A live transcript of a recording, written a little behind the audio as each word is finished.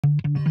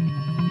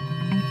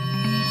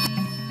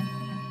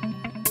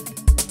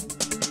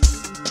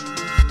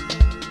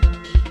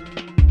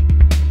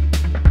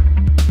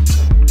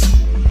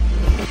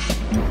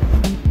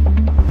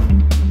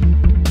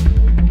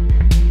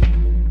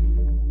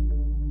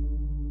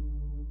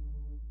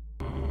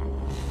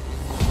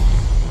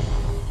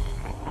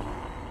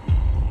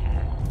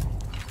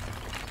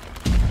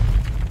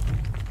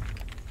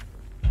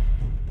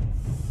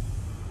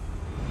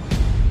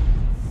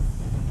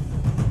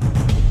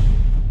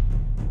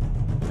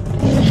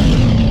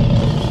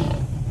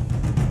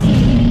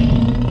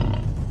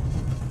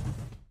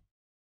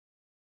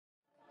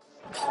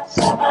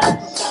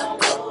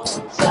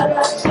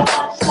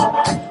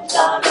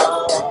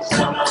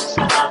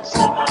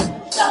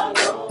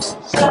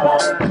Now,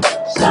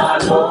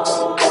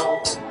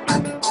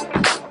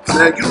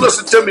 you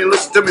listen to me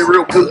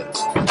real good.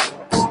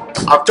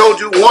 I've told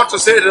you once, I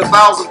said it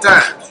 1,000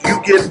 times.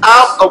 You get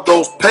out of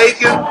those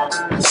pagan,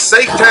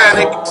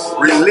 satanic,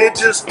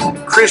 religious,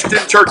 Christian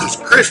churches.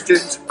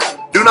 Christians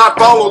do not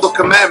follow the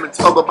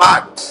commandments of the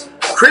Bible.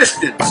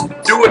 Christians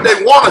do what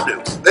they want to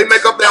do. They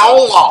make up their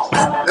own laws,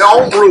 their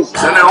own rules,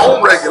 and their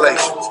own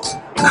regulations.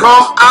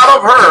 Come out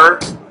of her,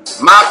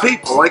 my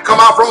people, and come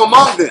out from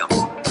among them.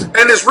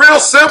 And it's real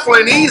simple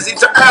and easy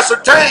to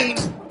ascertain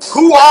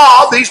who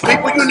are these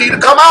people you need to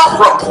come out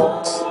from.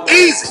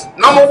 Easy.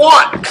 Number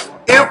one,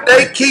 if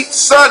they keep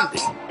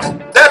Sunday,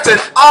 that's an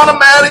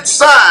automatic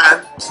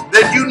sign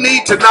that you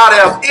need to not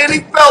have any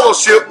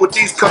fellowship with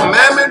these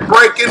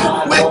commandment-breaking,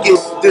 wicked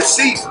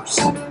deceivers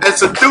and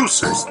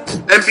seducers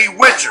and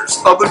bewitchers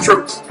of the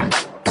truth.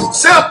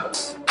 Simple.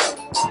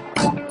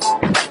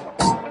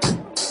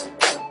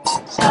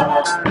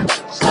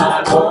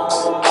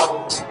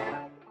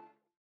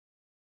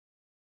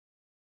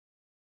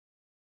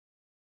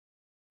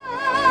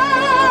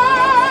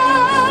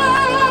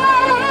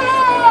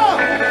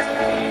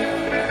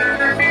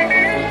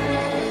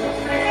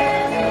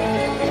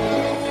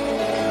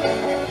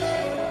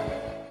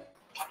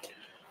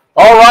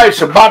 All right,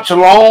 Shabbat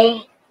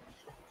Shalom,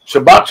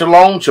 Shabbat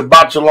Shalom,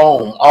 Shabbat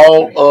Shalom,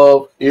 all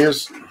of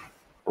Israel.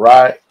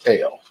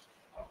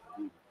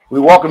 We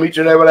welcome each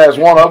and every last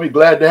one of you.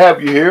 Glad to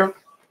have you here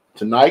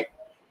tonight.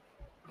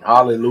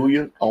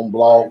 Hallelujah. On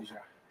Blog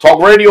Talk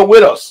Radio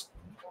with us.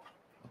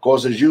 Of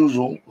course, as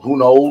usual, who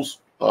knows?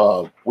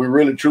 We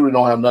really truly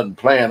don't have nothing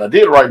planned. I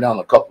did write down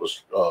a couple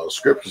of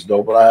scriptures,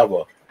 though, but I have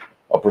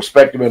a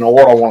perspective and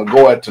what I want to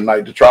go at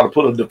tonight to try to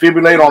put a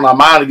defibrillator on our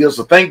mind against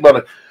the think,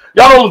 but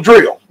y'all know the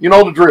drill. You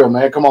know the drill,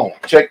 man. Come on.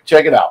 Check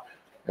it out.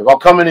 If I'm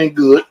coming in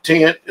good,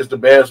 10 is the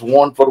best,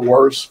 1 for the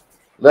worst.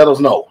 Let us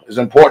know. It's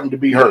important to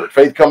be heard.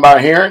 Faith come by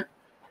hearing,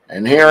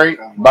 and hearing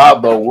by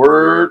the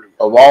word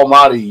of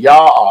Almighty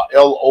Yah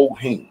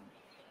Elohim.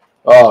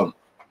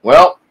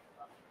 Well,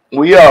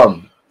 we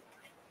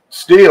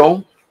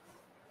still,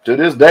 to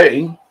this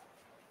day,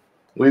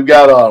 we've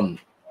got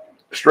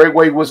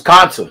Straitway,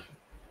 Wisconsin.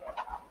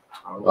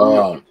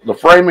 The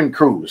framing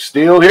crew is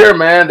still here,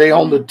 man. They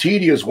on the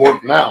tedious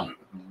work now.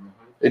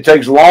 It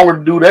takes longer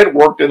to do that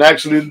work than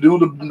actually to do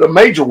the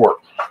major work.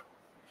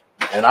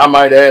 And I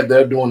might add,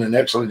 they're doing an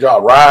excellent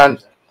job. Ryan,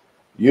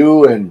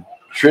 you and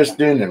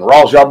Tristan and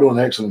Ross, y'all doing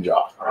an excellent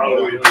job.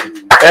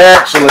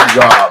 Excellent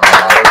job,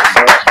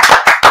 man.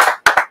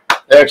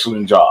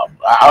 Excellent job.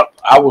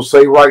 I will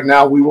say right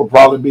now, we will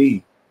probably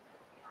be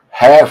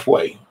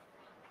halfway,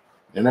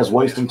 and that's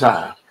wasting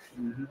time.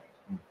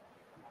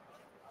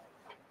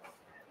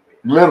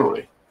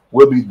 Literally,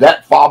 we'll be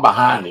that far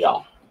behind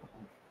y'all.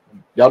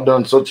 Y'all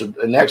done such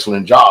an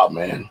excellent job,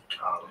 man.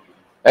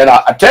 And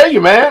I tell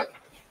you, man,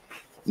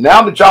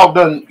 now that y'all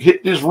done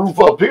hit this roof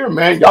up here,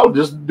 man, y'all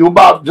just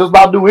about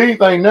do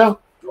anything now.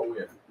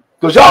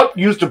 Because y'all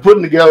used to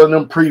putting together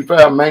them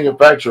prefab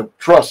manufactured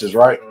trusses,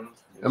 right?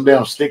 Them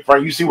damn stick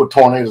frame. You see what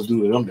tornadoes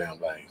do to them damn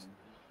things.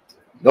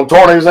 Them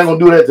tornadoes ain't gonna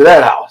do that to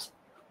that house.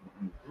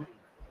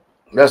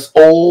 That's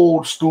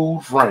old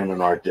school framing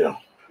right there.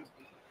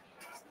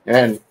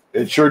 And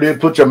it sure did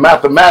put your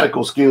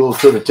mathematical skills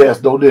to the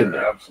test, though, didn't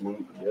it?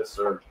 Absolutely. Yes,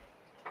 sir.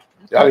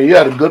 Yeah, he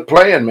had a good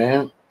plan,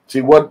 man.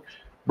 See, what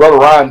Brother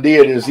Ryan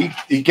did is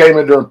he came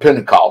in during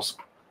Pentecost,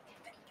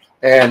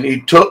 and he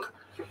took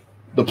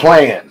the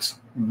plans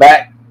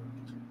back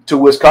to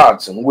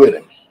Wisconsin with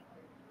him.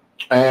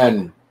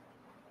 And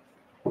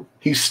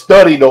he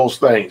studied those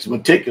things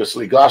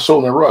meticulously. God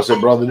showed him, I said,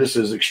 brother, this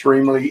is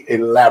extremely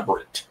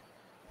elaborate.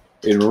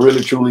 It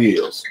really, truly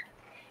is.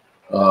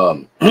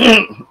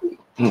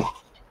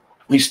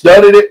 He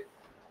studied it,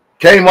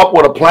 came up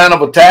with a plan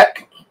of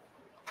attack.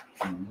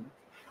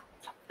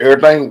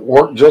 Everything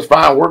worked just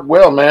fine, worked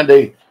well, man.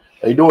 They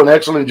do an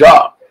excellent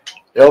job.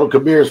 Elder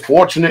Kabir is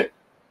fortunate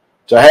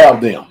to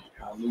have them.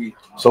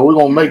 So we're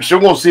gonna make sure,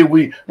 we're gonna see if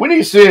we need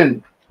to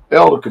send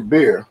Elder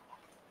Kabir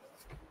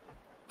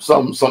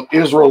some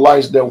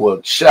Israelites that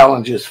will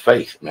challenge his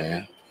faith,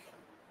 man.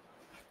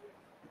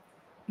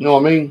 You know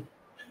what I mean?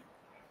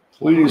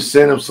 We need to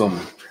send him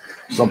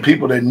some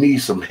people that need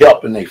some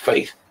help in their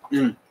faith.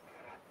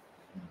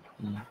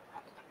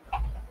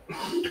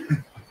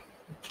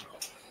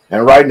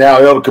 And right now,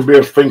 Elder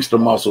Kabir thinks the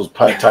muscles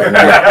tighten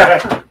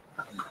up.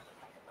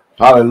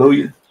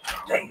 Hallelujah.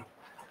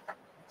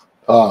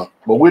 But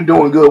we're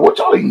doing good. What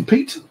y'all eating?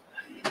 Pizza?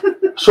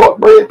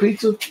 Shortbread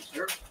pizza?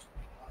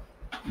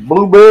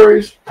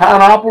 Blueberries?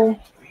 Pineapple?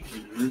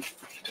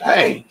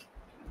 Dang.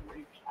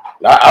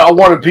 I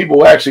wanted people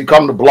who actually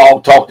come to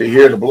Blog Talk to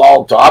hear the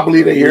Blog Talk. I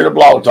believe they hear the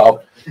Blog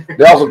Talk.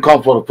 They also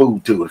come for the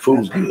food, too. The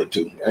food's good,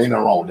 too. Ain't nothing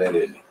wrong with that,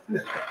 is it?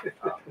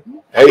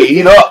 Hey,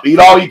 eat up. Eat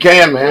all you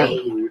can,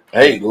 man.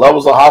 Hey,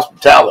 levels of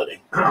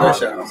hospitality.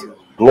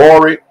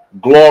 Glory,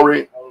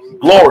 glory,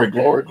 glory,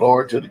 glory,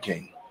 glory to the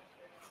King.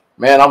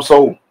 Man, I'm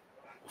so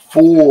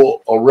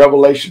full of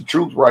revelation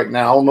truth right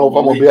now. I don't know if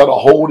I'm going to be able to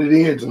hold it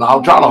in tonight.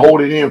 I'm trying to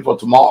hold it in for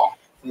tomorrow.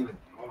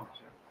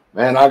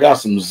 Man, I got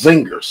some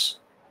zingers.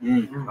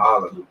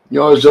 Hallelujah. You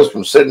know, it's just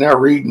from sitting there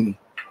reading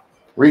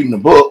the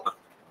book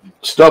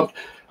stuff.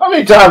 How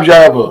many times you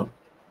ever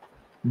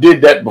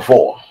did that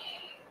before?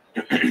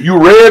 You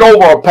read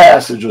over a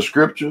passage of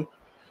scripture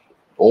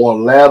or a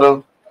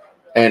letter,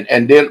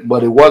 and then,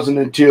 but it wasn't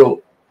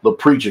until the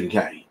preaching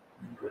came,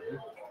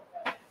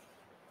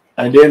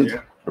 and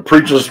then the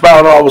preacher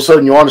spouted. All of a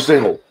sudden, you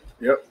understand. Oh,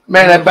 Yep.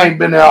 Man, that thing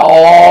been there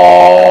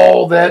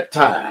all that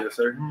time. Yes,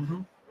 sir.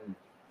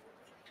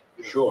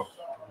 Sure.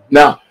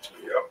 Now,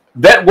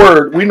 that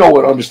word, we know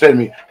what understanding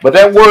means, but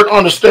that word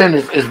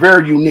understanding is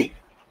very unique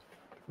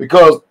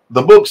because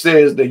the book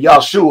says that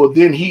Yahshua,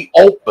 then he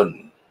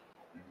opened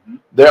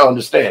their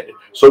understanding.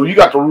 So you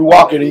got to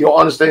walk in and your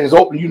understanding is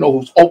open. You know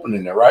who's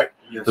opening there, right?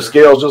 Yes, the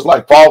scales just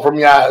like fall from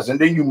your eyes, and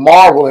then you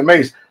marvel and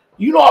amaze.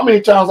 You know how many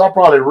times I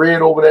probably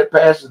read over that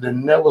passage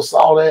and never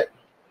saw that?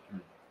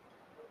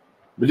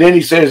 But then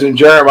he says in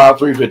Jeremiah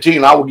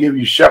 3:15, I will give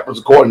you shepherds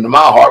according to my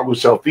heart, which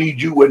shall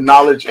feed you with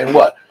knowledge and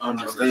what?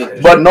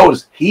 Understand. But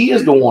notice, he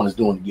is the one that's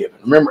doing the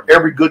giving. Remember,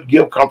 every good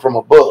gift comes from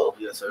above,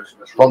 Yes, sir.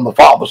 from the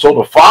Father. So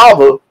the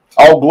Father,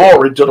 all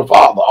glory to the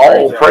Father,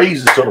 all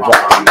praises to the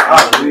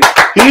Father.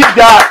 He's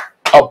got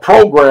a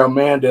program,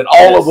 man, that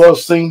all of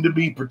us seem to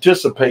be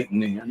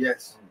participating in.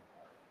 Yes.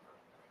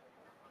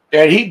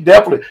 And he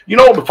definitely, you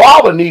know, the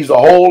Father needs a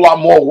whole lot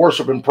more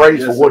worship and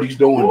praise for what he's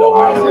doing, though,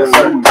 man. Yes,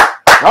 sir.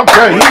 I'm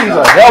telling you, he needs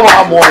a hell of a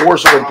lot more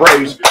worship and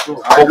praise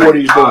for what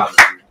he's doing.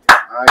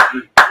 I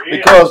agree.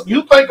 Because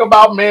you think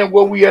about, man,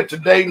 where we at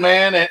today,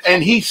 man,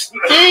 and he's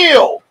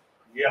still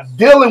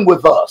dealing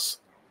with us.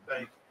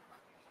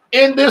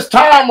 In this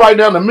time right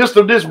now, in the midst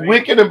of this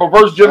wicked and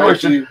perverse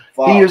generation,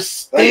 he is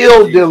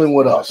still dealing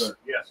with us.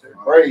 Yes, sir.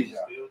 Praise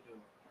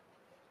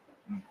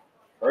God.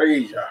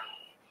 Praise God.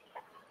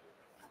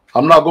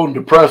 I'm not going to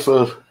depress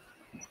us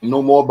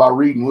no more by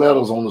reading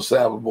letters on the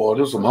Sabbath, boy.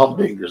 There's some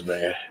humdingers,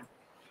 man.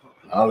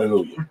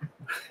 Hallelujah.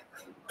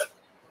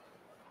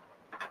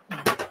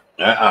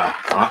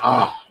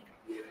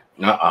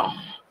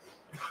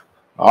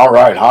 All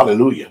right,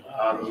 hallelujah.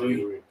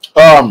 Hallelujah.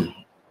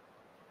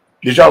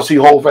 Did y'all see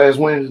Hold Fast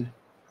Wednesday?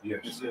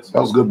 Yes. That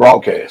was a good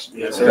broadcast.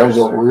 Yes, that was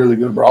a really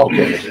good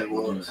broadcast.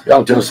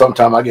 Y'all tell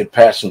sometimes I get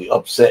passionately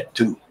upset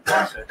too.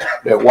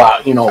 That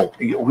why, you know,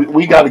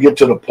 we got to get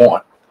to the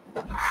point.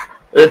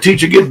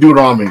 Teacher, get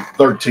Deuteronomy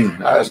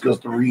 13. I ask us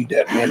to read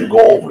that, man, and go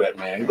over that,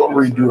 man. Go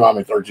read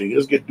Deuteronomy 13.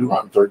 Let's get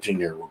Deuteronomy 13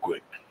 here real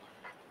quick.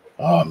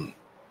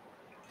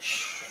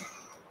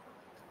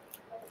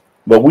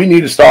 But we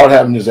need to start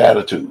having this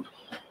attitude.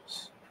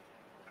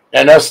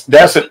 And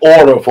that's in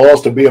order for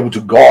us to be able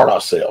to guard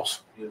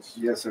ourselves.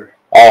 Yes, sir.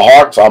 Our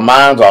hearts, our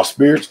minds, our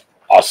spirits,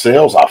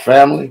 ourselves, our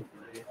family.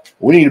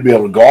 We need to be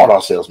able to guard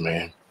ourselves,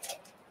 man.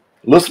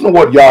 Listen to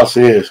what Yah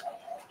says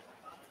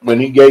when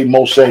he gave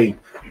Moshe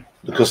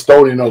the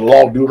custodian of the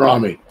law,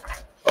 Deuteronomy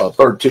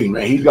 13.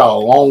 Man, he's got a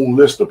long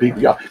list of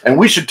people. And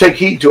we should take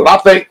heed to it. I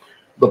think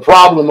the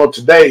problem of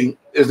today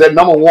is that,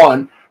 number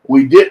one,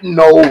 we didn't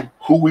know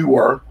who we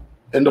were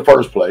in the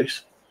first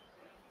place.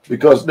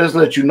 Because let's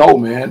let you know,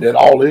 man, that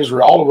all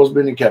Israel, all of us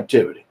been in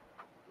captivity.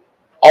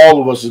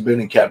 All of us has been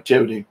in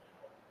captivity.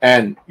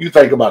 And you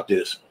think about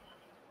this.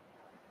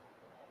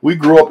 We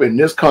grew up in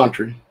this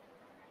country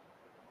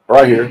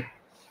right here.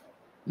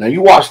 Now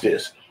you watch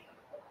this.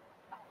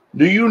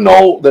 Do you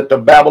know that the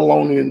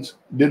Babylonians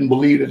didn't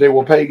believe that they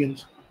were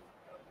pagans?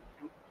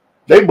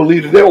 They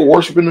believed that they were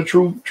worshiping the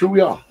true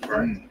Yah.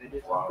 Right.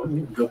 Wow.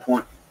 Good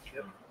point.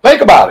 Think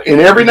about it. In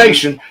every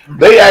nation,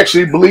 they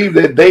actually believe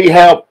that they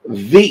have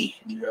thee.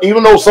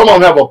 Even though some of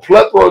them have a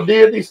plethora of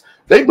deities,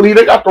 they believe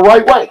they got the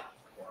right way.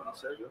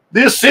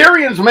 The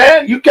Assyrians,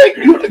 man, you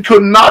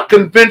could not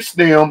convince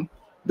them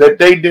that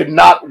they did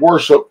not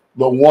worship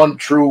the one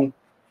true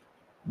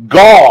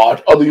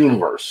God of the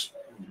universe.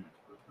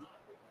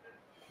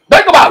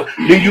 Think about it.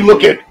 Then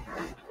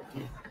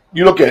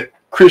you look at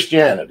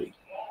Christianity,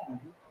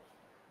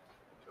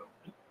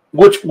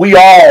 which we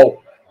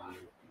all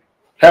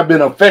have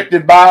been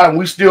affected by, and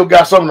we still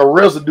got some of the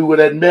residue of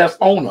that mess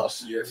on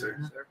us. Yes,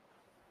 sir.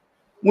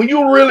 When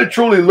you really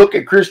truly look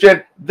at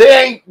Christianity,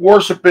 they ain't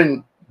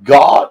worshiping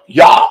God,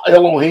 Yah,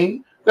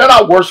 Elohim. They're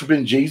not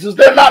worshiping Jesus.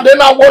 They're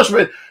not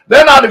worshiping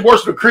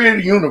the creator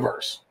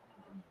universe.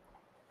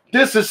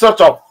 This is such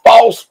a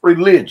false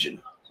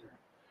religion.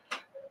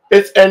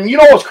 And you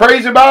know what's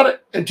crazy about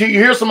it? Until you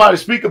hear somebody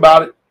speak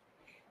about it,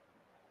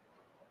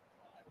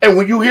 and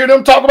when you hear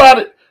them talk about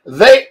it,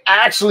 they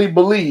actually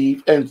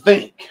believe and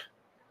think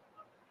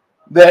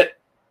that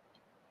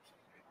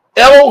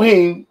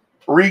Elohim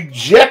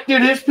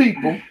rejected his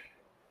people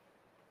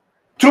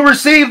to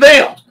receive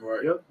them.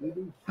 Right.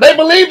 They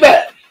believe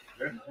that.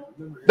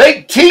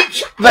 They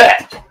teach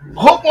that.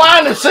 Hook,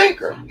 line, and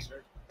sinker.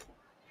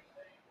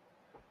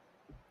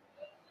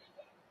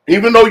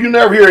 Even though you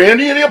never hear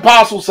any of the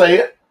apostles say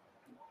it,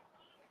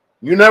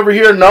 you never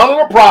hear none of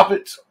the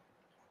prophets.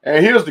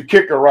 And here's the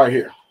kicker right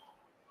here.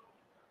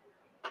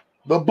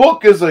 The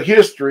book is a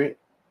history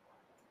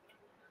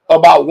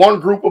about one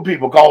group of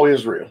people called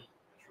Israel.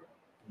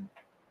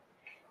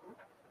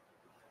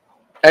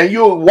 And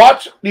you'll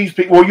watch these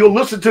people, or you'll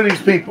listen to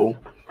these people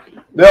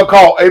they'll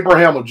call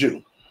Abraham a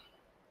Jew.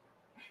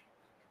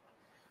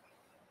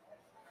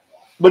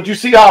 But you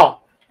see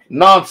how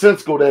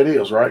nonsensical that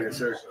is, right? Yes,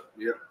 sir.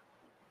 Yep.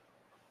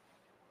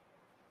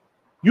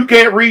 You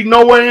can't read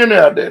nowhere in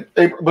there.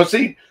 But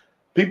see,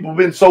 people have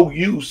been so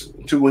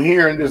used to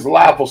hearing this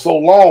lie for so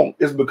long,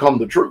 it's become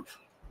the truth.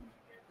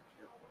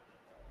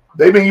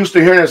 They've been used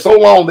to hearing it so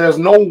long, there's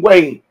no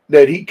way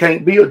that he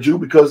can't be a Jew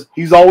because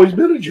he's always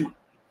been a Jew.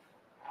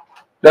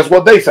 That's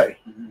what they say.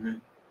 Mm-hmm.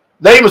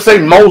 They even say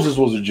Moses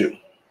was a Jew.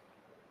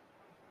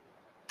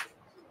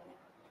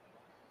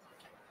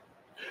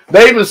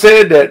 They even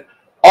said that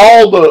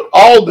all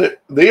the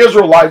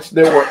Israelites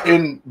that were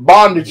in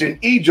bondage in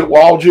Egypt were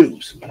all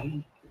Jews.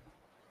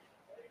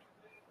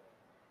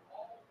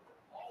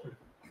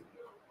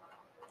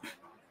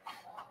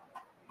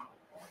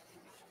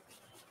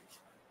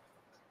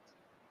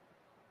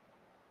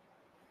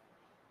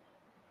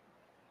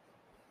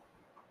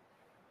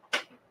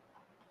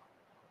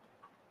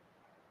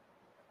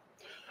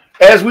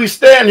 As we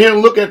stand here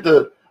and look at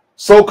the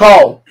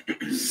so-called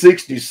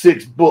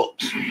 66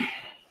 books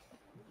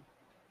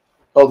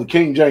of the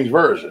King James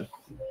Version,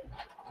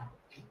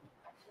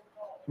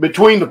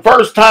 between the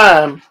first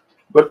time,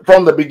 but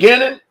from the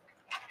beginning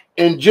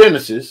in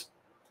Genesis,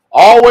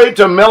 all the way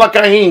to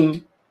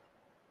Melachim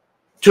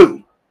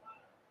 2,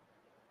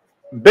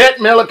 Bet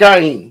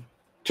Melachim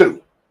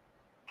 2,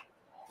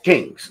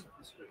 Kings,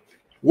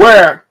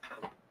 where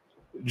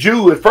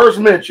Jew is first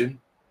mentioned,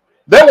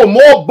 there were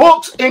more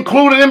books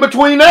included in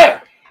between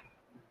there.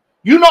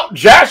 You know,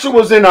 Joshua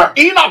was in there.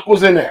 Enoch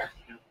was in there.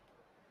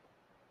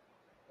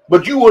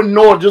 But you wouldn't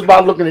know it just by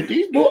looking at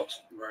these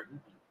books.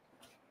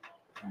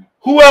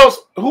 Who else?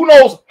 Who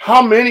knows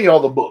how many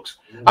other books?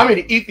 I mean,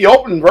 the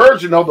Ethiopian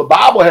version of the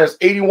Bible has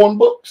 81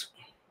 books.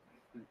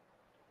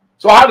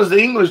 So how does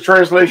the English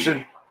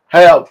translation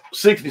have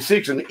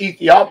 66 and the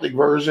Ethiopic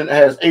version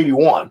has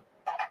 81?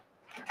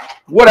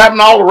 What happened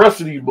to all the rest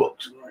of these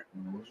books?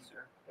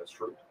 That's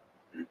true.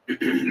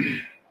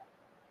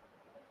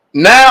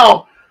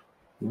 Now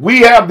we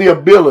have the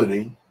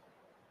ability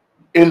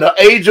in the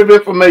age of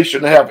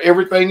information to have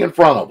everything in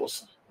front of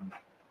us.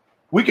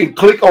 We can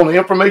click on the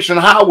information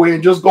highway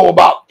and just go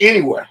about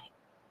anywhere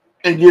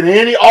and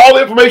get all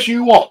the information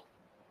you want.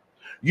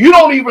 You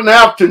don't even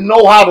have to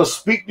know how to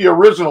speak the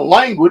original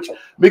language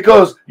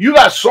because you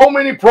got so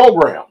many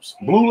programs,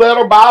 Blue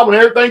Letter Bible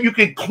and everything. You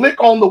can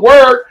click on the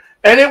word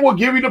and it will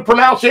give you the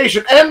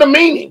pronunciation and the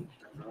meaning.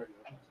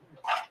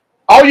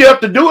 All you have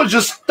to do is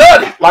just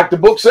study, like the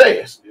book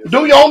says.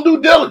 Do your own due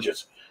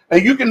diligence.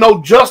 And you can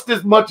know just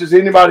as much as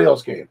anybody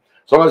else can.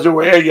 So I say,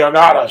 well, you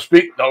got to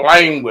speak the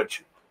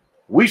language.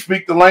 We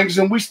speak the language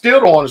and we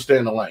still don't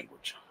understand the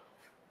language.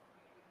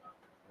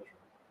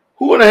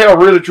 Who in the hell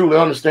really truly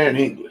understand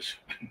English?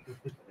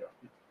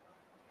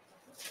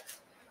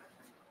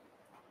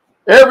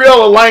 Every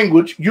other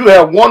language, you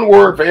have one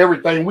word for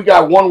everything. We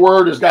got one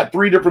word that's got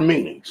 3 different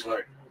meanings.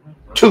 Right.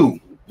 2,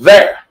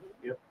 there.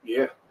 Yep.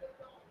 Yeah.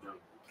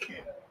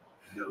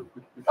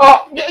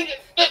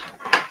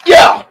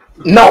 Yeah.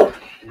 No.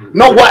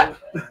 No what?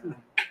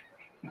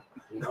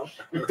 No.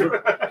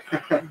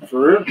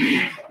 For real?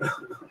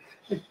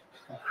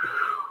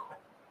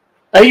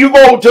 And you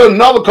go to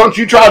another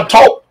country, you try to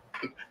talk.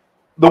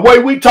 The way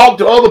we talk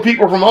to other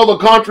people from other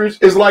countries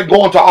is like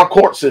going to our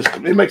court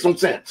system. It makes no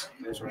sense.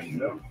 That's right.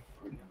 No.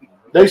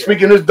 They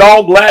speaking this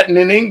dog Latin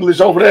and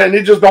English over there, and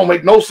it just don't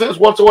make no sense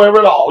whatsoever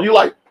at all. You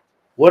like,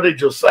 what did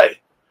you say?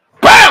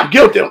 Bam!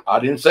 Guilty. I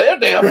didn't say a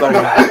damn thing.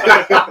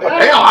 Damn,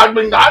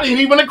 I didn't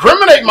even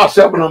incriminate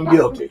myself when I'm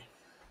guilty.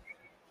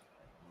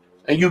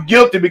 And you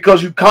guilty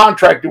because you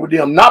contracted with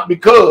them, not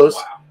because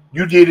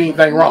you did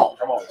anything wrong.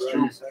 Come on.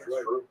 That's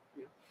true.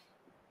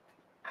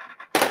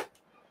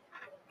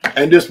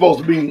 And this is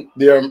supposed to be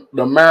the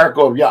America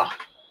of Yah.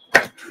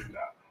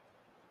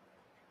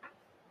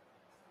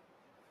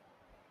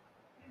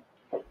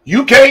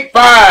 You can't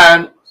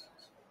find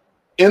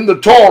in the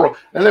Torah,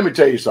 and let me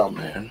tell you something,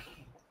 man.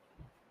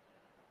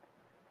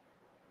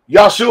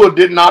 Yahshua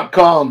did not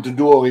come to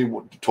do away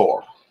with the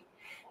Torah.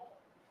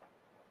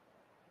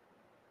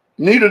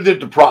 Neither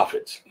did the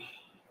prophets.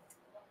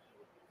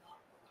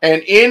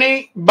 And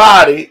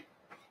anybody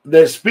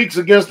that speaks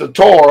against the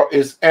Torah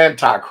is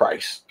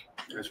Antichrist.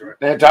 That's right.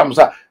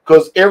 Anti-Messiah.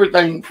 Because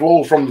everything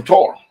flows from the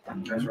Torah.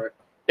 That's right.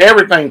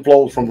 Everything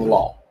flows from the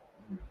law.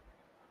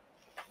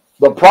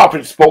 The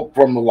prophets spoke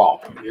from the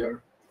law. Yeah.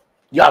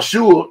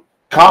 Yahshua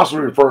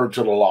constantly referred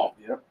to the law.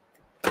 Yep.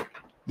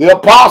 The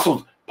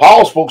apostles,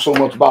 Paul spoke so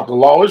much about the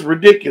law, it's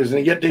ridiculous,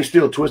 and yet they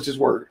still twist his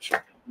words.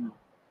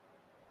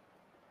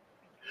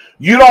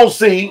 You don't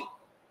see,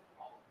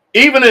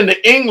 even in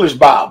the English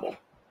Bible,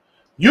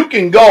 you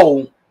can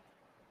go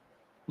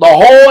the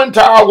whole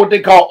entire what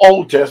they call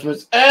Old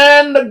Testaments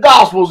and the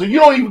Gospels, and you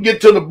don't even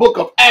get to the book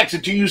of Acts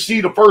until you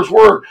see the first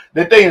word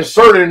that they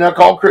inserted in there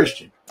called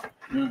Christian.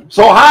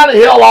 So how the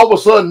hell all of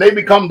a sudden they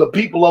become the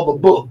people of the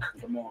book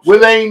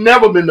when they ain't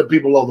never been the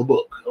people of the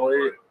book? Oh,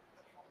 yeah.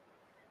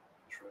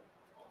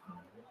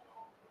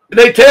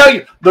 They tell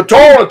you, the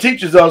Torah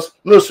teaches us,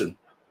 listen,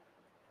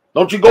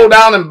 Don't you go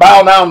down and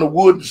bow down to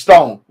wood and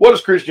stone. What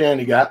does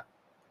Christianity got?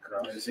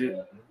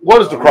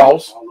 What is the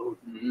cross?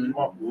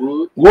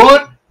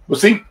 Wood. But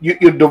see,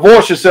 you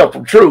divorce yourself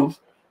from truth,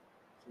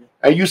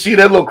 and you see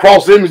that little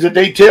cross image that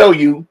they tell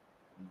you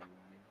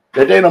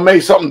that they done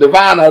made something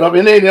divine out of,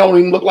 and they don't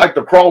even look like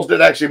the cross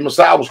that actually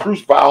Messiah was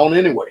crucified on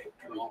anyway.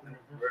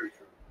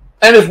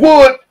 And it's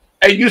wood,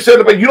 and you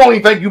said, but you don't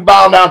even think you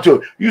bow down to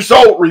it. You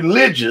so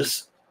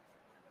religious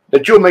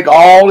that you'll make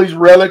all these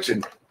relics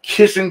and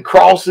kissing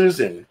crosses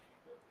and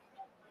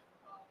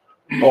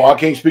I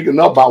can't speak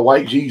enough about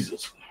white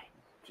Jesus.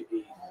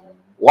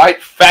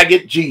 White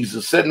faggot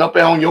Jesus sitting up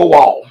there on your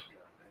wall.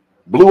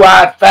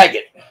 Blue-eyed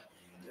faggot.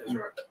 That's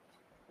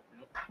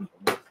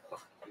right.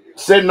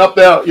 Sitting up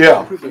there,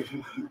 yeah.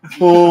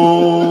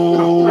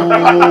 Oh,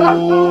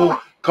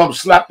 come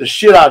slap the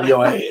shit out of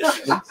your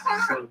ass.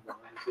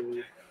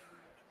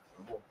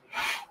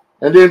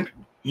 And then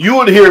you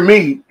would hear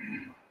me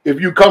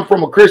if you come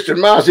from a Christian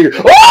mind, say,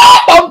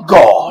 oh my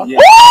God. Yeah.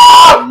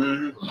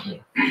 Oh!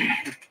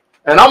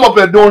 And I'm up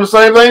there doing the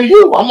same thing to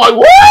you. I'm like,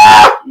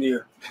 what? Yeah.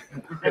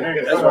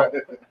 That's right.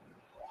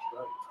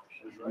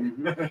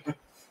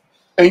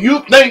 And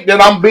you think that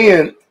I'm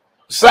being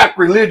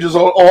sacrilegious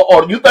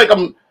or you think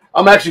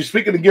I'm actually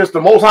speaking against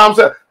the Most High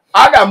Himself.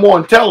 I got more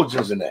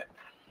intelligence than that.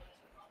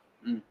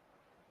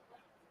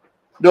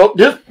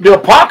 The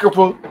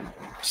Apocrypha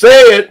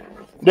said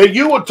that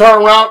you would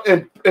turn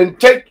around and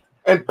take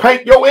and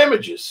paint your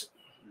images.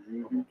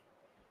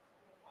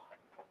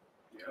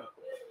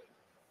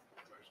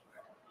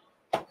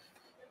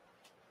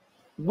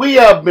 We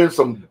have been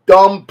some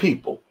dumb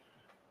people.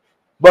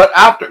 But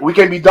after, we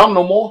can't be dumb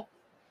no more.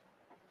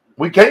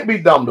 We can't be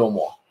dumb no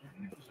more.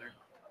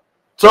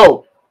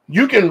 So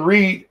you can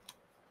read,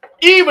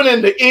 even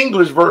in the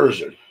English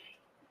version,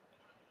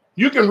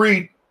 you can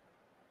read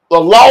the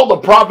law, the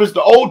prophets,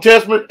 the Old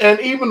Testament, and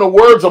even the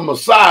words of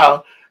Messiah,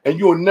 and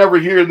you will never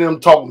hear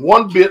them talk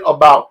one bit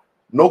about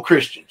no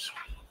Christians.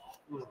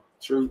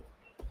 True.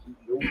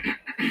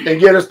 And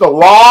yet it's the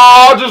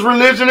largest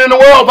religion in the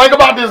world. Think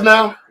about this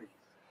now.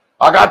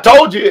 Like I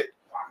told you,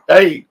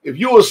 hey, if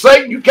you were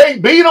Satan, you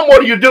can't beat them.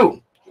 What do? You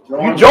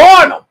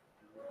join them.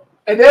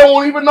 And they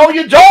won't even know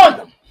you joined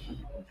them.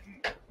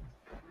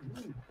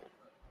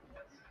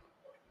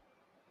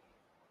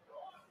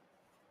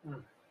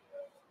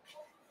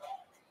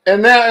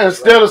 And now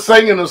instead of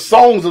singing the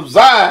songs of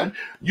Zion,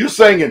 you're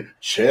singing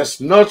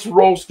chestnuts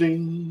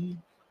roasting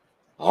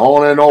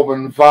on an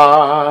open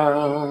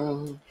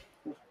fire.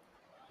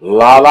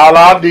 La la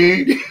la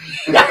dee dee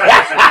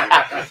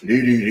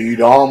dee dee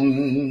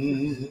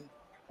dum.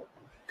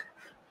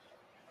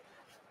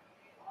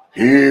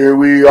 Here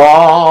we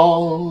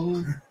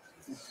are,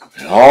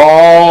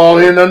 all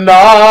in the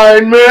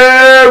night.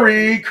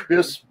 Merry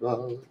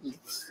Christmas.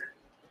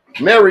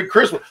 Merry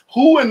Christmas.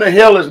 Who in the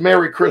hell is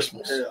Merry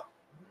Christmas? Yeah.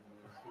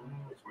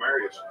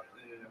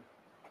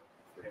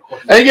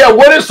 And yeah,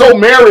 what is so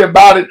merry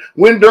about it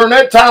when during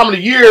that time of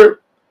the year,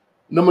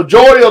 the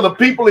majority of the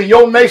people in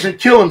your nation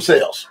kill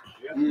themselves?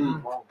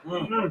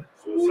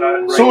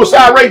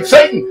 Suicide rate.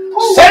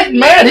 Satan,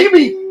 man,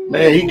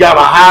 he got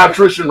a high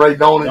attrition rate,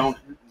 don't he?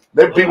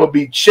 Them people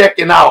be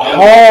checking out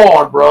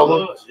hard,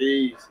 brother.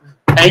 Jeez.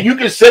 And you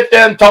can sit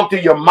there and talk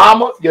to your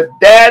mama, your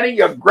daddy,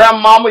 your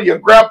grandmama, your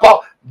grandpa.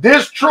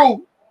 This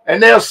truth,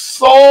 and they're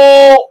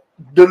so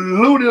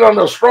deluded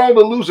under a strong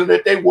delusion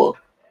that they will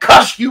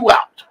cuss you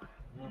out,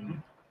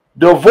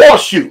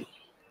 divorce you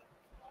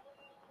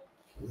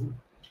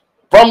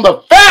from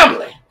the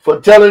family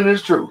for telling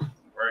this truth.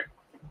 Right.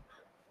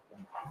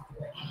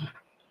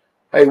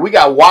 Hey, we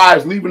got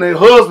wives leaving their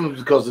husbands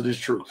because of this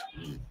truth.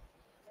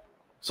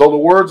 So the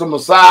words of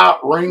Messiah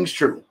rings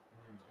true.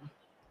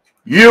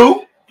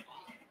 You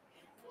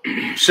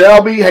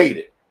shall be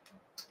hated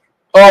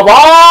of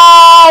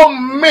all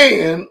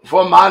men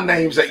for my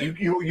name's sake.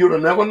 You'd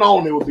have never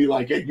known it would be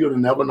like that. You'd have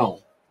never known.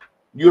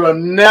 You'd have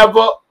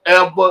never,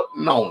 ever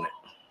known it.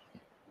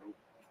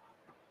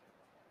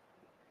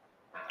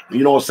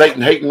 You know what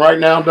Satan hating right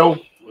now, though?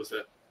 What's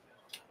that?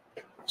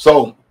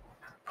 So,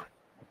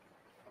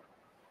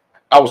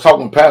 I was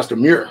talking to Pastor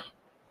Muir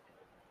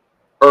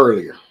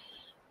earlier.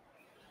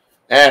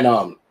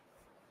 And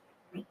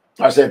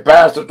I said,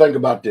 Pastor, think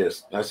about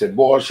this. I said,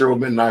 boy, it sure would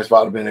have been nice if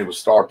I'd have been able to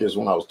start this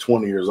when I was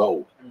 20 years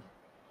old.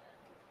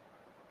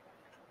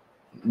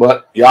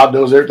 But y'all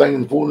does everything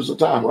in the fullness of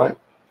time, right?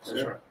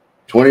 That's right.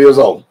 20 years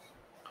old.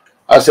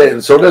 I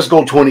said, so let's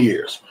go 20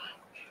 years.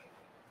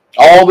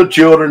 All the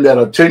children that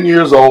are 10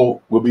 years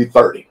old will be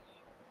 30.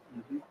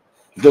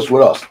 Just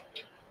with us.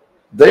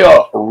 They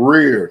are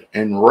reared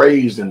and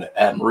raised in the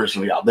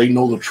admiration of God. They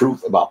know the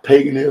truth about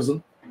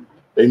paganism.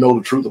 They know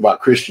the truth about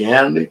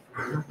Christianity.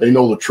 They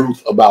know the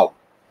truth about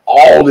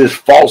all this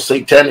false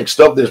satanic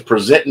stuff that's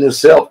presenting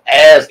itself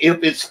as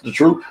if it's the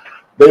truth.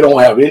 They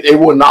don't have it. They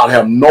would not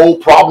have no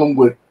problem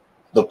with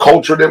the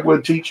culture that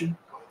we're teaching,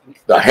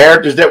 the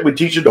heritage that we're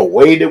teaching, the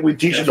way that we're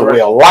teaching, the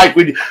way of life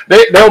we do.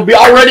 They'll be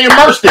already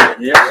immersed in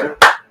it. Yeah.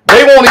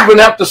 They won't even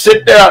have to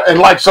sit there and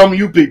like some of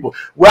you people,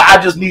 well,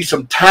 I just need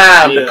some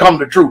time to come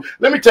to truth.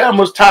 Let me tell you how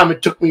much time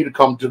it took me to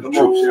come to the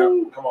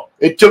truth. Come on.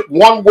 It took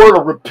one word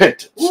of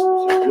repentance.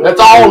 That's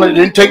all. It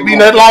didn't take me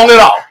that long at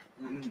all.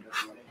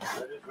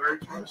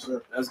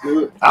 That's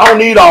good. I don't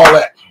need all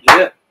that.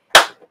 Yeah.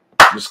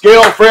 The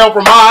scale fell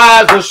from my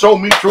eyes and showed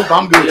me truth.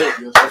 I'm good.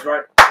 Yeah. That's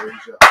right.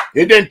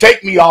 It didn't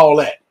take me all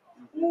that.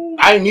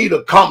 I need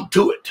to come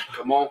to it.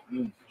 Come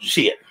on.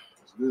 Shit.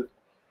 That's good.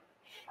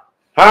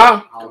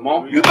 Huh? Come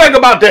on. You think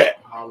about that.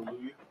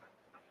 Hallelujah.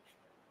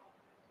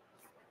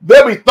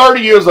 They'll be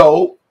 30 years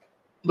old.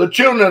 The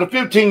children that are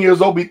 15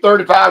 years old be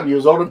 35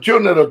 years old. The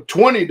children that are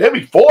 20, they'll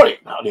be 40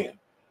 now then.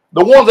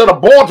 The ones that are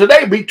born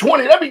today be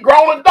 20. They'll be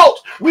grown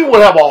adults. We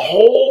will have a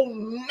whole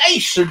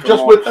nation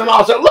just within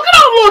ourselves. Look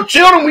at our little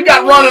children we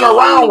got running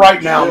around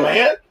right now,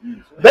 man.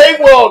 They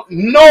will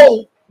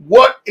know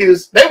what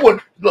is, they would,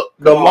 look,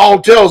 the law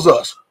tells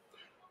us,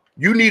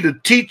 you need to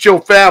teach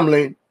your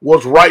family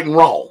what's right and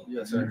wrong,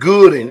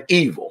 good and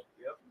evil,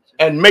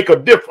 and make a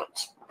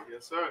difference.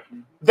 Yes, sir.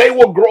 They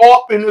will grow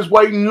up in this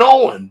way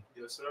knowing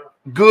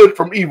good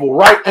from evil,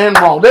 right and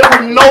wrong. They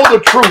will know the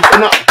truth.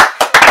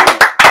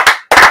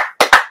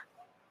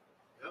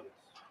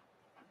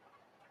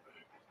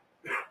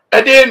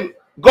 And then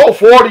go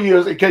 40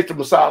 years in case the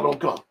Messiah don't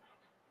come.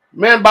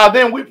 Man, by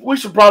then we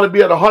should probably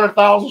be at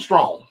 100,000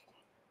 strong.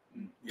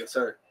 Yes,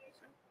 sir.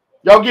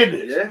 Y'all get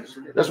this? Yeah.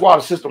 That's why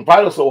the system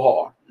fight us so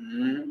hard.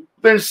 Mm-hmm.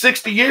 Within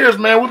 60 years,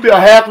 man, we'll be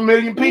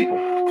 500,000 people.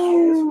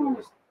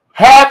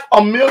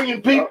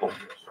 500,000 people.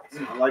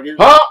 I like it.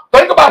 Huh?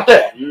 Think about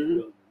that.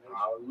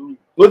 Mm-hmm.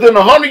 Within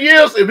 100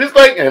 years, if this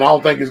thing, and I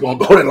don't think it's going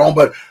to go that long,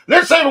 but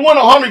let's say we went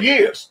 100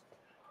 years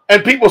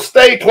and people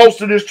stayed close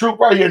to this truth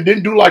right here and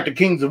didn't do like the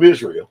kings of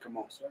Israel. Come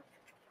on, sir.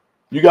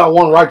 You got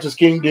one righteous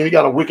king, then you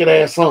got a wicked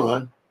ass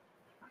son,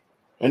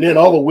 and then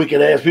other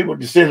wicked ass people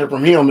descended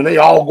from him, and they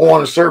all go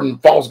on and serving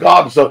false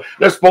gods and stuff.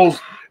 Let's suppose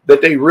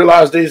that they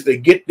realize this, they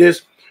get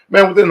this.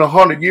 Man, within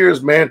 100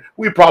 years, man,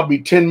 we'd probably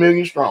be 10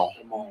 million strong.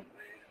 Come on, man.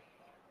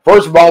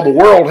 First of all, the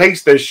world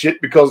hates that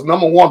shit because,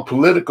 number one,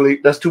 politically,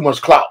 that's too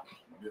much clout.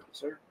 Yes,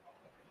 sir.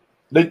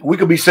 We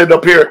could be sitting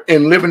up here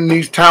and living in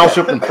these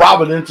townships and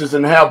providences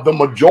and have the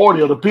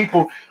majority of the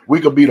people. We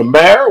could be the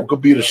mayor, we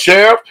could be the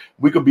sheriff,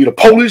 we could be the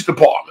police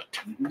department.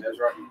 That's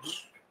right.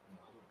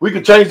 We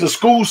could change the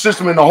school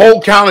system in the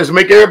whole county and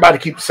make everybody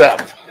keep the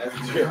Sabbath. That's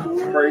it.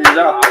 Praise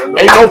God.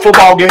 Ain't no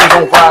football games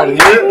on Friday.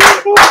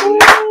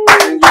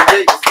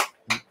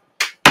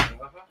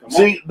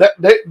 See,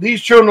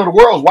 these children of the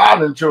world is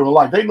wilder than children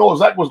alike. They know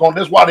exactly what's going on.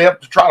 That's why they have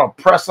to try to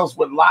oppress us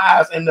with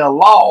lies and their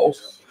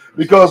laws.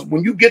 Because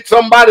when you get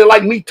somebody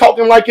like me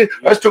talking like it,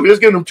 that's too. It's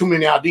giving them too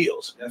many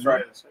ideals. That's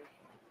right.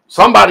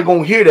 Somebody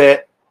gonna hear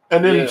that,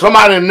 and then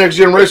somebody in the next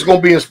generation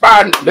gonna be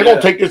inspired. They're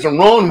gonna take this and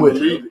run with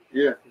it.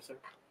 Yeah.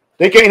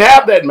 They can't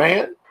have that,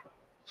 man.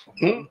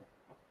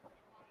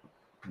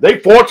 They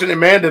fortunate,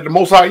 man, that the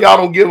Most High y'all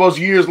don't give us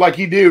years like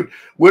He did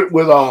with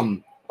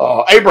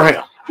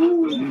Abraham.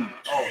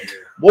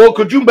 Boy,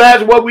 could you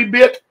imagine what we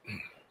bit?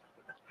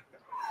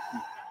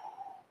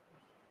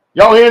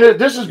 Y'all hearing it?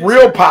 This is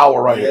real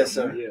power right here. Yes,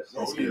 sir. Yes.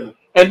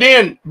 And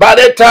then by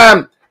that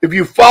time, if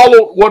you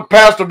follow what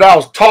Pastor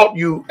Dowell taught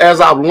you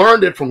as I've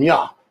learned it from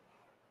y'all,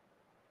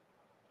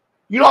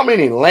 you know how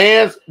many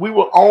lands we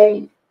will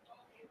own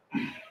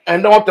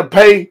and don't have to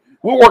pay?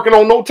 We're working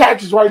on no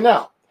taxes right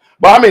now.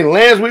 But how many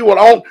lands we would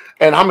own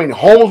and how many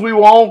homes we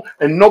will own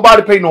and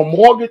nobody pay no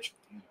mortgage?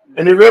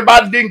 And if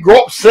everybody didn't grow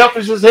up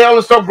selfish as hell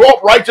and stuff, grow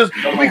up righteous,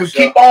 we could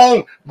keep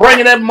on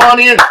bringing that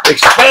money in,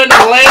 expanding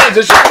lands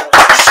and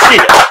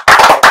shit.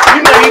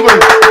 We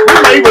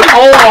may even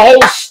own a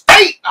whole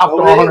state after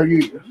 100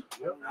 years.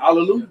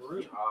 Hallelujah.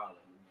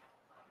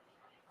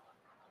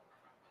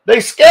 They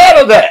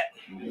scared of that.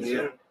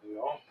 Yeah.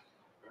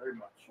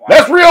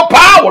 That's real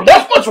power.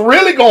 That's what's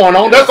really going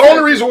on. That's the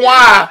only reason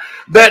why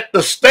that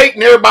the state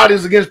and everybody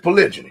is against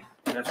polygyny.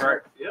 That's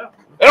right. Yeah.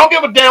 They don't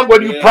give a damn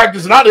whether you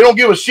practice or not. They don't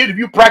give a shit if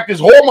you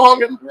practice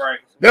whoremongering. Right.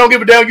 They don't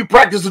give a damn if you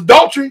practice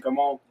adultery. Come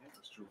on.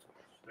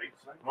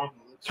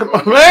 Come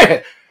on,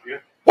 man.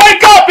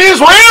 Wake up,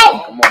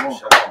 Israel. Come on.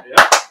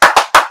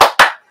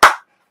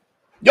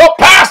 Your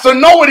pastor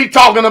know what he's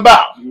talking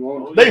about.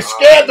 They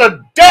scared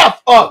to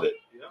death of it.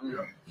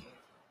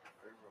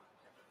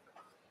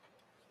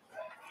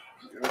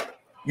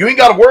 You ain't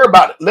got to worry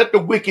about it. Let the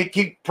wicked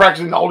keep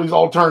practicing all these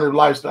alternative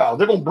lifestyles.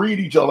 They're going to breed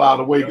each other out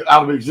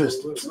of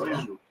existence.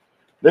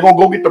 They're going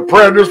to go get the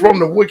predators from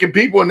the wicked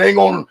people, and they ain't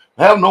going to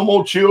have no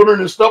more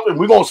children and stuff, and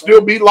we're going to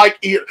still be like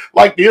the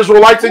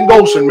Israelites in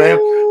Goshen, man.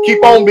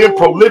 Keep on being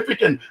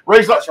prolific and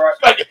raise up.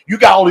 Right. You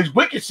got all these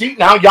wicked seed,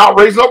 now y'all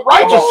raising up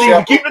righteous seed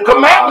and keep the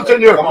commandments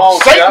in there.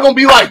 Satan's going to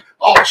be like,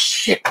 oh,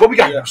 shit, but we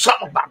got to do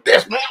something about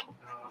this, man.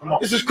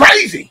 This is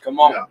crazy. Come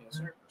on. Come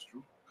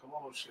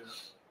on, shit.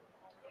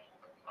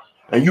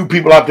 And you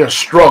people out there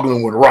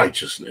struggling with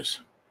righteousness.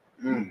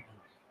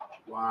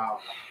 Wow.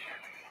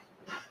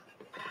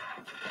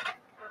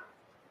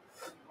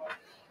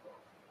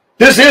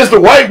 This is the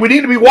way. We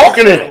need to be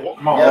walking in it.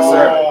 Yes,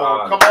 sir.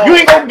 Come on. You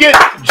ain't gonna get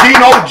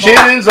Geno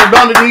Jennings or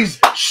none of these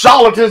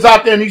charlatans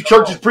out there in these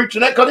churches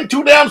preaching that because they're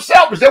too damn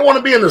selfish. They want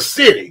to be in the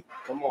city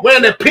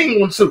wearing their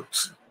penguin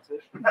suits,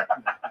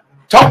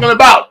 talking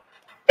about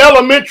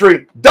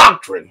elementary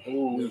doctrine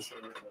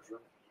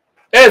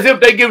as if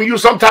they're giving you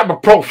some type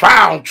of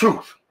profound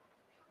truth.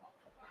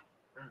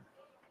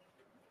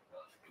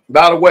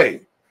 By the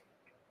way,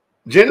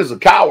 Jen is a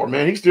coward,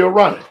 man. He's still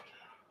running.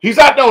 He's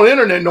out there on the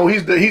internet. No,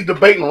 he's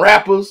debating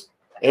rappers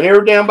and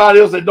every damn body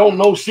else that don't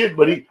know shit.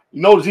 But he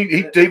knows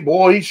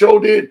he sure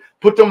did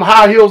put them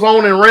high heels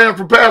on and ran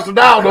for Pastor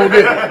Dowell, didn't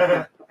he?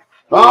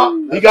 Huh?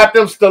 He got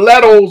them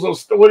stilettos or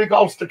what do you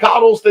call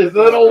staccatos?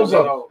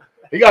 Stilettos.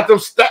 He got them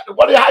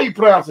how you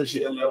pronounce this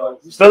shit?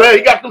 Stiletto.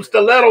 He got them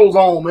stilettos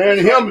on, man.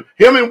 Him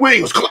and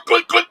Williams. Click,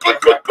 click, click,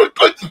 click, click, click,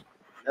 click.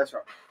 That's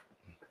right.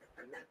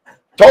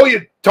 Told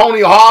you,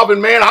 Tony Harvin,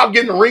 man, I'll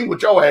get in the ring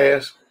with your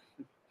ass.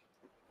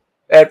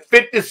 At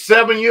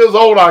 57 years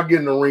old, I'll get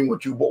in the ring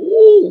with you. But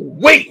ooh,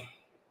 wait.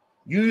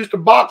 You used to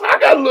box. I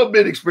got a little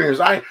bit of experience.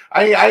 I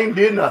ain't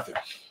did nothing.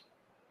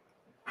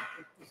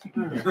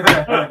 Come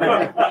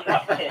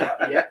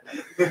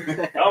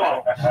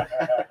on.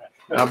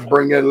 I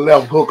bring that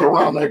left hook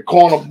around that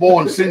corner,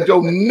 boy, and send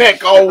your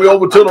neck all the way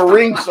over to the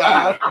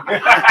ringside.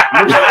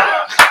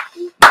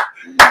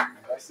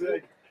 That's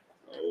it.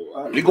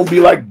 You're going to be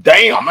like,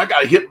 damn, I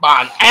got hit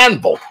by an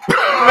anvil.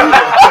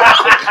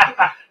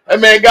 That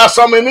man got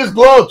something in his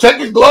glove. Check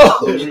his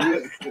gloves.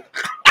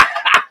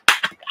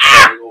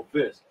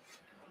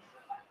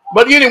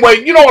 But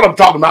anyway, you know what I'm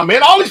talking about,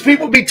 man. All these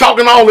people be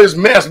talking all this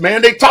mess,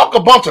 man. They talk a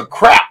bunch of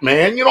crap,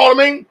 man. You know what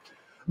I mean?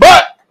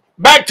 But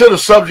back to the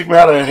subject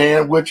matter at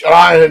hand, which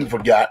I hadn't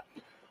forgot.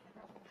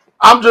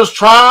 I'm just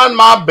trying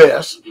my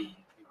best.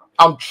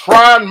 I'm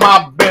trying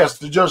my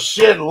best to just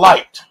shed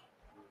light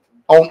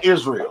on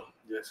Israel.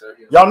 Yes, sir.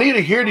 Y'all need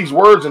to hear these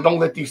words and don't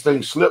let these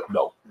things slip,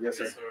 though. Yes,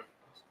 sir.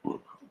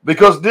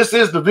 Because this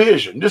is the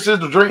vision. This is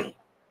the dream.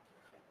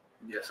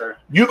 Yes, sir.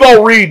 You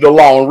go read the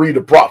law and read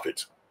the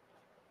prophets.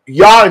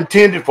 Y'all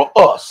intended for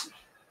us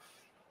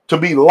to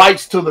be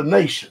lights to the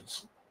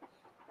nations,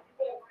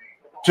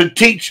 to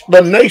teach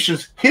the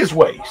nations his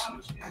ways.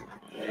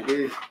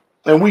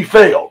 And we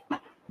failed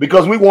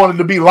because we wanted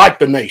to be like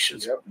the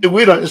nations. Yep.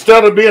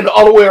 Instead of being the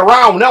other way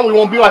around, now we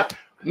want to be like,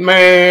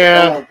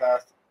 man.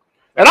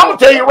 And I'm going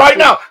to tell you right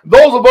now,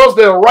 those of us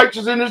that are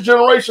righteous in this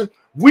generation,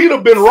 we'd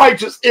have been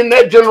righteous in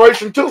that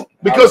generation too.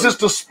 Because it's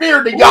the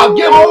spirit that y'all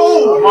give us.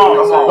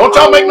 Don't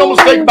y'all make no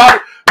mistake about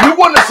it. We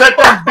wouldn't have sat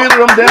there and built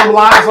them damn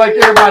lies like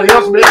everybody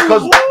else did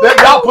because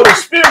y'all put a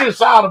spirit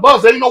inside of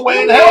us. There ain't no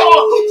way in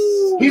hell.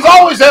 He's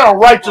always had a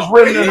righteous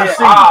remnant in the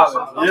sea.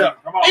 Yeah.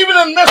 Even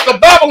in the midst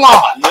of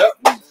Babylon. Yep.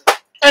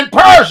 And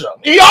Persia,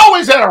 he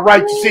always had a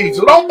righteous seed.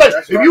 So don't think,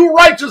 if you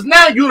righteous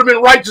now, you'd have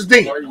been righteous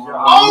then.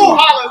 Oh,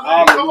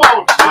 hallelujah. Come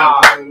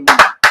on.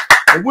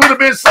 And we'd have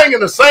been singing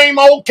the same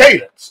old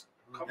cadence.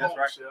 That's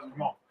right.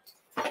 Come on.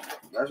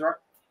 That's right.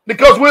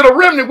 Because we're the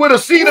remnant, we're the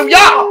seed of Yah.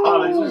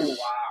 Hallelujah.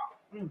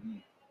 Wow.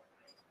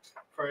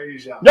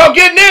 Praise Yah. Y'all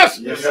getting this?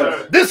 Yes,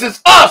 sir. This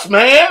is us,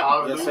 man.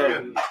 Yes,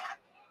 sir.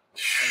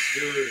 That's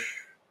good.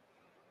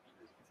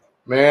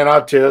 Man,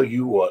 I tell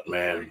you what,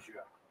 man.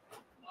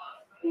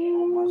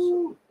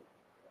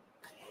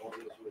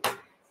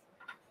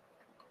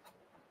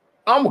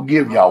 I'm going to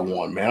give y'all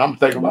one, man. I'm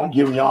thinking about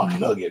giving y'all a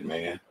nugget,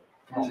 man.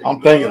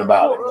 I'm thinking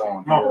about it.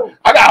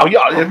 I got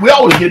y'all. We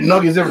always get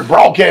nuggets every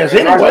broadcast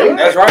anyway.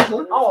 That's right.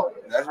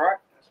 That's right.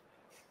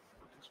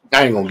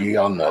 I ain't gonna give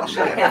y'all nuggets.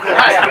 Come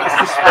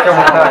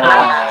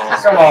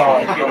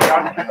on.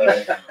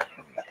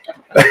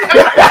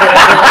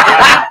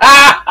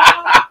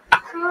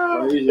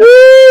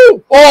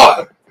 Woo,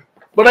 boy.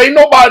 But ain't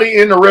nobody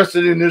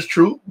interested in this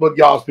truth but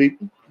y'all's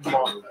people.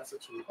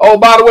 Oh,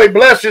 by the way,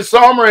 bless his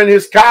Summer and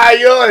his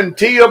Kaya and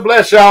Tia.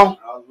 Bless y'all.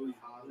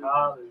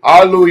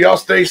 Hallelujah. Y'all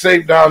stay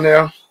safe down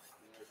there.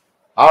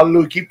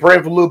 Hallelujah. Keep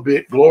praying for a little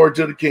bit. Glory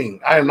to the King.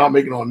 I am not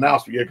making no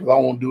announcement yet because I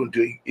won't do it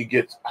until he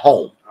gets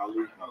home.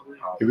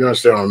 If you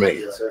understand what I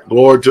mean. Yes,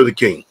 glory to the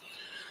King.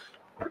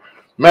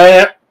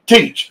 Man,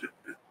 teach.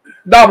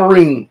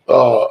 Dabarim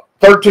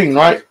 13,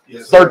 right?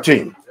 Yes,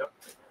 13. Yep.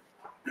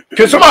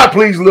 Can somebody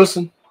please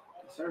listen?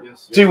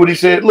 Yes, see what he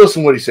said?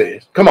 Listen what he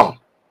says. Come on.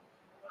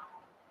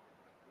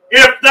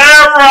 If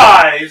there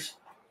arise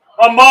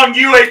among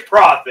you a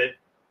prophet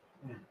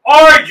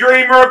or a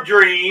dreamer of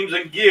dreams,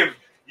 and give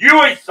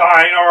you a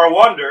sign or a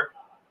wonder,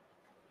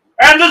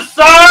 and the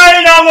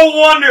sign of a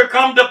wonder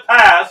come to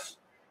pass,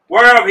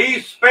 whereof he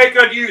spake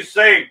unto you,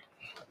 saying,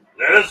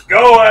 let us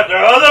go after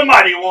other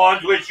mighty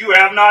ones which you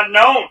have not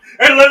known,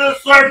 and let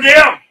us serve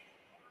them.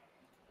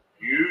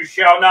 You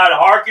shall not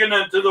hearken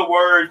unto the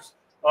words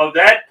of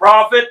that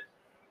prophet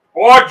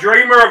or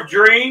dreamer of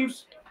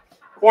dreams,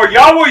 for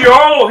Yahweh your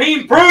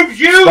Elohim proves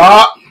you.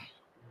 Stop.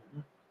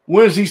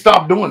 When does he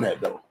stop doing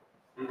that, though?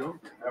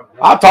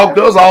 I talk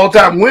to us all the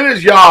time. When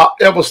does y'all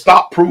ever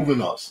stop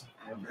proving us?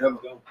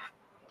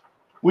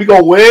 We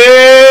go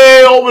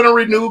way over in the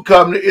renewed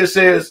covenant. It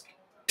says,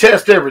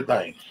 test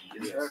everything.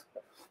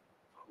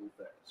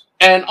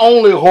 And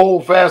only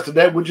hold fast to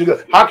that which you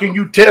got. How can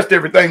you test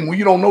everything when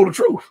you don't know the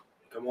truth?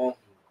 Come on.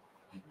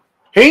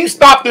 He ain't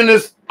stopped in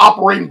this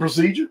operating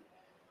procedure.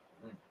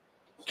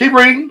 Keep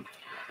reading.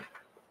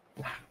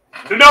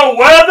 To know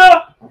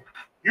whether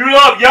you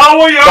love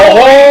Yahweh, The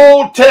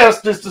whole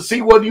test is to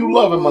see whether you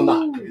love him or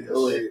not.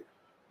 The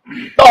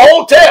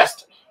whole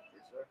test.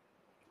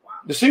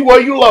 To see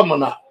whether you love him or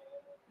not.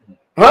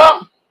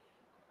 Huh?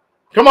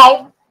 Come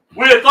on.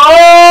 with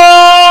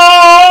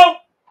all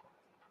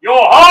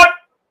your heart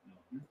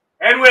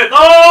and with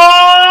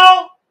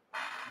all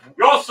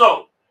your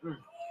soul.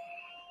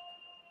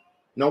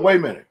 Now, wait a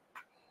minute.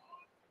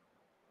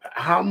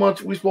 How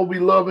much we supposed to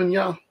be loving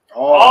y'all?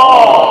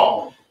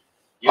 All.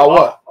 Or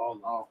what?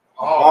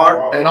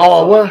 Heart And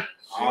all what?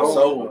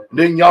 soul.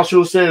 Then y'all should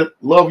have said,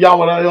 love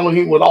Yahweh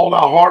Elohim with all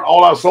our heart,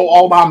 all our soul,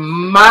 all our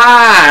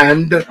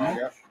mind,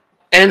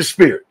 and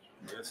spirit.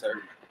 Yes,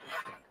 sir.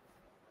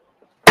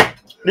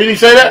 Did he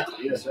say that?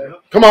 Yes, sir.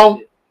 Come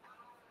on.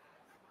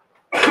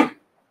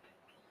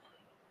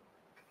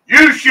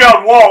 You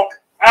shall walk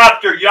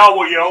after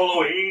Yahweh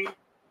Elohim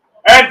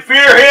and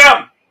fear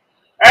him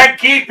and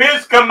keep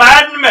his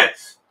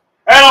commandments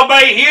and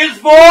obey his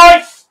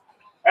voice,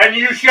 and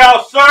you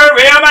shall serve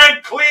him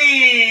and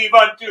cleave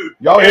unto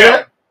Y'all him. hear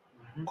that?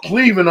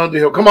 Cleaving unto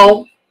him. Come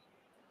on.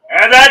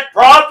 And that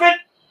prophet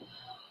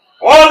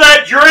or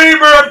that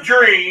dreamer of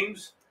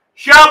dreams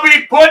shall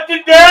be put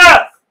to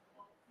death,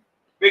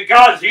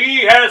 because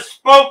he has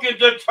spoken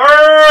to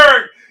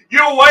turn you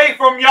away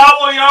from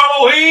Yahweh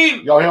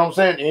Elohim. Y'all hear what I'm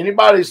saying?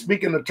 Anybody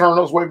speaking to turn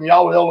us away from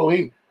Yahweh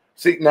Elohim.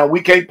 See, now we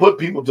can't put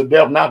people to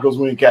death now because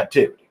we're in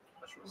captivity.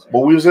 But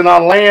we was in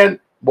our land,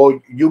 boy,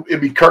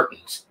 it'd be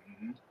curtains.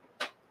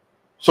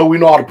 So we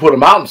know how to put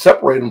them out and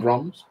separate them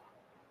from us.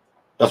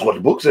 That's what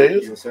the book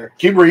says. Yes, sir.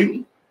 Keep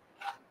reading.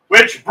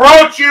 Which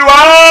brought you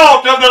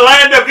out of the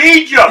land of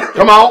Egypt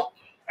Come on.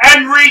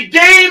 and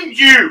redeemed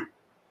you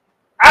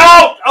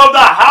out of the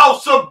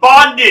house of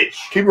bondage,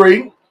 Keep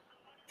reading.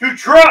 to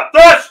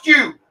thrust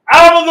you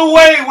out of the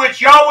way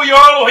which Yahweh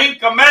Elohim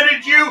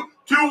commanded you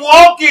to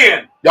walk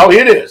in. Y'all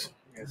hear this?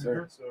 Yes,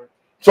 sir.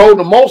 So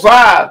the Most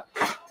High,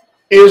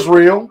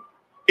 Israel.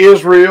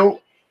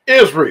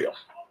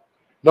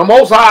 The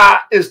Most High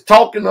is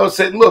talking to us,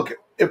 saying, look,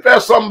 if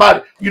there's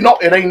somebody, you know,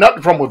 it ain't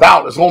nothing from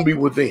without, it's going to be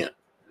within.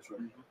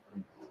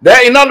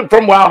 There ain't nothing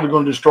from without that's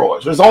going to destroy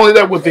us. It's only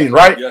that within,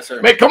 right? Yes,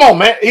 sir. Man, come on,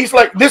 man. He's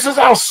like, this is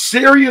how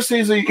serious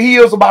he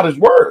is about his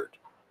word.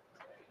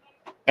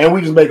 And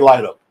we just make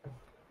light of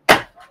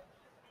it.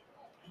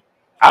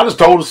 I just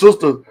told the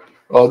sister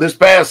this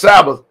past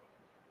Sabbath,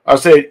 I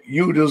said,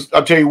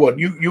 I tell you what,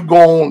 you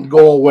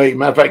go away.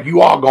 Matter of fact,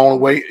 you are going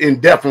away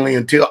indefinitely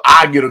until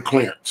I get a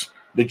clearance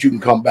that you can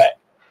come back.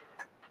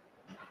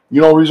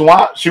 You know the reason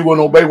why? She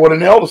wouldn't obey what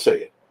an elder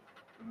said.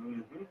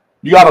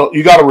 You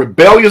got a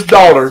rebellious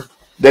daughter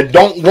that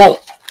don't want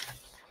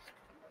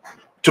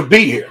to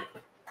be here.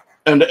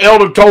 And the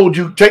elder told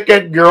you, take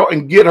that girl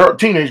and get her,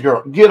 teenage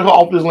girl, get her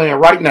off this land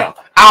right now.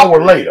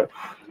 Hour later,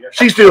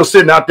 she's still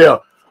sitting out there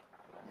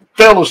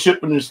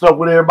fellowshipping and stuff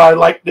with everybody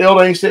like the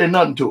elder ain't saying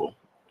nothing to her.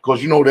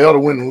 Because you know the elder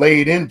went and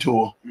laid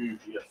into her.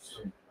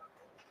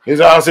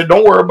 I said,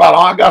 don't worry about it.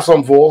 I got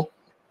something for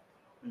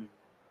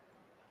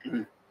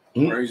her.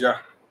 Praise y'all.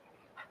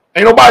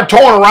 Ain't nobody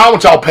touring around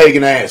with y'all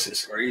pagan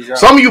asses. Praise y'all.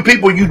 Some of you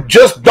people, you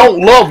just don't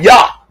love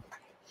Yah.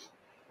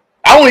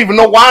 I don't even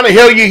know why in the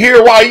hell you're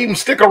here, why you even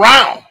stick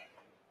around.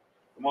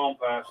 Come on,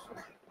 Pastor.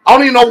 I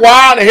don't even know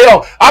why in the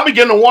hell. I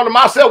begin to wonder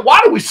myself,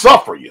 why do we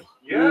suffer you?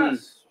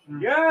 Yes.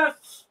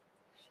 Yes.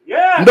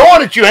 Yes.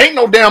 Knowing that you ain't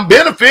no damn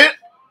benefit,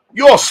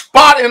 you're a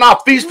spot in our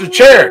feast of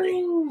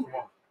charity.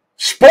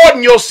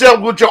 Sporting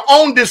yourself with your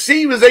own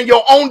deceivers and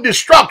your own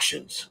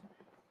destructions.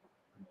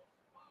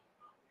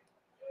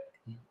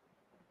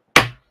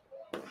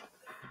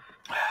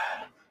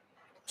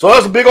 So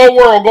that's a big old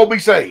world. Go be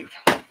saved.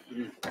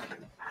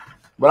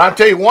 But I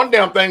tell you one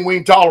damn thing we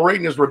ain't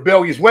tolerating is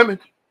rebellious women.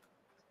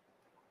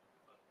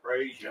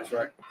 Praise you. That's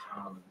right.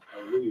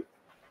 Hallelujah.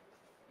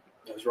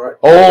 That's right.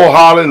 Oh,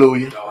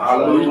 hallelujah.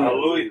 Hallelujah.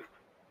 Hallelujah.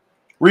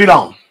 Read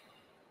on.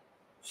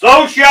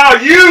 So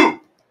shall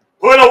you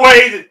put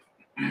away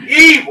the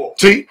evil.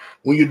 See,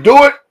 when you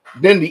do it,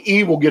 then the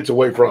evil gets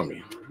away from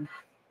you.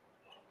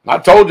 I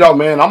told y'all,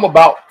 man, I'm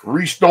about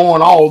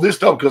restoring all this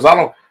stuff because I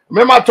don't.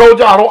 Remember, I told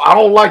y'all I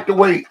don't like the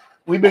way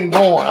we've been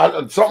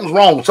going. Something's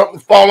wrong.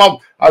 Something's falling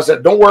off. I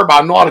said, don't worry about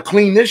it. I know how to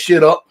clean this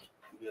shit up.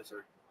 Yes,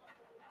 sir.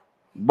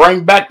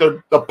 Bring back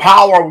the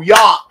power of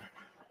Yah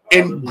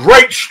in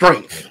great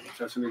strength.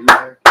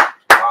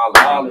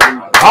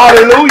 Hallelujah.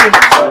 Hallelujah.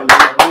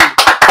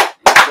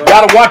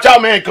 Got to watch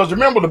out, man, because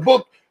remember, the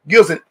book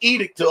gives an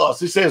edict to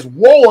us. It says,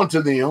 woe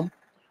unto them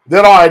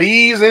that are at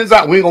ease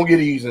inside. We ain't going to get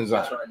ease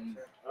inside. That's right.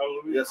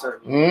 Yes, sir.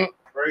 Mm-hmm.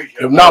 Praise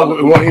you. If not,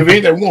 if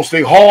anything, we're going to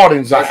stay hard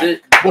inside. That's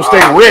it. We'll stay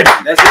ready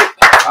That's it.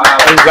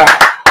 inside.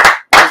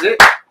 That's it.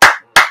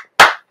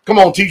 Come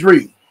on, teach,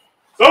 read.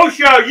 So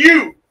shall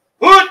you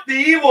put the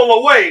evil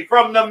away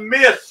from the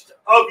midst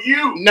of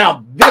you.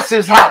 Now, this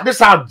is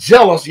how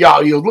jealous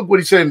y'all is. Look what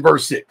he said in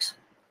verse 6.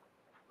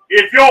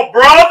 If your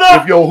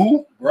brother, If your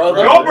who?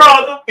 Brother. your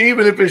brother,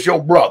 Even if it's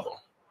your brother.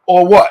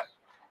 Or what?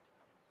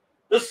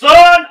 the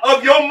son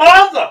of your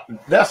mother.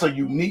 That's a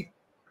unique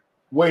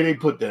way they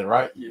put that,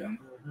 right? Yeah.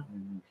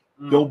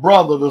 Your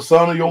brother, the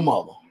son of your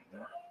mother.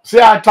 See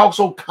how I talk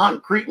so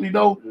concretely,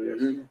 though?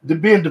 To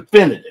being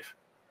definitive.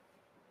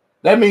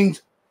 That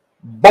means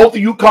both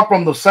of you come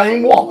from the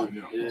same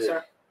woman.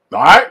 Yeah.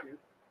 All right?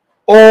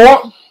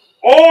 Or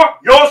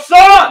your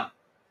son.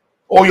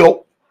 Or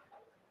your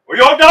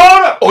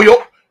daughter. Or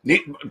your...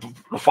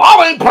 The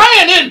father ain't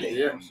playing, isn't he?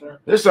 Yeah, sir.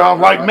 This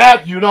sounds like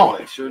Matthew, don't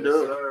it? Sure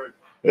does.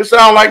 It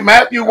sounds like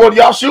Matthew, what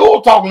y'all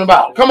sure talking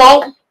about. Come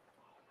on.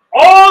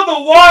 Or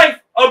the wife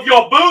of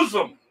your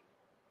bosom.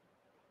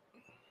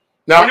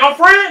 Now, or your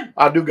friend.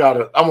 I'm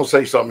going to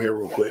say something here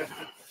real quick.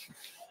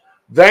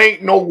 There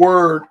ain't no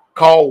word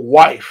called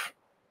wife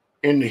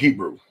in the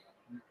Hebrew.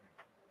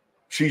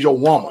 She's your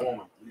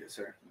woman. Yes,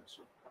 sir.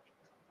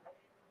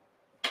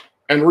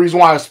 And the reason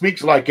why it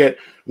speaks like that,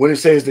 when it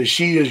says that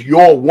she is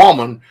your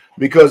woman,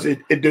 because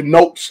it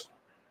denotes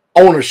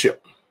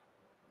ownership.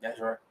 That's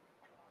right.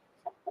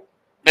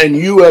 And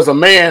you as a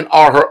man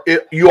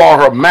you are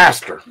her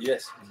master.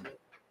 Yes.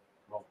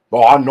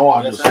 Well, I know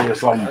I just said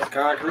something. That's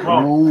concrete.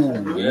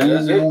 Ooh, Yeah,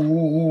 that's it.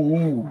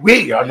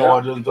 I know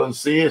I just done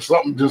said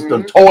something, just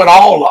done tore it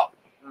all up.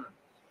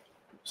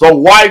 So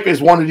wife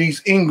is one of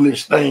these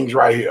English things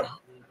right here.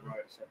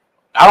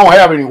 I don't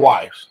have any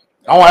wives.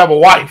 I don't have a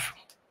wife.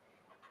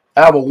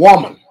 I have a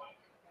woman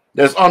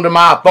that's under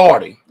my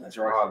authority. That's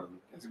right.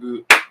 That's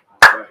good.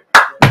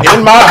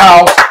 In my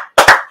house,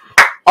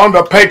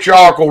 under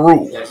patriarchal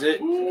rule. That's it.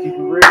 Keep it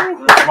real.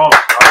 Come on.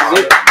 That's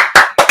it.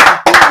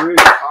 Keep it real.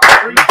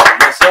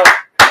 Yes, sir.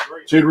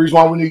 See the reason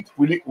why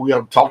we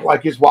have to talk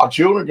like this while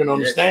children can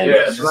understand it.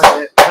 Yes. See,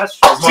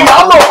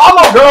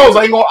 I know girls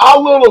ain't gonna. Our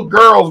little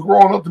girls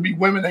growing up to be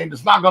women ain't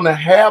just not gonna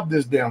have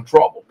this damn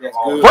trouble. That's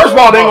good. First of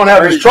all, they ain't gonna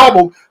have this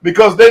trouble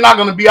because they're not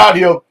gonna be out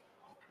here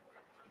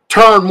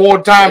turned more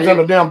times than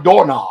a damn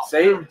doorknob,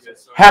 Same.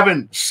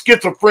 having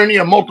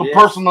schizophrenia, multiple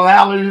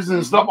personalities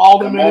and stuff. All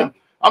them in it.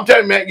 I'm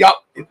telling you, man, y'all,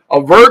 a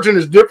virgin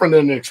is different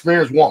than an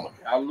experienced woman.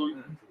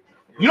 Hallelujah.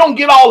 You don't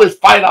get all this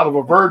fight out of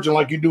a virgin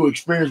like you do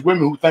experienced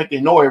women who think they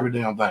know every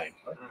damn thing.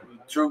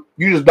 True.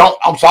 You just don't.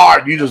 I'm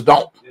sorry, you just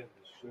don't.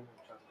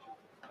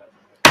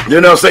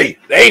 Then they'll say,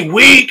 they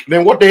weak.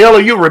 Then what the hell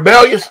are you,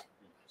 rebellious?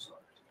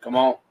 Come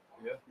on.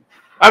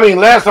 I mean,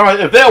 last time,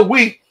 if they're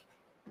weak,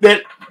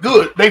 then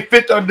good. They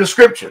fit the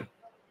description.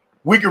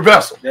 Weaker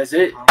vessel. That's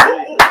it.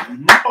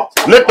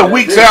 Let the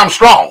weak sound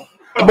strong.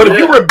 But if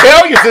you're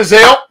rebellious as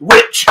hell,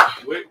 which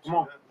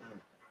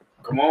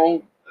Come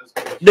on.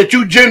 that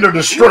you gender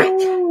the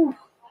strength.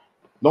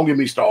 Don't get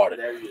me started.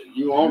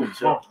 You own it,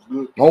 sir.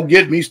 Don't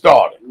get me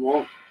started. You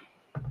own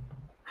it.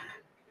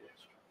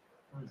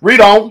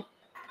 Read on.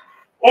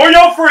 Or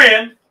your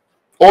friend.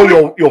 Or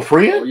your Or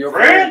friend. your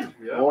Friend.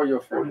 friend. Or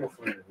your friend.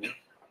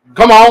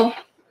 Come on.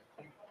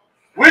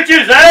 Which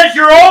is as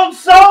your own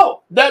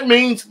soul. That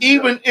means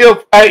even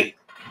if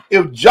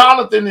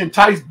Jonathan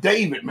enticed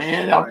David,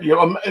 man,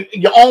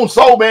 your own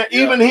soul, man,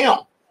 even him.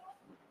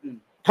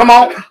 Come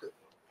on.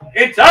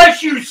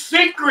 Entice you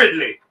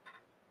secretly,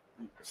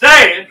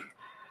 saying,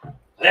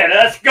 let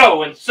us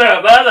go and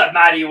serve other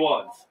mighty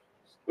ones,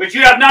 which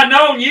you have not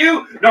known,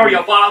 you nor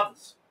your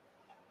fathers.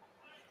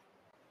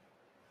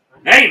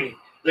 Namely,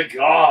 the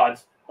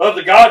gods of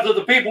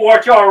the people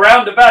which are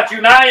round about you,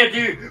 nigh unto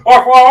you,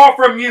 or far off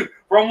from you,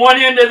 from one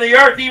end of the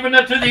earth even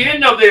unto the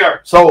end of the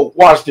earth. So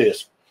watch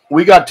this.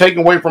 We got taken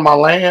away from our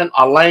land,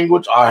 our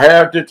language, our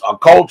heritage, our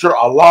culture,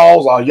 our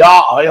laws, our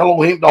Yah, our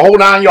Elohim, the whole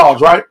 9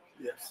 yards, right?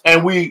 Yes.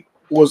 And we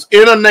was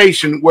in a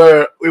nation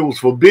where it was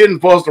forbidden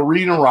for us to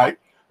read and write.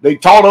 They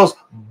taught us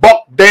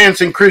buck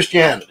dancing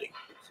Christianity.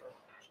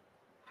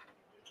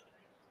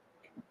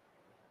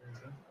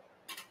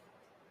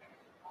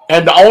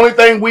 And the only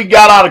thing we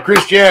got out of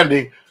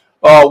Christianity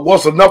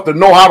was enough to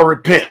know how to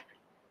repent.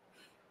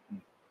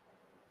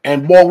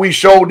 And boy, we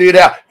sure did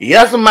that.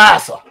 Yes,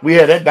 master. We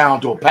had that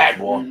down to a pack,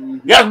 boy.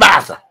 Yes,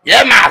 master.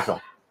 Yes,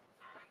 master.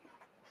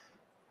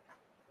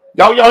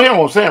 Y'all hear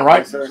what I'm saying, right?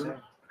 Yes, sir.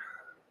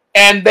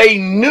 And they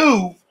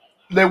knew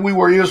that we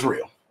were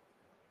Israel.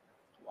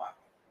 Wow.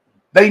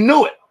 They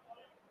knew it.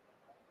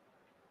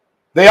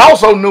 They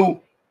also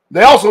know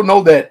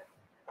that,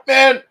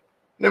 man,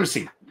 let me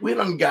see. We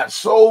done got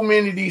so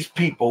many of these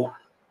people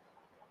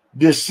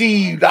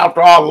deceived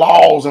after our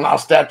laws and our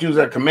statutes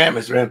and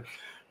commandments, man.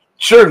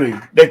 Surely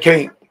they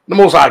can't, the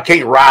Most High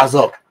can't rise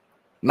up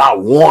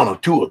not one or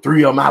two or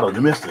three of them out of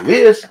the midst of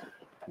this.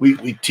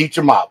 We teach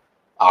them our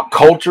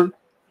culture.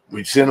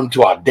 We send them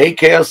to our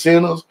daycare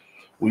centers.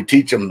 We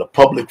teach them the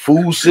public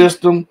food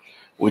system.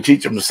 We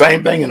teach them the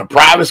same thing in the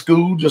private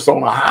school, just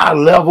on a high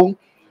level.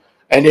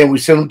 And then we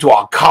send them to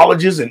our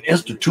colleges and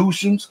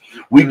institutions.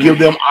 We give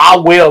them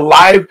our way of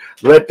life,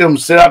 let them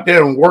sit out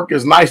there and work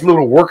as nice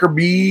little worker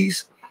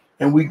bees.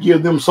 And we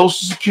give them Social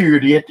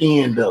Security at the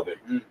end of it.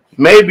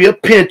 Maybe a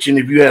pension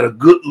if you had a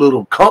good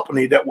little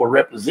company that will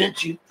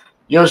represent you.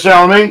 You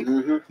understand what I mean?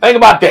 Mm-hmm. Think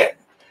about that.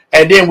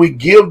 And then we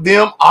give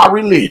them our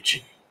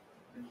religion.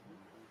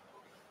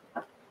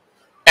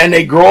 And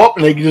they grow up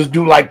and they just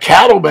do like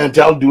cattle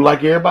mentality, do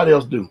like everybody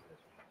else do.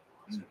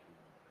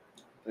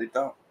 They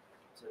thought.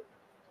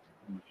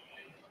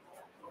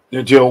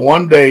 Until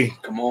one day,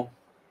 Come on.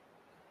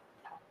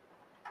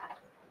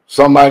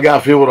 somebody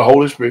got filled with the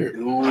Holy Spirit.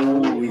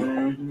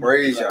 Ooh,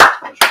 praise y'all.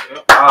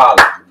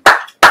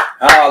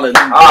 Hallelujah.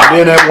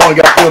 Then that one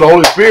got filled with the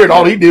Holy Spirit.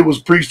 All he did was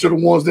preach to the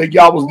ones that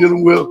y'all was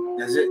dealing with.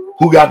 That's it.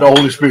 Who got the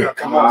Holy Spirit?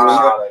 Come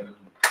on.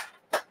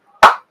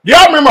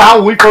 Y'all remember how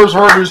when we first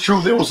heard this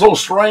truth, it was so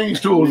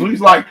strange to us.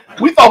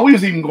 We thought we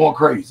was even going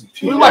crazy.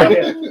 We was like,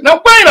 now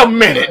wait a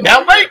minute.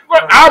 Now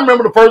I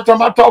remember the first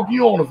time I talked to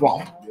you on the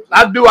phone.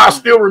 I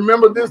still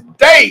remember this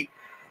day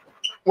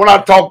when I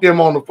talked to him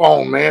on the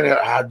phone, man.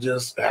 I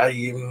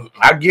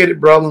get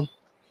it, brother.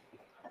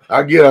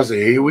 I get it. I said,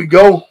 here we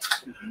go.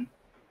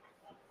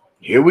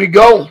 Here we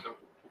go.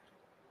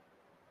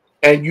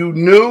 And you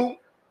knew,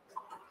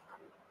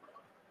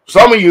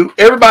 some of you,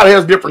 everybody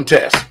has different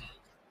tests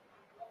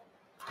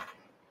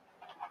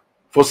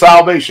for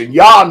salvation.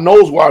 Yah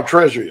knows where our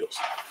treasure is.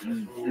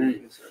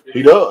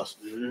 He does.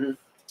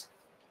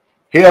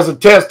 He has a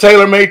test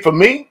tailor-made for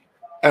me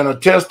and a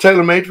test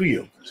tailor-made for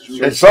you.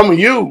 And some of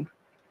you,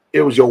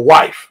 it was your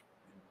wife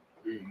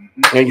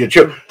and your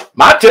children.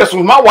 My test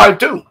was my wife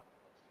too.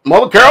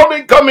 Mother Carol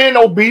didn't come in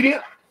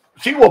obedient.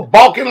 She was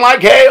balking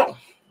like hell.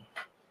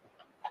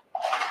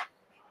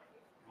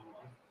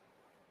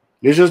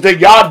 It's just that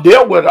y'all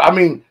dealt with her. I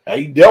mean,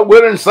 he dealt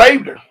with her and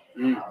saved her.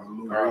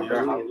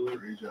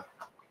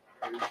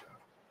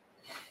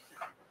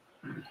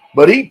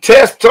 But he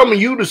tests some of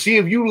you to see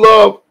if you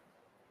love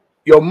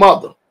your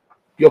mother,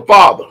 your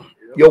father,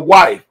 your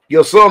wife,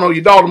 your son or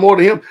your daughter more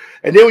than him.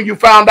 And then when you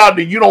found out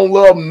that you don't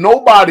love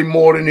nobody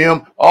more than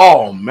him,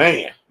 oh,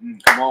 man.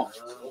 Come on.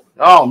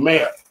 Oh,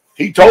 man.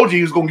 He told you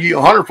he was going to give you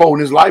 100-fold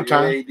in his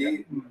lifetime. Yeah, he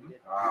did.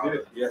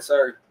 Yes,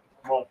 sir.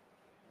 Come on.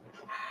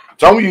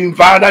 Some of you can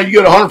find out you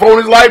get 100-fold in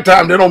his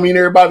lifetime. That don't mean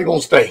everybody's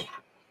going to stay.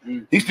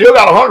 He still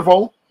got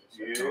 100-fold.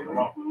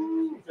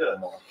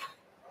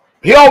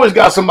 He always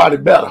got somebody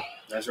better.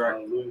 That's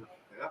right.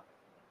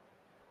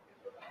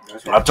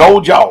 I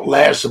told y'all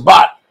last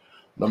Shabbat,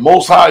 the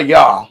Most High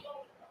Yah,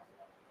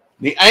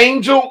 the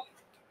angel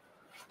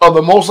of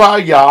the Most High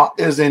Yah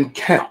is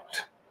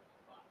encamped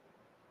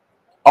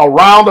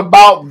around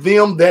about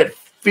them that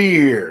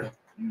fear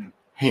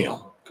him.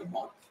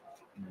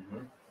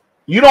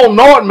 You don't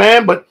know it,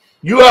 man, but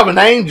you have an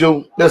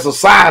angel that's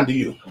assigned to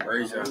you.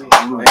 Praise God.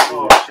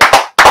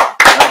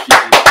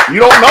 You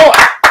don't know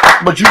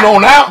it, but you know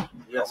now.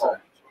 Yes,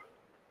 sir.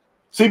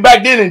 See,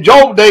 back then in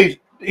Job days,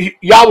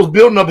 y'all was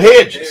building up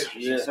hedges.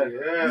 Yes, sir.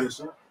 Yes,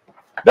 sir.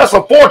 That's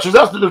a fortress.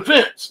 That's the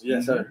defense.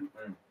 Yes, sir.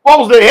 What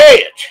was the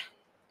hedge?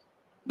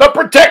 The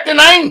protecting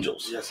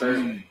angels. Yes,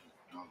 sir.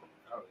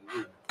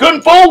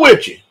 Couldn't fool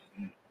with you.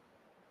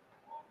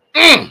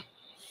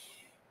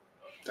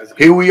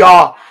 Here we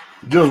are,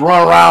 just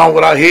run around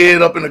with our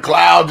head up in the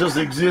cloud, just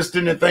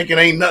existing and thinking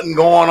ain't nothing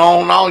going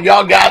on. No,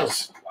 y'all got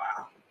us.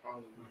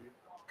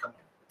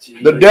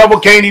 The devil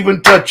can't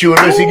even touch you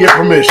unless he get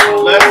permission.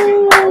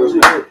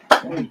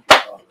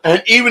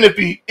 And even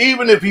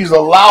if he's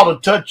allowed to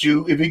touch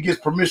you, if he gets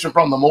permission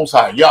from the Most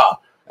High Yah,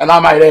 and I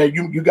might add,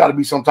 you got to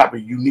be some type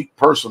of unique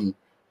person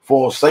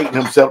for Satan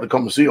himself to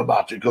come and see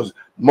about you, because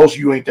most of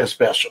you ain't that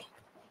special.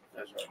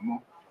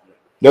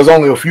 There's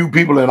only a few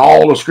people in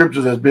all the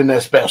scriptures that's been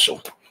that special,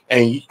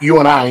 and you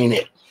and I ain't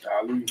it.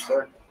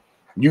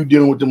 You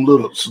dealing with them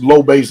little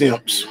low base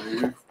imps,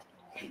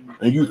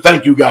 and you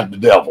think you got the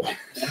devil.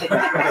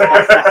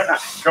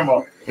 Come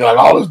on. You're like,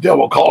 all this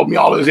devil called me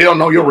all this hell.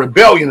 No, your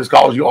rebellion has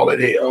caused you all that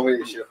hell.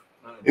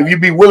 If you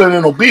be willing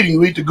and obedient,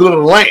 you eat the good of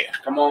the land.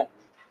 Come on.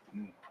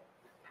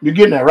 You're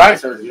getting that, right?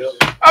 Sir, yes.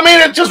 I mean,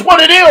 it's just what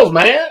it is,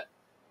 man.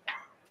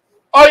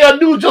 All you gotta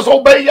do is just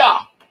obey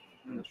Yah.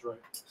 That's right.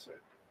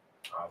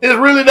 It's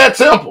really that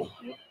simple.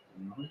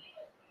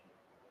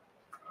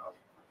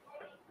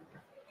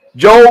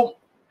 Job,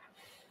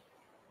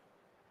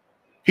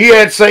 he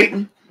had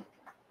Satan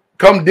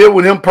come deal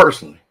with him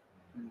personally.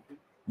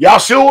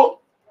 Yahshua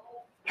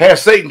had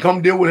Satan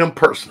come deal with him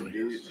personally.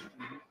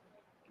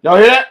 Y'all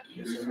hear that?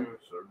 Yes, sir.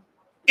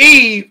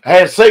 Eve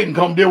had Satan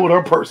come deal with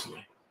her personally.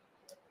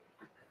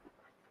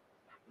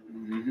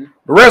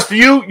 The rest of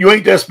you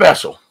ain't that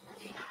special.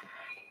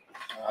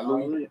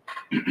 Hallelujah.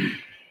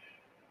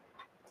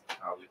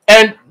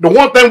 And the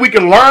one thing we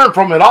can learn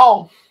from it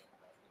all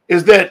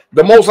is that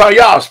the Most High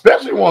Yah,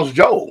 especially once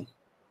Job,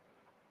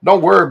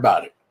 don't worry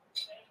about it.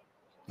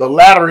 The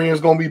latter end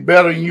is going to be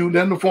better in you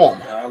than the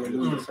former.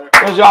 Hallelujah, sir.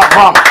 That's y'all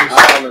promises.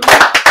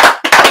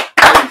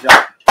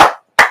 Hallelujah.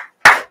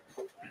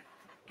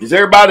 Is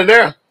everybody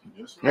there?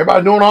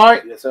 Everybody doing all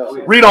right? Yes,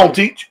 sir. Read on,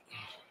 teach.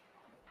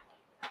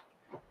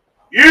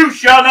 You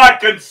shall not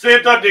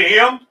consent unto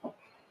him,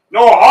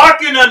 nor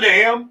hearken unto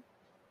him,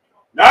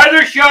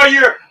 neither shall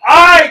your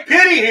eye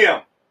pity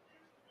him,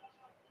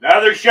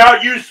 neither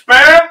shall you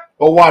spare,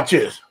 But watch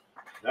this.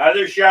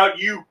 neither shall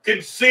you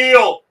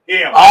conceal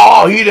him.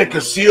 Oh, he that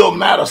concealed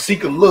matter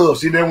seeketh love.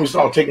 See, then we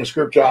start taking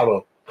scripture out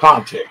of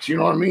context. You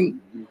know what I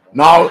mean?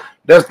 No,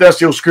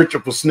 that's your scripture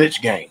for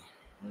snitch game.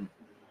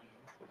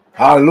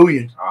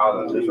 Hallelujah.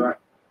 That's right.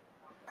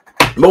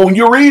 But when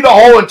you read the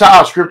whole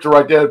entire scripture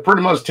right there, it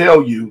pretty much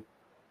tell you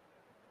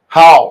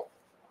how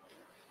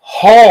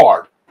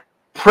hard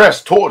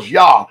pressed towards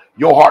Yah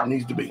your heart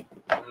needs to be.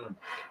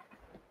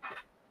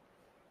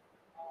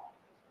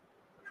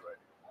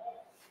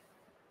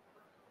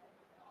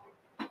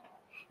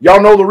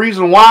 Y'all know the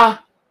reason why?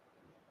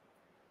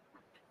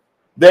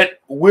 That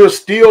we're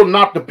still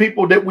not the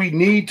people that we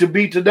need to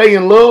be today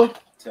in love?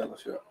 Tell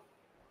us, yeah.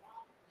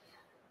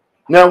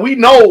 Now, we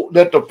know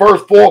that the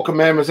first 4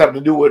 commandments have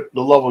to do with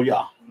the love of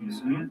Yah.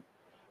 Mm-hmm.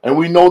 And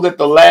we know that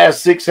the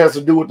last 6 has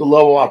to do with the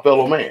love of our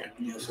fellow man.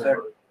 Yes,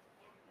 sir.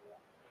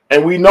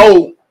 And we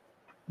know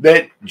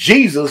that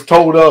Jesus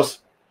told us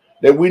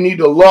that we need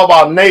to love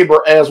our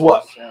neighbor as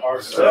what?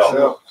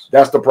 Ourselves.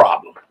 That's the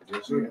problem.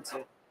 Yes, sir.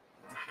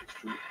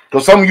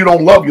 Because some of you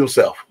don't love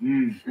yourself.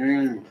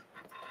 Mm-hmm.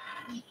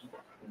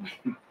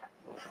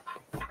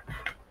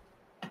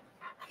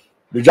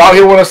 Did y'all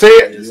hear what I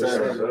said? Yes,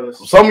 sir.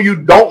 Some of you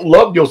don't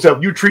love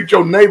yourself. You treat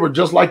your neighbor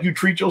just like you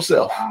treat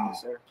yourself.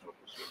 Yes, sir.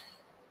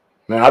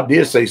 Now, I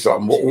did say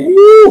something. But,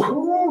 ooh. Come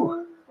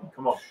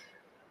on.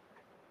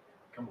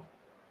 Come on.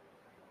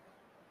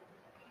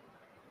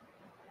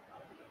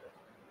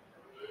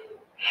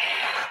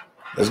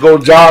 Let's go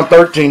to John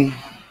 13.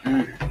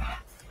 Let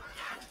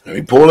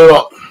me pull it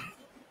up.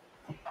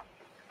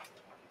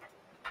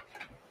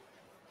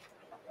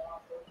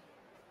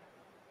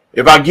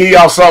 If I give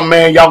y'all something,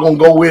 man, y'all gonna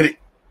go with it.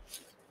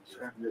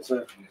 Yes,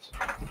 sir.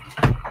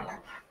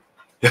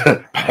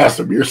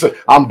 Pastor Beer said,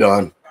 I'm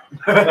done.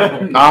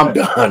 I'm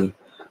done.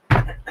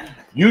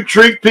 You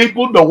treat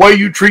people the way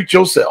you treat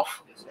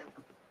yourself.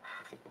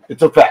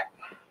 It's a fact.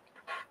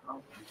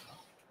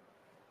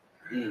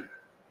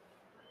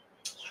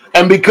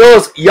 And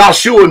because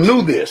Yahshua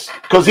knew this,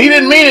 because he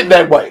didn't mean it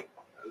that way.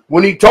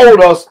 When he told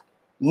us,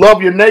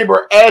 love your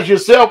neighbor as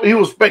yourself, he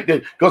was expecting,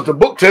 because the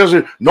book tells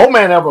you, no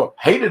man ever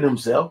hated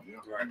himself,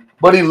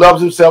 but he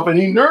loves himself and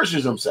he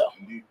nourishes himself.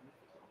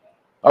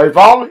 Are you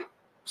following me?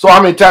 So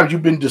how many times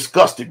you've been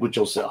disgusted with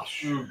yourself?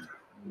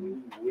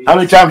 How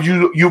many times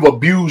you've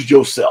abused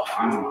yourself?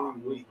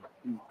 Come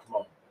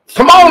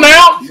on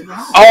now.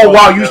 Oh,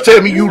 wow, you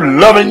tell me you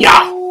loving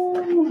Yah.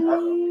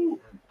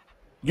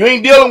 You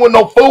ain't dealing with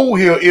no fool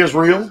here,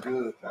 Israel.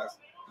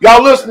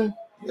 Y'all listening?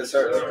 Yes,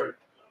 sir.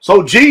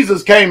 So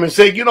Jesus came and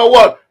said, you know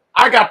what?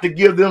 I got to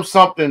give them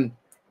something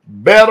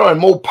better and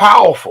more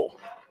powerful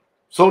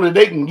so that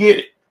they can get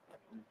it.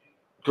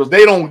 Because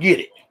they don't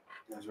get it.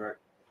 That's right.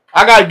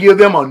 I got to give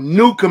them a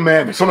new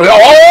commandment. Somebody,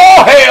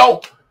 oh,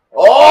 hell.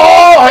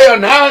 Oh, hell.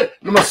 Now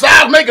the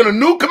Messiah's making a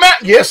new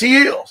commandment. Yes, he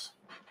is.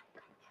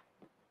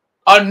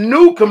 A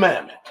new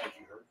commandment.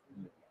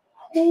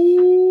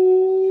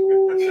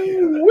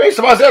 Ooh, wait,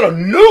 somebody said a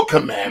new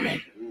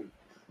commandment.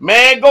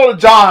 Man, go to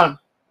John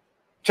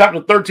chapter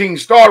 13.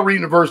 Start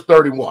reading verse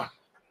 31.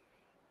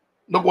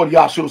 Look what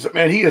Yahshua said.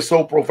 Man, he is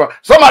so profound.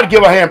 Somebody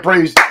give a hand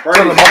praise to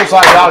the Most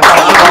High.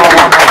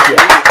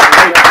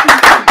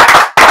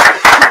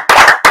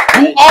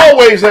 Who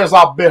always has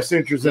our best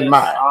interest in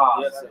mind.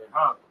 Yes, sir.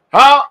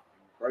 Huh?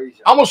 Praise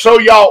you. I'm going to show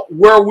y'all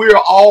where we're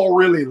all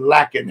really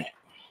lacking at.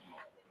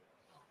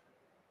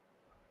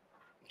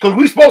 Because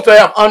we're supposed to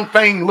have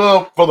unfeigned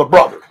love for the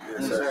brother.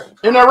 Yes, sir.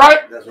 Isn't that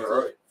right? That's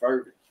right.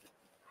 Perfect.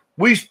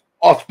 We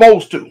are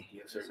supposed to.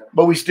 Yes, sir.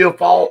 But we still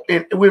fall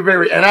in. We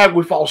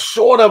fall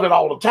short of it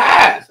all the time,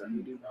 Yes, sir.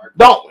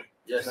 don't we?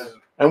 Yes, sir.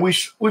 And we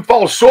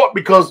fall short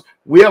because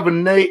we have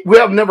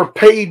never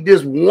paid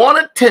this one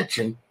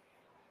attention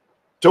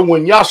to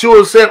when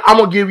Yahshua said, I'm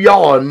going to give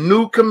y'all a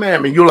new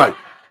commandment. You're like,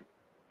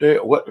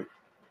 what?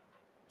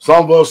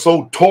 Some of us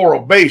so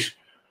Torah-based.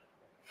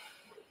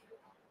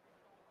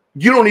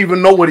 You don't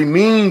even know what he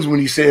means when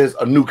he says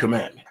a new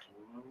commandment.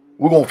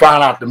 We're going to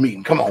find out the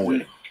meeting. Come on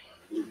with it.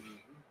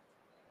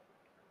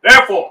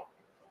 Therefore,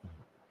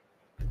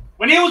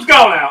 when he was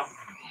gone out,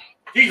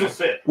 Jesus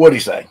said, What'd he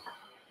say?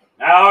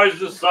 now is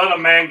the Son of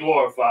Man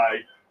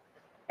glorified,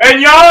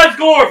 and Yah is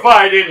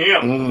glorified in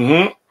him.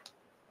 Mm-hmm.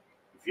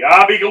 If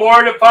Yah be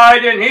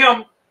glorified in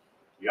him,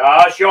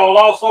 Yah shall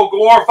also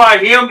glorify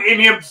him in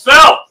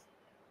himself,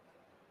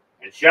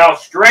 and shall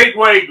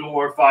straightway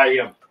glorify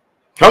him.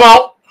 Come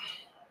on.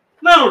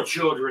 Little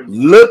children,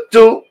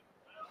 Little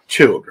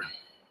children.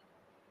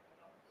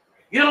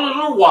 yet a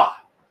little while,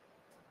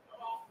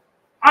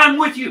 I'm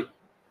with you.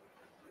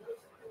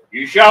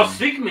 You shall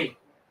seek me.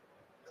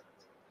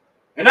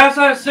 And as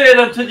I said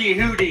unto the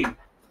Yehudim,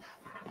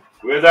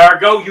 whither I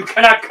go, you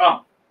cannot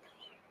come.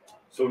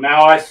 So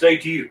now I say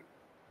to you,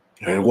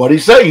 And what he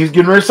say? He's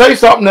getting ready to say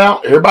something now.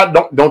 Everybody,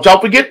 don't y'all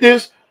forget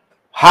this.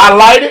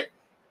 Highlight it.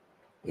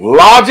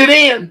 Lodge it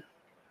in.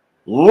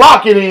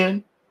 Lock it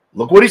in.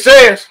 Look what he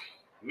says.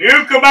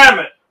 new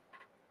commandment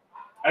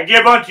I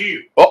give unto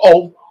you,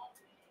 Uh-oh.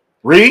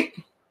 Read.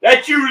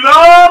 that you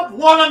love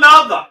one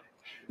another.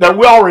 Now,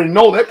 we already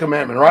know that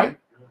commandment, right?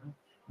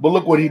 But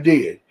look what he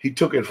did. He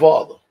took it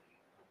farther.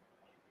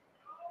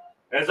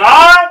 As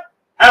I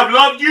have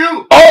loved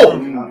you.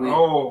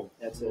 Oh.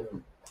 That's it.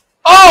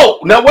 Oh.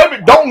 Now, wait a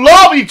minute. Don't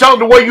love each other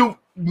the way you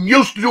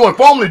used to do and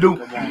formerly do.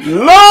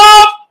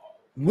 Love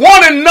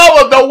one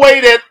another the way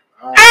that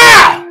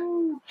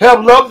I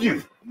have loved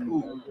you.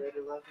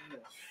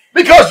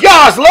 Because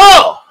Yah's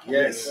love.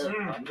 Yes.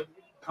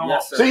 Come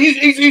Yes, on. sir.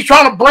 See, he's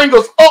trying to bring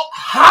us up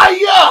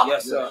higher.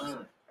 Yes,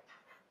 sir.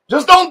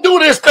 Just don't do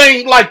this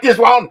thing like this.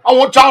 I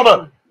want y'all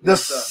to, the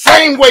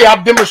same way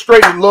I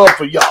demonstrated love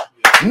for y'all.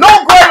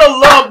 No greater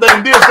love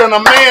than this, than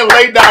a man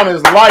lay down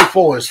his life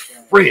for his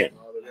friend.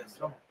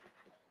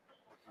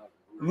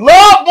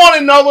 Love one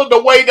another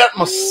the way that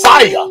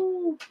Messiah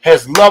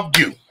has loved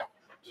you.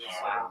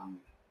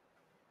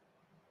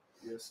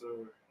 Yes, sir.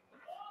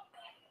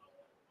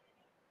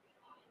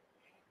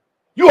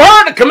 You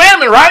heard the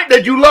commandment, right?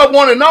 That you love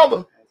one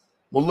another.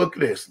 Well, look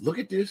at this. Look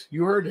at this.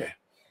 You heard that.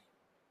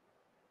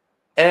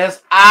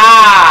 As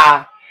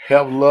I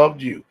have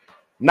loved you.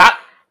 Not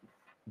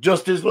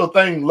just this little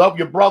thing. Love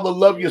your brother,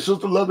 love your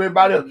sister, love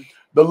everybody else.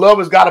 The love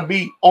has got to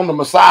be on the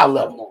Messiah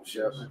level.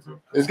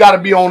 It's got to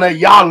be on that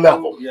Yah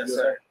level. Yes,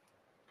 sir.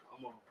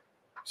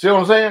 See what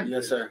I'm saying?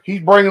 Yes, sir.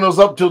 He's bringing us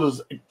up to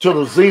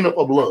the zenith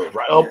of love,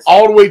 right? Up,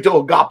 all the way to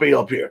agape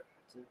up here.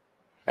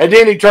 And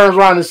then he turns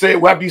around and says,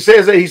 well, after he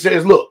says that, he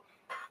says, look.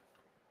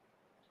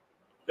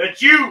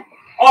 That you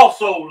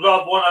also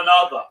love one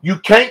another. You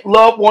can't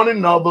love one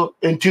another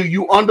until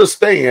you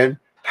understand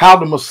how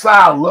the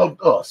Messiah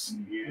loved us.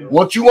 Yeah.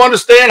 Once you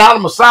understand how the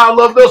Messiah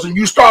loved us and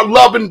you start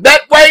loving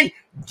that way,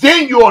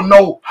 then you'll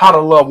know how to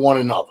love one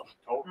another.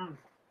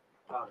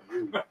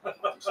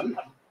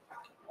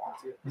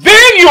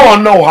 Then you'll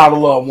know how to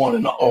love one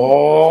another.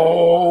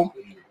 Oh,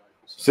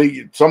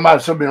 see,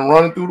 somebody should have been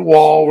running through the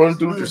wall, running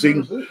through the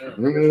seat.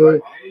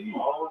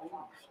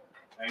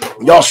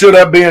 Y'all should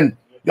have been.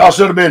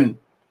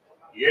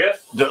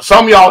 Yes.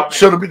 Some of y'all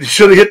should have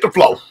hit the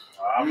floor.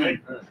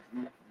 Amen.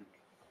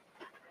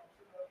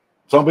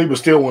 Some people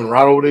still went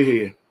right over their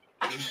head.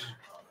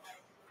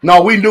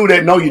 No, we knew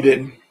that. No, you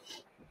didn't.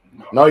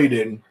 No, you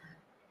didn't.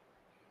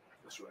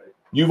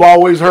 You've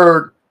always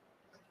heard,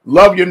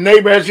 love your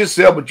neighbor as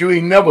yourself, but you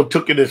ain't never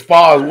took it as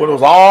far as what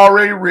was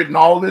already written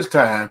all this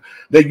time,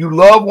 that you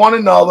love one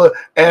another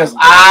as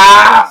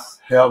I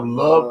have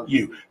loved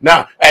you.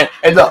 Now, and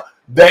look,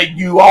 that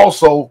you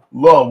also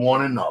love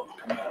one another.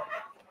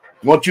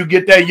 Once you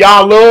get that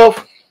Yah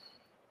love,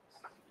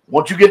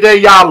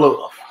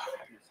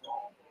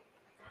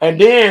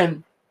 and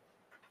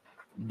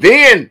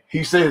then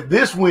he says,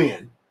 this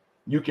when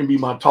you can be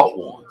my taught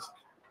ones.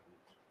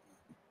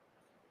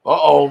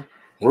 Uh-oh.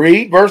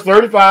 Read verse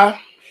 35.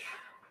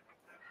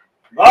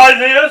 By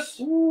this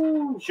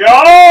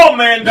shall all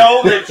men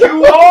know that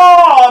you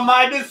are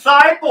my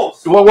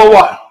disciples.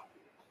 What?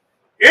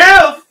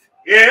 If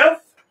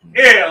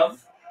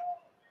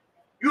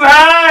you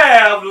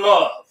have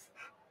love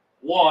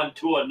one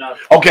to another.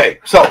 Okay,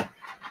 so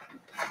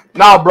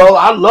now, brother,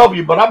 I love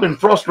you, but I've been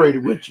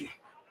frustrated with you.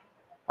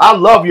 I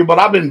love you, but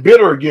I've been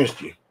bitter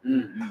against you.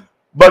 Mm-hmm.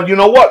 But you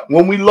know what?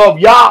 When we love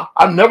Yah,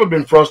 I've never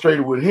been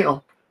frustrated with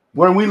him.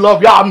 When we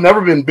love Yah, I've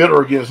never been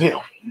bitter against him.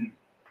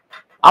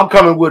 I'm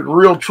coming with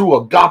real, true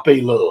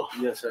agape love.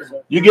 Yes, sir.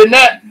 You getting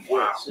that?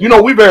 Wow. You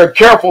know, we're very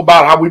careful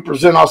about how we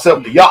present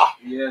ourselves to Yah.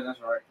 Yeah, that's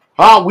right.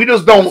 Huh? We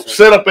just don't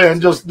sit up there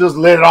and just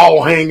let it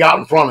all hang out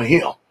in front of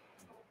him.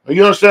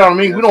 You understand what I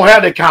mean? We don't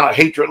have that kind of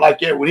hatred like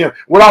that with him.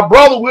 With our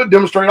brother, we'll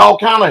demonstrate all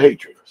kind of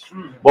hatred.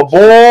 But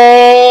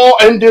boy,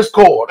 and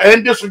discord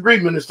and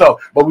disagreement and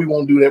stuff. But we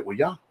won't do that with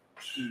Yah.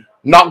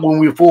 Not when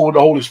we're full with the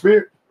Holy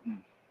Spirit.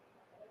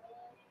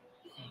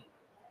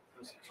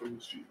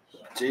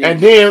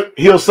 And then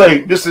he'll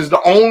say, this is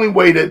the only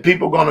way that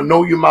people are going to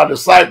know you're my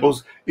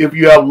disciples if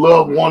you have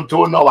love one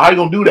to another. How are you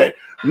going to do that?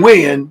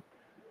 When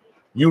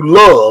you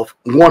love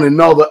one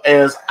another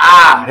as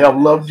I have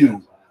loved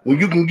you. When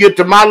you can get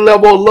to my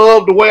level of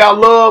love the way I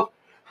love,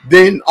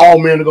 then all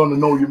men are going to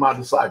know you're my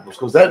disciples.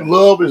 Because that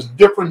love is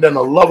different than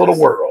the love of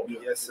the world.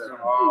 Yes, sir.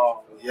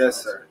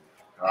 Yes, sir.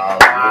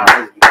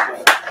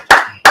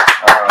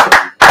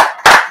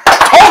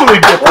 Totally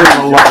different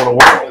than the love of the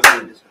world.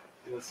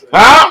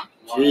 Huh?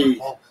 Jeez.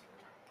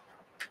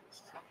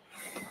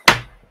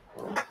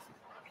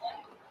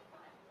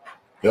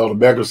 Elder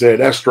Becker said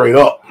that's straight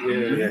up.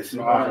 Yes.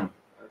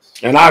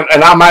 And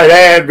I might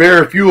add,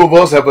 very few of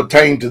us have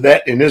attained to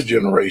that in this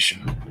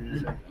generation.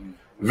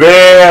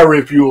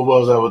 Very few of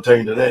us have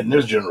attained to that in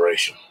this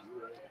generation.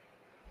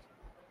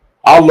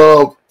 Our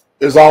love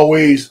is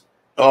always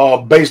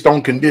based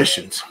on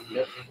conditions.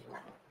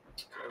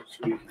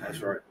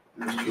 That's right.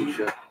 That's true,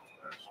 Chef.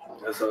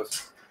 That's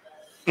us.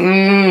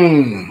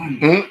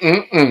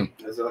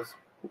 That's us.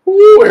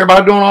 Ooh,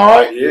 everybody doing all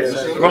right? Yes.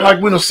 It's like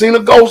we done seen a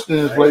ghost in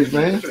this place,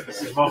 man.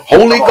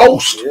 Holy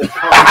Ghost.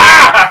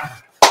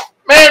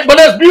 Man, but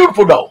that's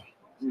beautiful, though.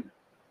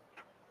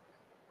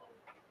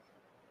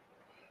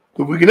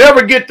 If we can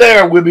ever get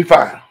there, we'll be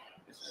fine.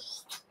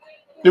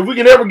 If we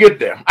can ever get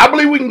there. I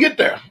believe we can get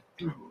there.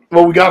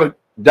 Well, we got to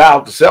die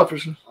out the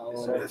selfishness.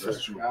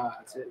 That's true.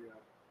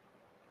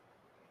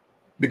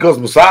 Because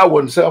Messiah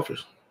wasn't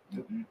selfish.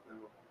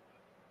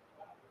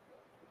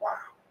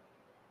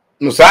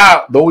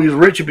 Messiah, though he was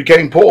rich, he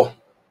became poor.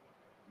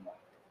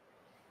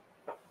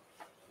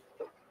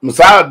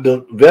 Messiah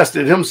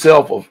divested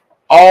himself of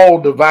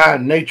all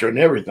divine nature and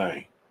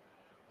everything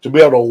to be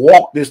able to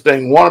walk this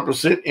thing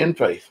 100% in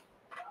faith.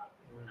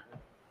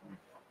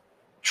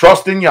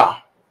 Trust in Yah.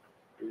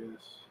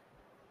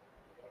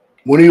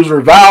 When he was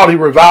reviled, he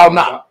reviled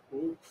not.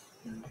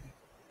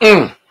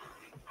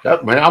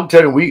 That, man, I'm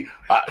telling you,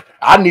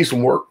 I need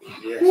some work.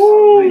 Yes,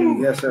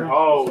 yes sir.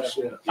 Oh,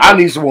 shit. I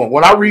need some work.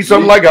 When I read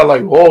something like that, I'm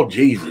like, oh,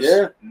 Jesus.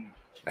 Yeah.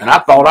 And I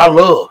thought I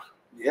loved.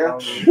 Yeah.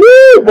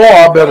 Woo, boy,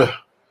 I better.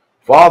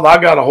 Father, I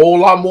got a whole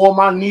lot more on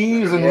my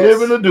knees and Yes.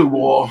 living to do,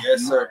 boy.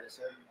 Yes, sir.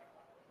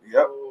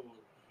 Yep.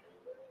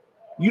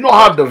 You know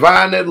how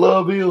divine that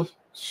love is?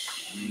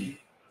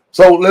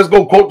 So let's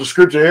go quote the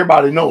scripture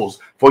everybody knows.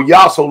 For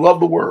Yah so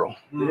loved the world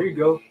There you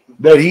go.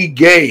 that he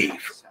gave.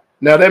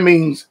 Now that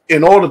means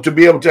in order to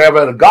be able to have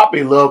an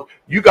agape love,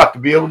 you got to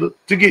be able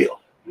to give.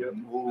 Yep.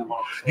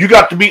 You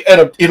got to be at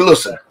a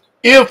listen.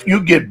 If you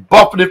get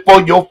buffeted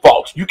for your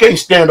faults, you can't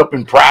stand up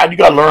in pride. You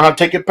got to learn how to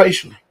take it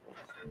patiently.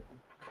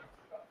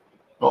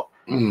 Oh,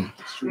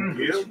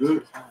 That's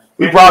good.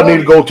 We probably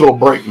need to go to a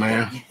break,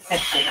 man.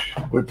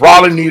 We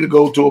probably need to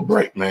go to a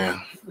break,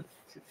 man.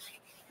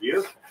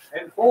 Yes.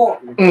 And 4.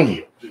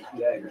 Mm.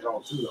 Daggers all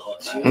through the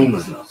heart.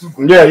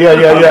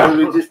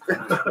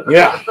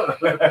 Yeah.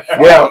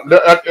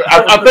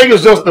 I think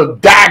it's just the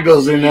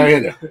daggers in there,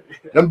 isn't it?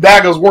 Them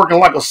daggers working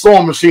like a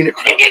sewing machine.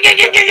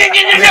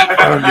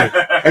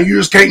 And you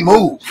just can't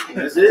move.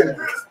 That's it.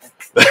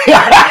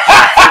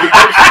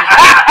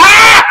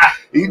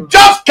 You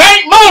just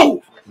can't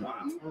move.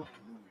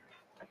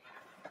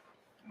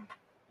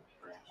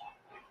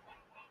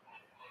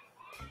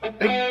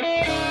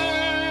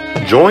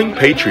 Join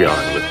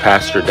Patreon with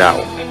Pastor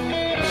Dowell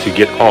to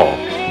get all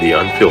the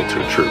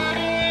unfiltered truth.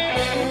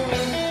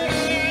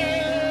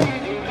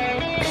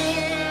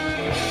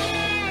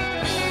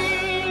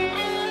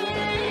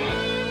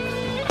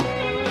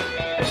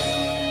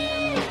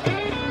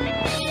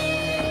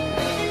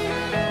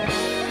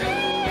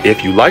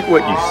 If you like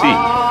what you see,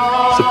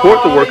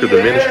 support the work of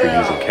the ministry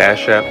using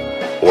Cash App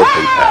or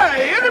PayPal.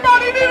 Hey,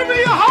 anybody need to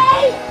be a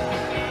hoe?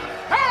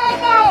 Hell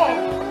no!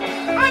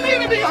 I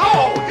need to be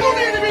whole. You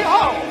need to be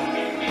whole.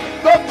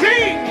 The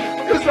King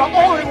is the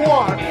only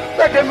one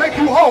that can make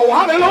you whole.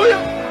 Hallelujah.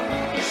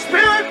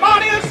 Spirit,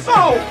 body, and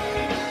soul.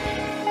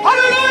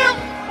 Hallelujah.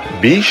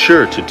 Be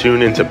sure to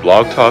tune into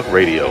Blog Talk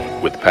Radio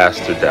with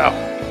Pastor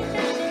Dowell.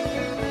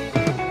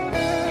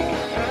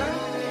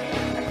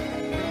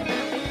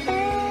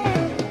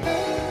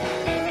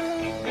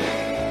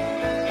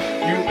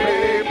 You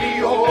made me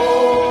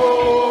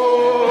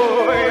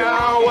whole.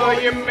 Yahweh,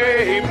 you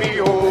made me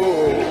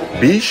whole.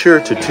 Be sure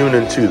to tune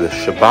into the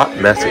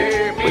Shabbat message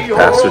with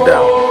Pastor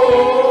Dowell.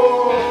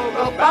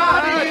 The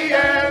body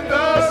and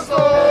the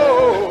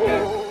soul.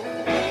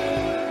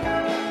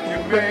 You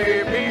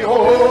made me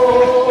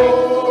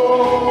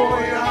whole.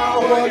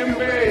 Yahweh, you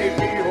made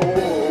me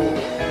whole.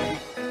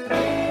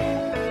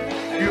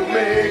 You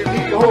made me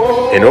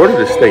whole. In order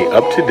to stay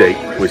up to date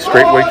with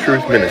Straitway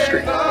Truth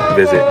Ministry,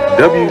 visit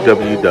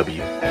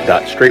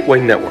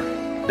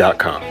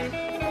www.straightwaynetwork.com.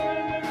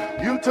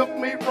 You took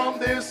me from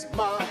this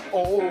my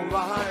old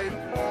life,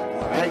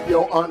 and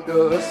your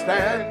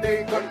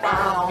understanding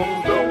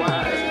confounds the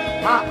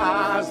wise. My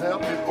eyes have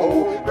been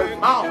opened,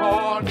 my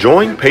heart.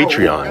 Join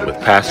Patreon with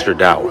Pastor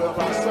Dowell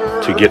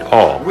to get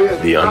all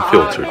the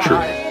unfiltered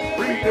truth.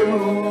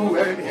 Renew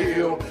and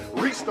heal,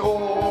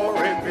 restore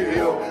and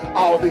build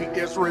all the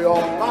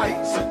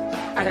Israelites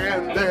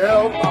and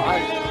their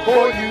life.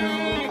 For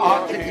you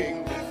are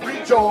King,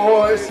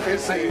 rejoice and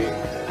sing,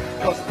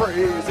 'cause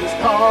praise is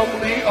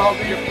comely of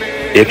the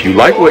offended. If you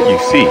like what you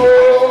see,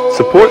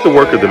 support the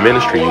work of the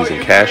ministry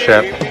using Cash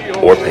App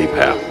or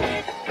PayPal.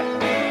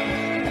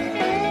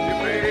 You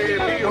made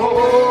me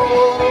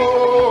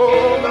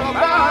whole, the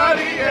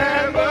body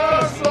and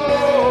the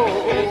soul.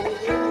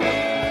 You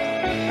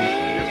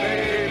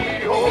made me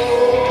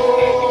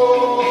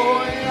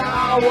whole,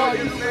 Yahweh,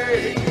 you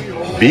made me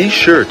whole. Be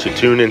sure to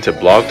tune into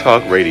Blog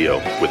Talk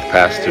Radio with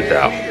Pastor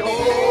Dowell.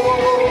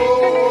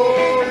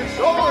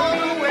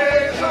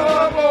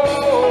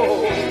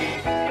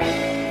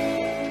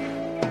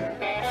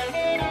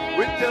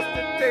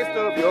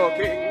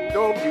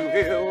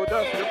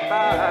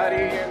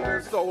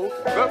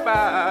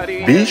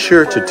 Be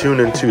sure to tune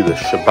into the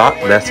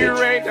Shabbat message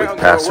with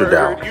Pastor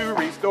Dowell. You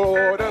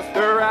restored us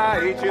the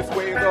righteous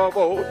ways of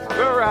old,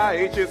 the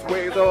righteous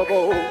ways of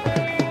old.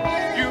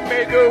 You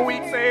made the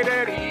weak say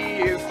that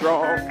he is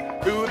strong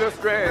through the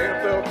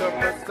strength of the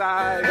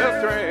Messiah, the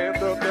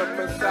strength of the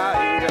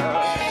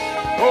Messiah.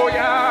 Oh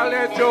yeah,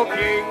 let your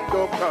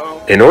kingdom come.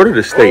 In order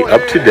to stay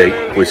up to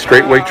date with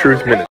Straitway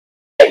Truth Ministry,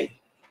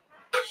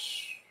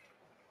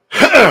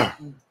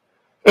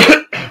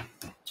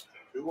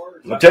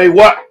 I'll tell you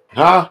what,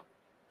 huh?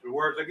 2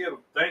 words I give.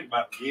 Think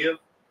about give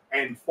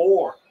and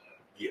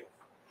forgive.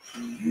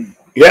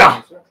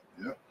 Yeah.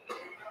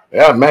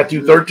 Yeah,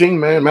 Matthew 13,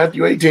 man,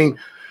 Matthew 18.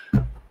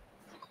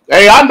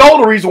 Hey, I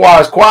know the reason why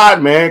it's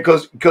quiet, man,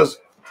 because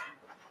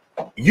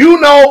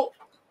you know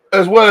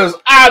as well as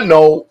I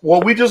know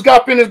what we just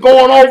got finished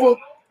going over.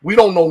 We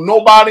don't know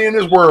nobody in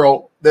this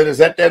world that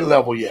is at that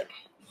level yet.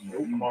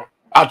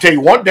 I'll tell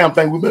you one damn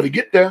thing, we better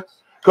get there.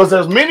 Because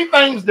there's many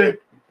things that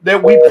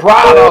we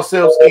pride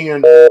ourselves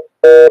in.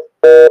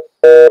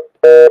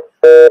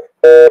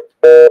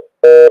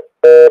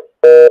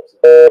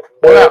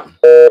 What happened?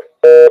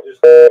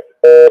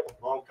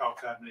 Blog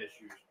Talk's having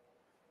issues.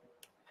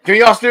 Can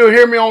y'all still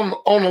hear me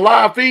on the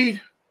live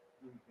feed?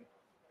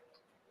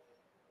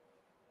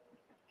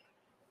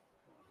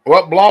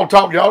 Well, Blog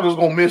Talk, y'all just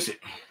gonna miss it.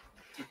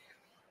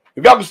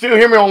 If y'all can still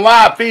hear me on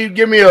live feed,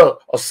 give me a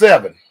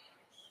 7.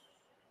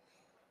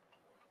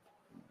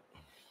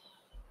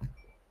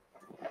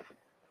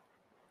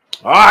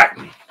 All right.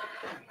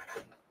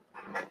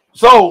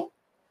 So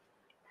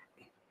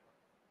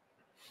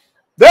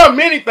there are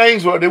many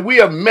things where that we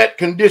have met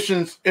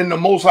conditions in the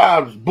Most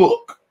High's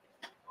book,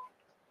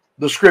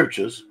 the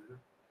scriptures.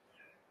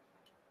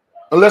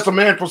 Unless a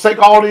man forsake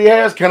all that he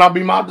has, cannot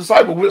be my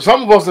disciple.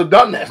 Some of us have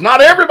done that.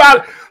 Not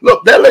everybody.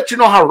 Look, they'll let you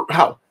know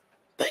how.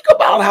 Think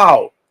about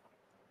how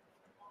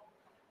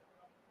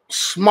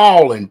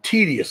small and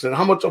tedious and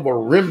how much of a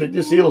remnant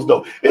this is,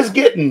 though. It's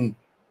getting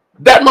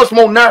that much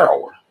more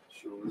narrower.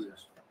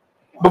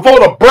 Before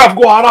the breath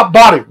go out our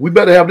body, we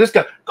better have this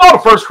guy. Go to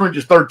 1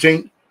 Corinthians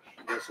 13.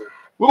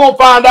 We're going to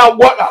find out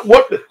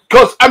what,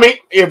 because, I mean,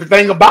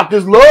 everything about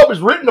this love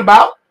is written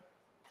about.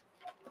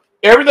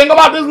 Everything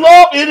about this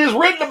love, it is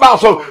written about.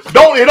 So it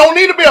don't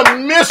need to be a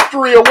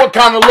mystery of what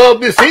kind of love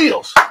this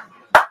is.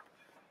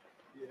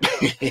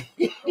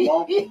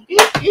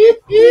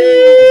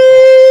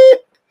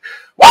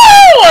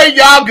 Whoa, ain't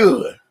y'all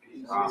good?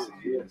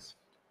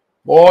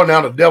 Boy,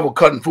 now the devil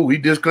cutting food. He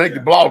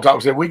disconnected Blog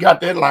Talk, said, we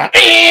got that line.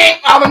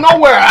 Out of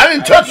nowhere. I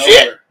didn't touch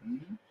shit.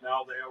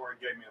 No, they already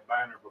gave me a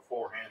banner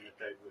beforehand that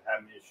they were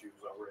having issues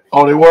already.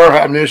 Oh, they were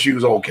having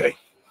issues? Okay.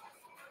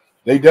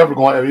 They definitely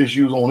going to have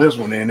issues on this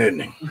one then, isn't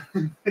they?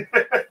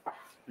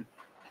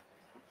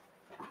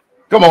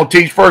 Come on,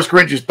 teach 1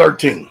 Corinthians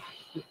 13.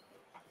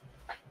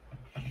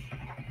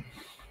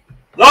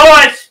 Though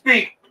I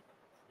speak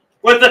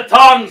with the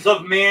tongues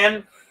of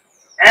men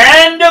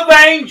and of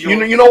angels.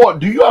 You know what?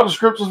 Do you have the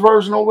scriptures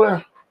version over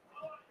there?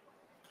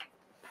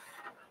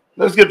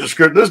 Let's get the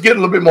script. Let's get a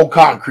little bit more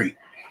concrete.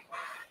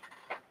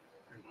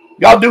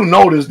 Y'all do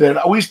notice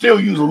that we still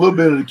use a little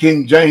bit of the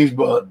King James,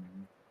 but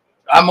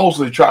I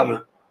mostly try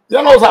to.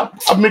 Y'all notice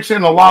I mix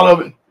in a lot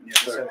of it. Yes,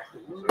 sir.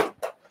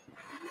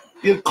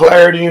 Get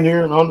clarity in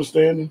here and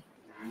understanding.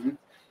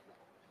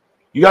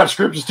 You got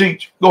scriptures,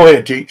 teach? Go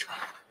ahead, teach.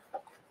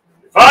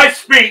 If I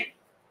speak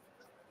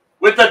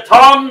with the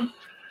tongue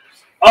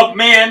of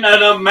men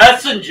and of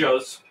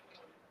messengers,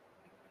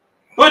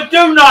 but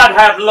do not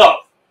have love,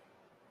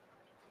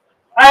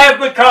 I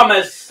have become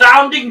as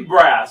sounding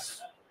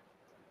brass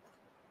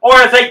or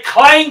as a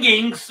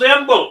clanging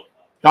cymbal.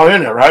 Y'all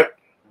in there, right?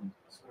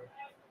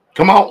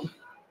 Come on.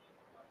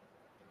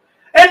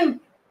 And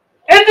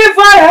if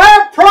I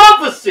have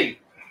prophecy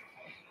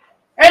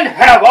and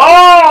have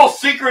all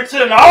secrets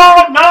and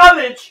all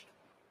knowledge,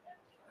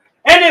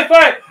 and if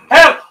I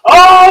have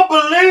all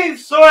belief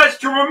so as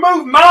to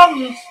remove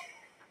mountains,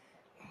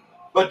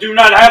 but do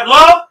not have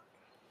love,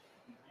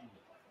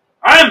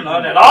 I am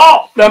none at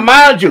all. Now,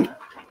 mind you,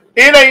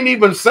 it ain't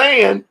even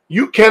saying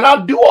you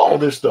cannot do all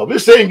this stuff.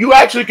 It's saying you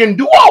actually can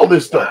do all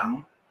this stuff.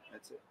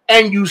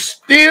 And you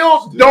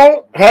still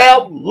don't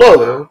have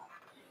love.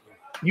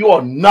 You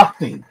are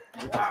nothing.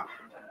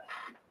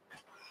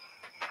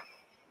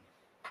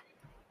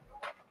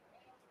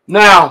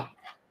 Now,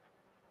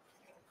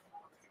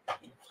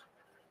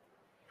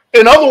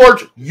 in other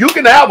words, you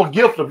can have a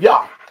gift of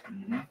Yah.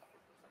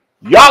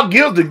 Yah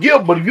gives the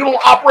gift, but if you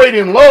don't operate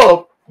in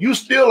love, you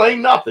still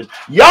ain't nothing.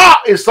 Yah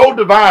is so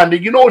divine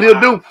that you know what he'll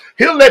do?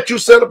 He'll let you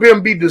sit up here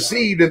and be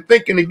deceived and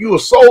thinking that you are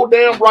so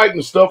damn right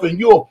and stuff, and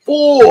you're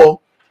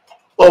full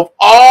of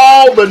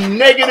all the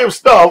negative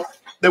stuff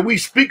that we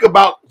speak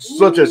about,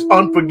 such as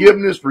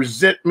unforgiveness,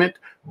 resentment,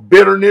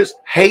 bitterness,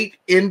 hate,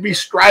 envy,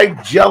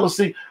 strife,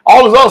 jealousy,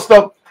 all this other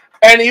stuff.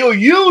 And he'll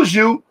use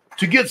you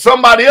to get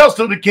somebody else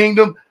to the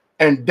kingdom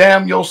and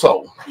damn your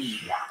soul.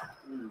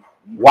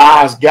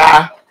 Wise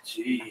guy.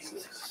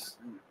 Jesus.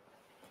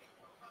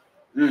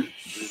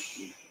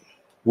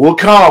 What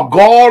kind of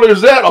God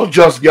is that? Oh,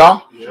 just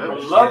Yah.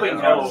 Loving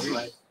help.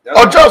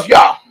 Oh, just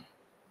Yah.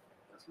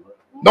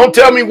 Don't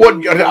tell me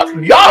what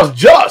Yah's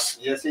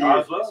just. Yes, he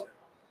is.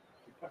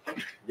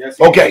 Yes,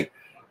 he Okay.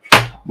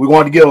 We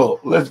want to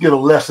let's get a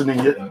lesson in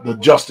the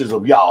justice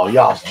of Yah,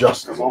 Yah's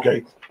justice,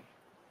 okay?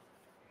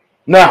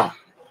 Now,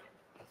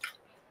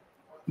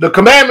 the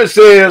commandment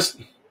says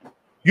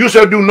you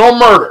shall do no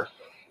murder.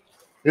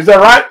 Is that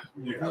right?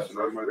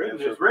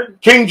 It's written.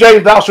 King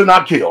James, thou shalt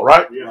not kill,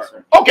 right? Yes,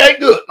 sir. Okay,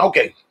 good.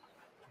 Okay.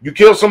 You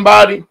kill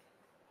somebody,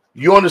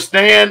 you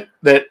understand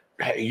that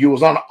hey, you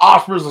was on the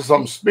auspice of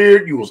some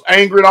spirit, you was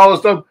angry and all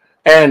this stuff,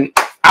 and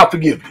I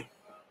forgive you.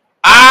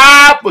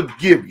 I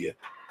forgive you.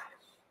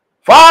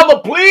 Father,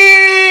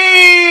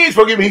 please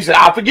forgive me. He said,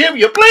 I forgive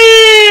you.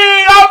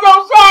 Please, I'm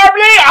so sorry.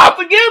 Please, I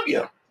forgive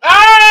you.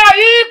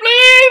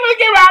 Please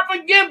forgive me. I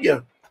forgive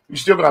you. You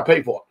still got to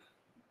pay for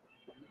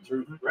it.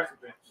 True.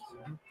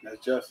 That's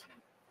just.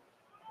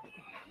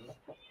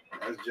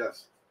 That's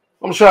just.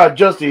 I'm going to show you how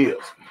just he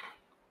is.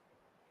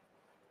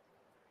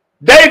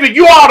 David,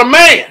 you are the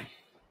man.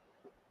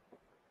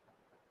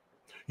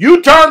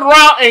 You turned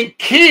around and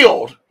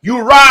killed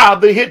Uriah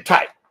the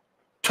Hittite.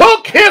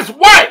 Took his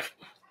wife.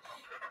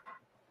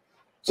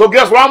 So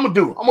guess what I'm going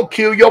to do? I'm going to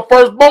kill your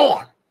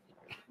firstborn.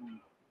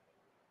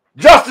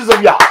 Justice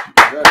of Yah.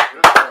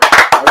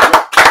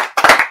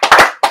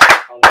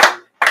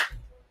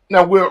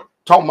 Now we're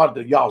talking about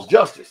the Yah's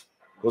justice.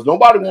 Because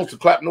nobody wants to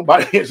clap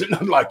nobody hands and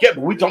nothing like that.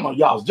 But we're talking about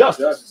Yah's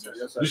justice.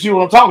 Yes, You see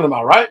what I'm talking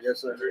about, right? Yes,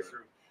 sir.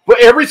 For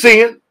every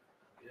sin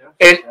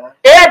and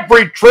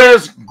every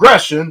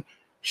transgression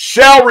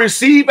shall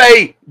receive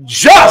a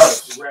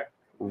just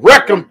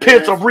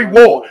recompense of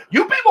reward.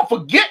 You people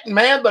forgetting,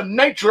 man, the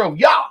nature of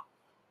Yah.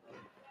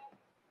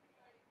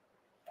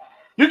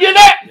 You get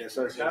that? Yes,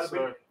 sir. Yes,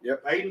 sir.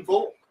 Yep. Paid in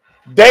full.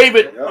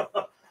 David,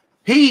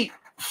 he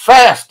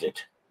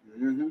fasted.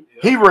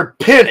 He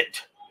repented.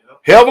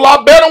 Hell of a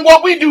lot better than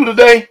what we do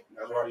today.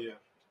 That's right. Yeah.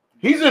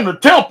 He's in the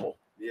temple.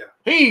 Yeah.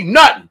 He ain't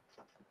nothing.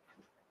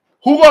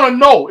 Who gonna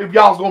know if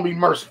y'all's gonna be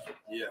merciful?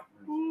 Yeah.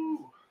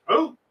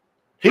 Who?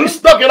 He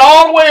stuck it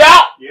all the way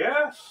out.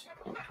 Yes.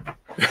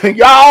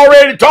 Y'all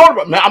already told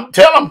him. Man, I'm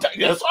telling him,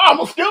 yes,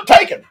 I'm still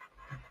taking.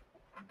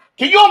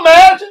 Can you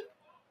imagine?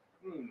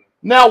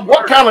 Now,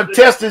 what kind of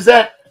test is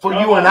that for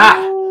you and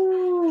I?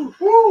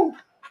 Woo.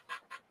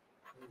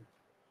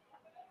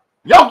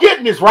 Y'all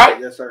getting this,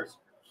 right? Yes, sir.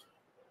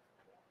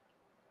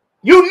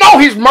 You know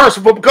he's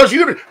merciful because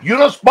you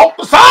done spoke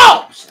the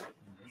Psalms.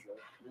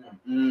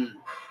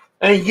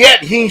 And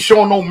yet he ain't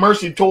showing no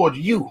mercy towards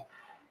you.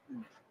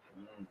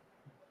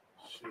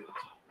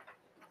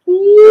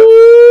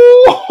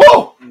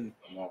 Ooh.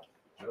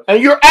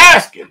 And you're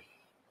asking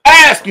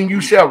you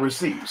shall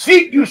receive.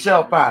 Seek, you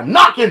shall find.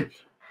 Knocking.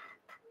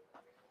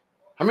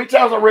 How many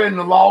times I read in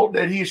the law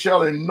that he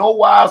shall in no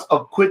wise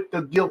acquit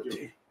the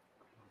guilty?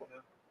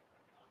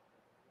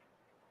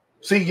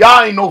 See,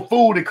 y'all ain't no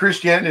fool that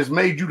Christianity has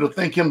made you to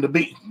think him to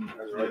be.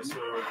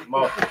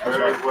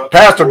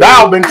 Pastor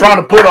Dowell been trying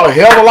to put a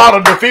hell of a lot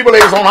of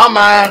defibrillators on our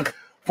mind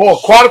for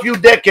quite a few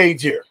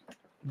decades here.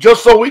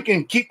 Just so we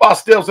can keep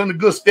ourselves in the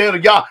good stead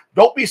of y'all.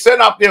 Don't be sitting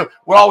out there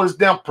with all this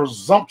damn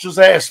presumptuous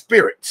ass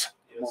spirits.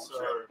 Yes,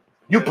 sir.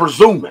 You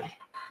presuming.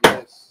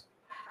 Yes.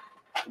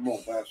 Come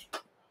on, Pastor.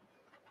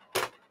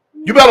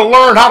 You better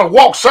learn how to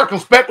walk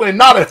circumspectly and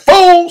not as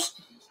fools.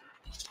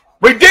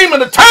 Redeeming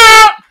the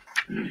time.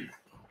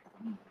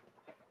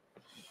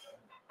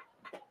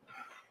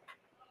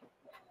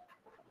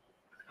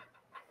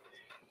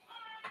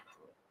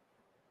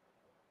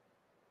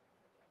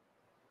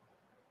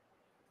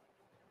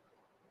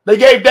 They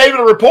gave David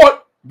a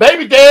report.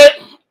 Baby dead.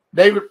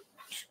 David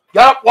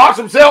got up, washed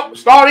himself,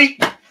 started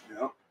eating.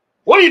 Yep.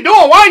 What are you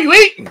doing? Why are you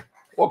eating?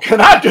 What can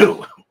I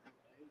do?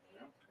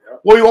 Yep.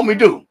 What do you want me to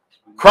do?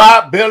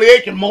 Cry,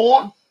 bellyache, and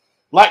mourn?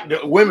 Like the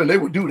women, they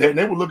would do that, and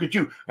they would look at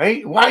you.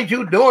 Hey, why ain't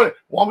you doing it?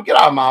 Woman, get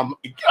out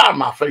of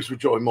my face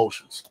with your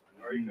emotions.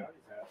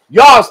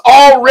 Y'all's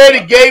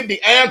already gave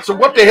the answer.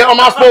 What the hell am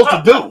I supposed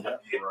to do?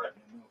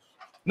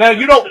 Now,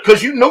 you know,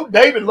 because you knew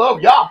David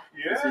loved y'all.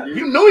 Yeah.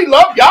 You knew he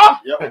loved y'all.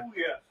 Yep.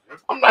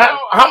 I'm like,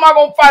 how am I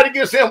going to fight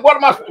against him? What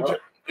am I supposed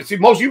to? See,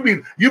 most you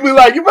be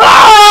like,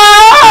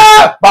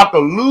 about to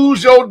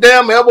lose your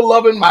damn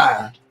ever-loving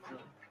mind.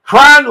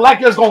 Crying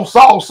like it's going to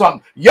solve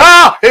something.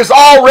 Yah is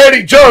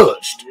already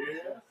judged.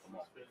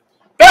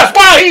 That's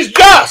why he's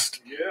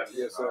just.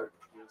 Yes, sir.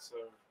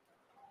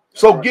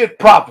 So get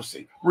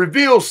prophecy,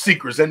 reveal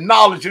secrets and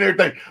knowledge and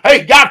everything.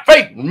 Hey, got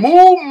faith,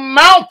 move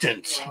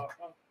mountains.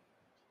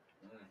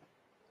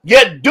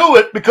 Yet do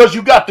it because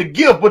you got the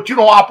gift, but you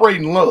don't operate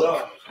in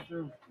love.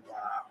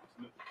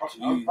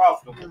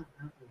 Unprofitable.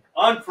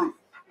 Unfruitful.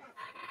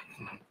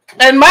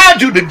 And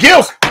mind you, the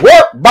gifts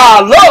work by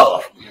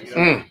love.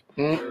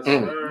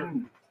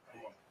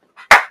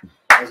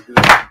 That's good.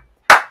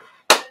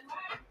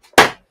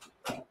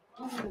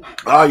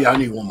 Oh, yeah, I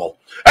need one more.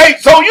 Hey,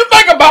 so you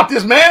think about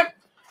this, man.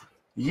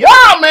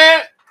 Yah,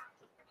 man,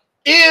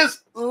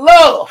 is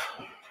love.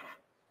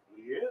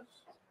 Yes.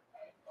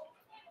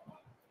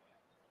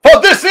 For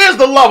this is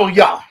the love of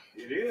Yah,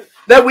 It is.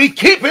 that we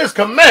keep his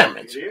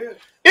commandments. It is.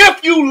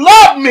 If you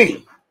love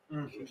me,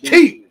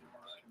 keep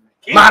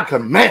my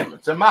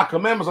commandments. And my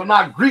commandments are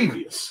not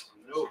grievous.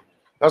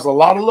 That's a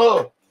lot of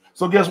love.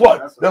 So guess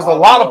what? There's a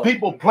lot of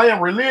people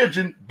playing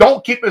religion,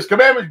 don't keep his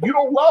commandments. You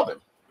don't love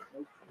him.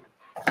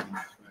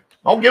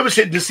 Don't give a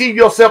shit. Deceive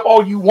yourself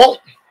all you want.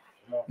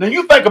 Now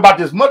you think about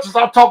this. Much as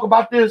I talk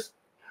about this,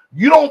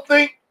 you don't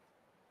think,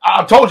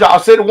 I told you, I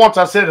said it once,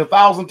 I said it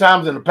 1,000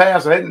 times in the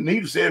past. I didn't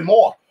need to say it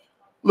more.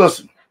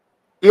 Listen,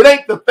 it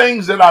ain't the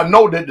things that I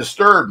know that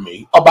disturb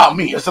me about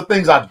me. It's the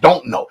things I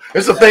don't know.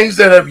 It's the things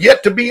that have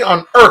yet to be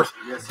unearthed.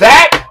 Yes,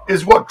 That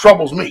is what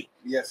troubles me.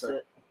 Yes,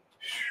 sir.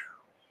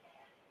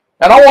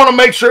 And I want to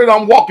make sure that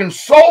I'm walking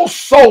so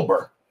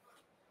sober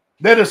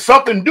that if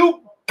something do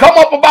come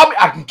up about me,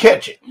 I can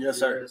catch it. Yes,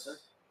 sir.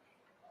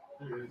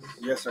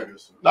 Yes, sir.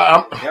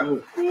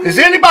 Is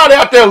anybody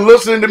out there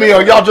listening to me,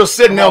 or y'all just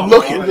sitting there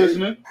looking?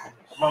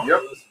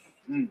 Yep.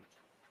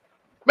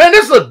 Man,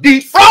 this is It's a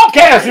deep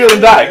broadcast here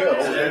tonight.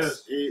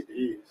 Yes, it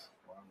is.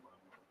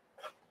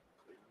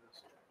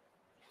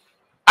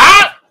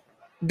 I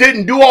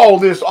didn't do all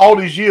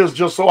these years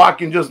just so I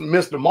can just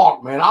miss the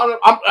mark, man.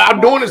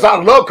 I'm doing this out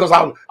of love because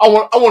I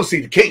want to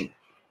see the King.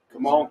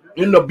 Come on.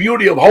 In the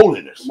beauty of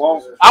holiness. Come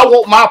on. I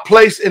want my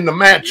place in the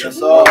mansion. Yes,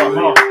 sir.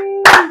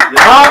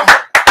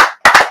 Huh?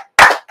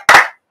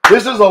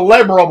 This is a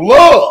labor of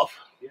love.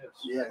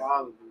 Yes.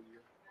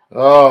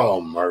 Oh,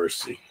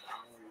 mercy.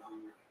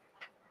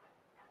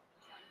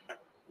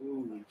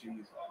 Ooh,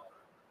 Jesus.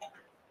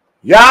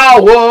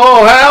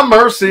 Yahweh, have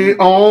mercy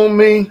on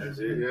me.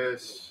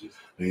 Yes.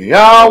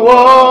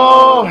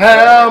 Yahweh,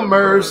 have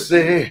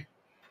mercy.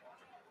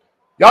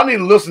 Y'all need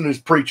to listen to this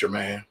preacher,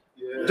 man.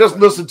 Yes. Just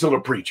listen to the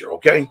preacher,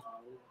 okay?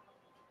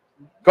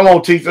 Come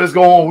on, Teeth, let's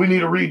go on. We need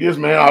to read this,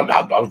 man.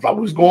 I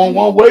was going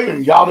one way,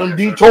 and y'all done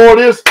detoured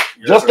this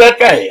just that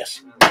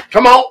fast.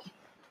 Come on.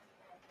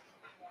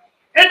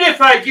 And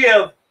if I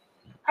give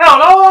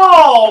out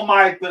all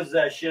my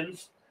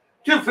possessions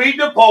to feed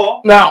the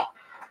poor. Now,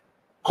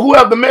 who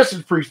have the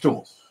message preached to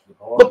them?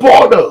 The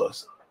poor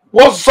does.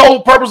 What's the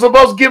sole purpose of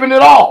us giving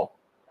it all?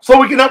 So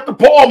we can help the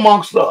poor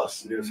amongst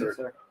us. Yes, sir.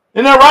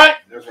 Isn't that right?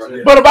 That's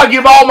right. But if I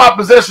give all my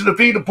possessions to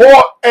feed the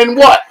poor, and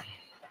what?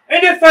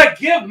 And if I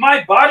give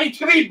my body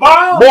to be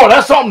bound. Boy,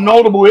 that's something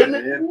notable, isn't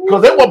it?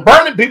 Because they were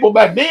burning people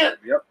back then.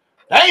 Yep.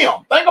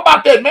 Damn, think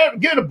about that, man.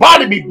 Getting the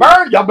body be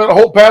burned. Y'all better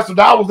hope Pastor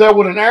Dowell was there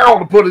with an arrow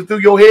to put it through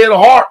your head or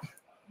heart.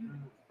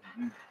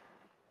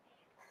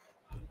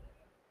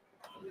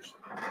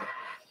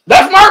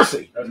 That's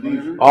mercy.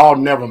 Oh,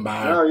 never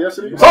mind. Yes,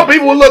 it is. Some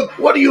people will look,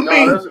 what do you No,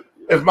 mean? that's-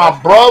 If my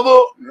brother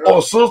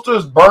or sister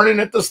is burning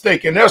at the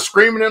stake and they're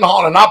screaming and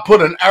hollering, I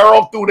put an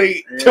arrow through their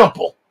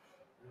temple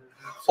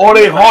or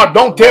their heart.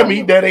 Don't tell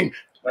me that ain't.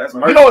 That's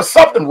You know, it's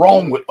something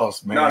wrong with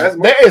us, man. No, that's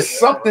mercy. There is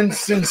something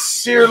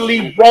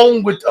sincerely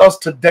wrong with us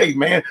today,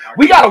 man.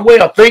 We got a way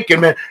of thinking,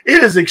 man.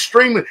 It is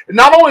extremely,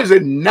 not only is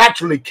it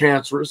naturally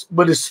cancerous,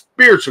 but it's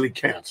spiritually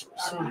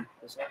cancerous.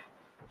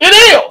 It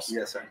is.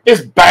 Yes, sir.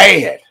 It's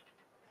bad.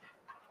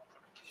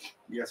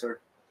 Yes, sir.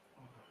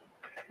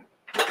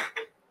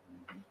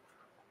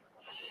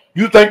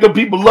 You think the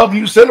people love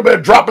you sitting there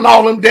dropping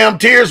all them damn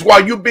tears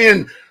while you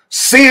being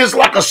sins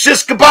like a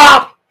shish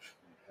kebab?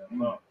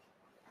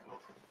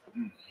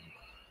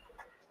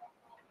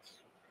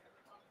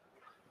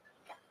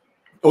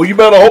 Oh, you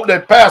better hope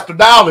that Pastor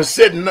Dowell is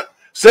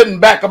sitting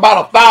back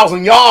about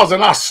 1,000 yards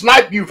and I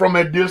snipe you from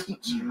that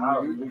distance. Come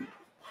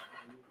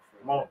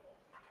on.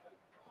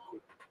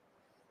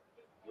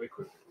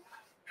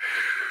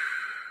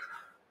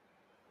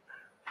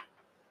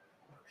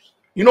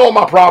 You know what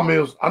my problem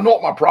is? I know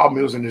what my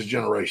problem is in this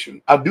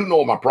generation. I do know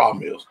what my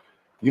problem is.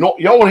 You know,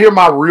 y'all want to hear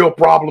my real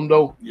problem,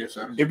 though? Yes,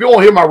 sir. If you want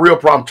to hear my real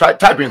problem,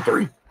 type in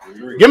 3.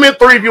 Give me a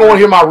 3 if you want to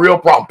hear my real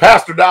problem.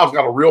 Pastor Dowell's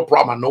got a real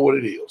problem. I know what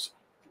it is.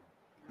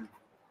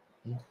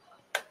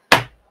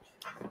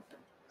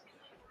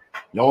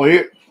 Y'all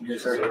hear it?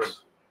 Yes, sir.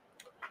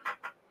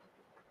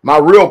 My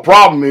real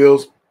problem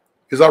is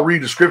I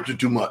read the scripture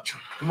too much.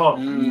 Come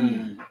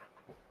on.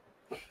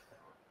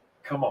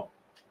 Come on.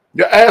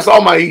 You ask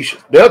all my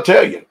Ishas, they'll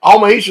tell you. All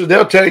my Ishas,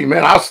 they'll tell you,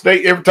 man. I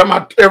stay every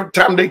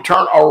time they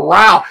turn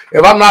around.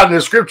 If I'm not in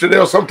the scripture,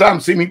 they'll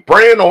sometimes see me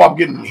praying or I'm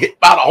getting hit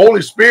by the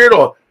Holy Spirit,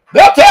 or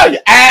they'll tell you.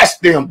 Ask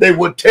them, they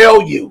would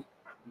tell you.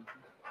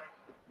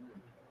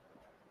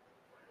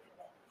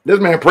 This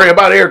man pray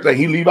about everything.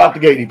 He leave out the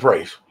gate, he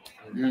prays.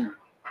 You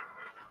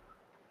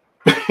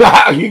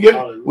get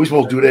it? We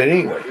supposed to do that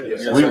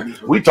anyway.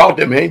 We taught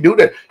them, man, do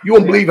that. You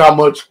won't believe how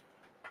much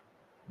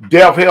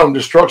death, hell, and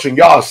destruction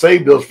y'all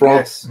saved us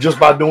from just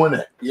by doing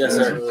that. Yes,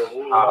 sir.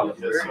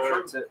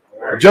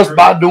 Just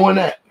by doing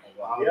that.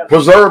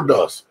 Preserved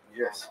us.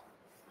 Yes.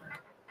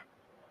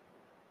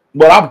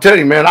 But I'm telling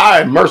you, man,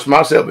 I immerse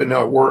myself in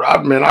that word. I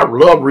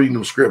love reading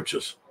them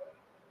scriptures.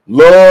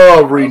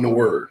 Love reading the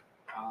word.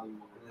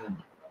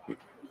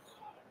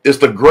 It's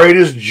the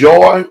greatest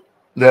joy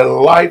that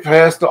life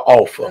has to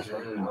offer.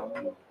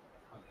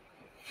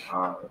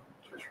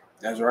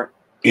 That's right.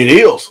 It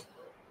is.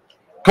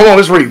 Come on,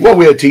 let's read. What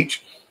we had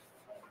teach?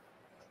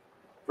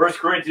 1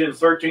 Corinthians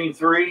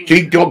 13:3.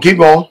 Keep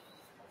going.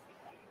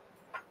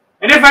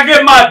 And if I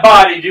give my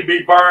body to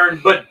be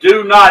burned, but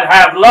do not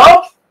have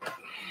love,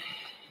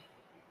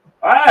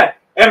 I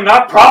am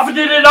not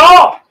profited at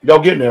all. Y'all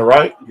getting there,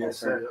 right? Yes,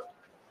 sir.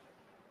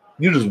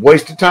 You just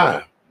wasted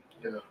time.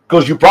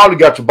 Because you probably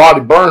got your body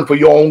burned for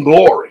your own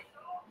glory.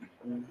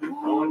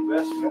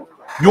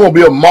 You want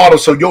to be a martyr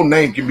so your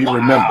name can be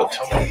remembered.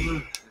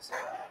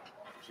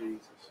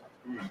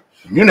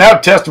 You didn't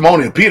have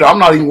testimony of Peter. I'm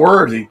not even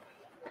worthy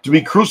to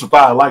be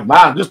crucified like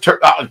mine. Just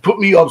put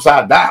me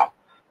upside down.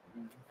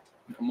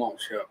 Come on,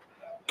 Chuck.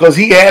 Because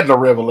he had the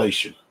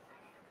revelation.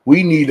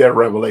 We need that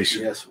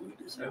revelation. Yes, we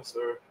do. Yes,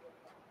 sir.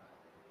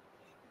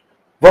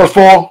 Verse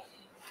 4.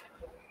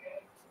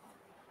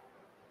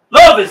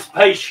 Love is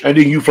patient. And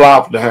then you fly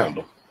off the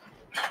handle.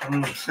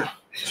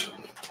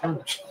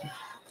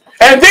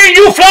 And then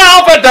you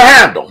fly off at the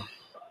handle.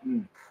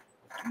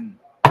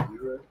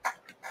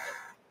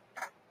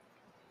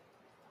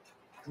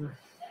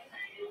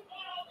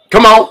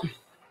 Come on.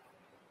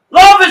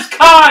 Love is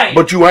kind.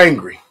 But you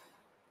angry.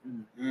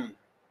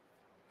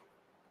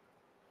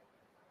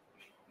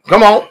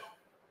 Come on.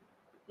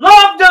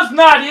 Love does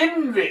not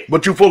envy.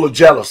 But you full of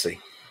jealousy.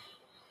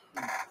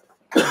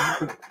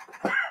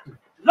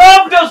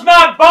 Love does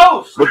not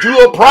boast. But you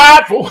are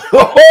prideful.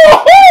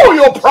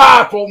 You're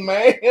prideful,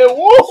 man.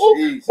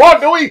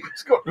 What do we?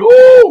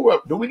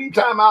 Do we need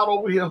time out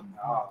over here?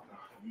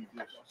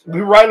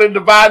 We rightly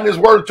dividing this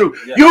word too.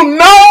 Yes. You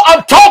know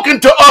I'm talking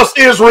to us,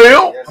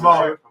 Israel. Yes, come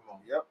on.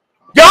 Yep.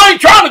 Y'all ain't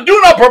trying to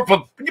do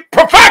nothing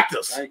perfect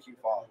us. Thank you,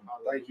 Father.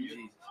 Thank you,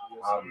 Jesus.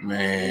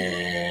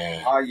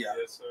 Man. Oh, yeah.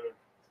 Yes, sir.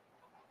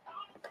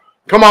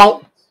 Come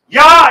on.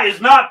 Yah is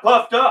not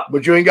puffed up.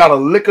 But you ain't got a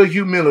lick of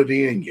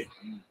humility in you.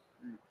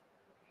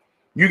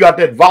 You got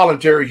that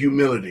voluntary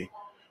humility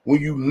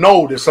when you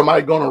know that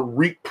somebody's going to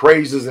reap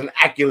praises and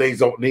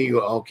accolades on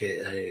you.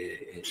 Okay.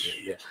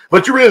 Yeah.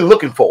 But you're really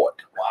looking for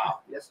it. Wow.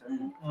 Yes, sir.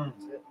 Come on.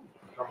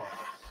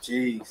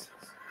 Jesus.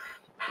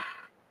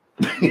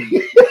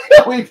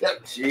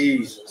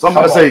 Jesus.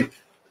 Somebody say,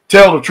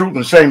 tell the truth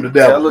and shame the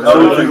devil.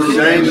 Tell the truth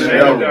and shame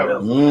the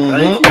devil.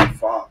 Thank you,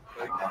 Father.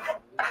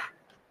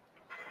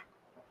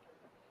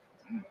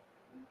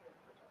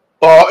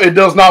 It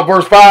does not,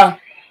 verse 5.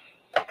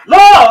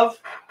 Love,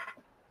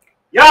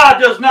 Yah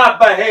does not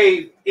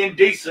behave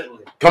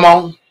indecently. Come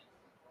on.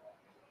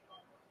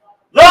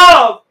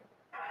 Love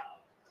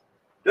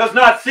does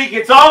not seek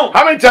its own.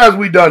 How many times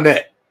we done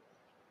that?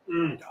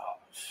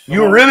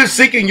 You're really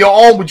seeking your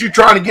own, but you're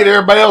trying to get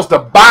everybody else to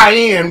buy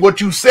in what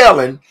you're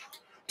selling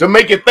to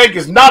make it think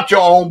it's not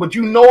your own, but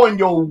you know in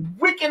your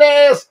wicked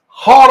ass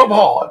heart of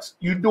hearts,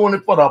 you're doing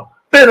it for the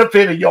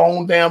benefit of your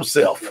own damn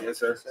self. Yes,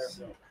 sir.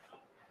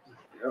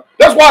 Yep.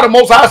 That's why the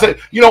Most High said,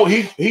 you know,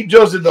 he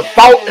judges the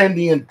thought and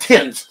the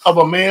intent of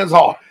a man's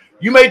heart.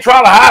 You may try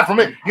to hide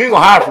from it. You ain't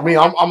gonna hide from me.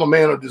 I'm a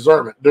man of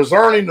discernment.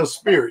 Discerning the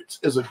spirits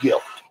is a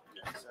gift.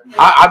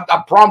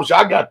 I promise you,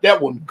 I got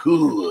that one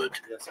good.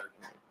 Yes, sir.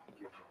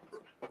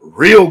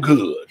 Real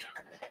good.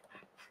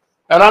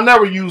 And I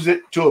never use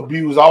it to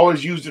abuse. I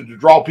always use it to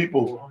draw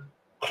people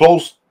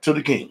close to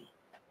the king,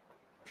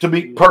 to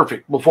be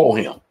perfect before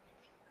him.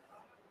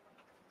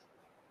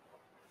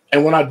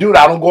 And when I do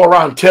that, I don't go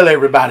around and tell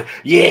everybody,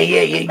 yeah,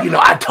 you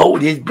know, I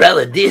told his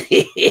brother this.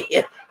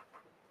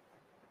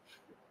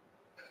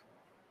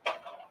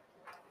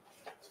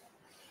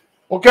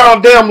 What kind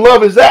of damn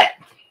love is that?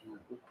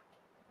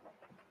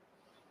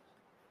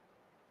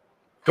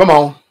 Come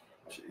on.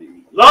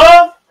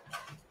 Love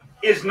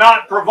is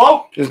not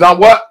provoked. It's not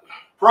what?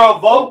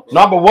 Provoked.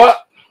 Not but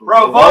what?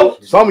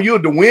 Provoked. Some of you,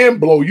 the wind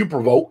blow, you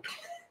provoked.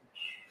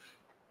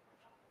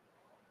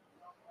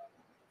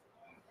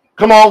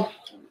 Come on.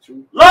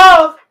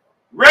 Love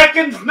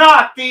reckons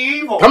not the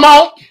evil. Come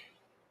on.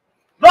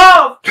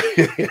 Love.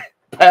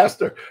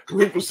 Pastor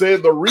Rufus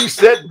said the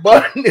reset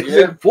button is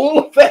in full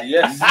effect.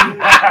 Yes.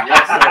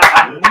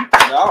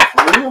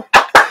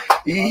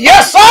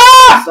 Yes, sir.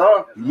 Yes,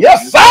 sir.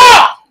 Yes,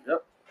 sir.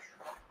 Yep.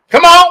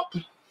 Come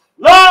on.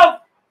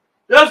 Love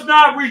does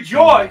not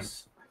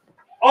rejoice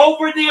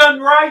over the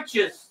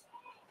unrighteousness.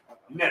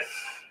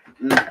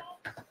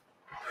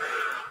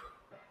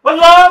 But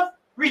love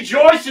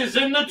rejoices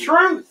in the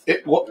truth.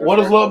 What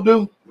does love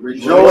do?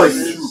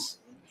 Rejoices.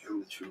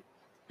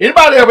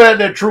 Anybody ever had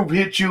that truth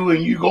hit you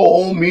and you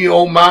go on me,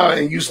 on my,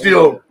 and you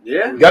still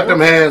got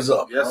them hands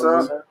up? Yes,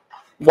 sir.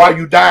 While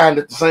you dying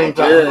at the same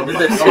time. Yeah.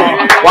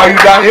 While you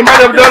dying.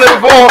 Anybody ever done it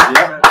before?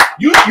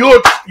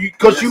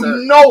 Because you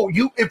know,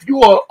 if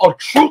you are a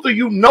truther,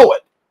 you know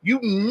it. You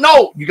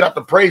know you got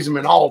to praise him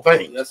in all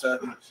things. Yes, sir.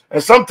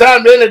 And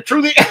sometimes then the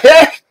truth,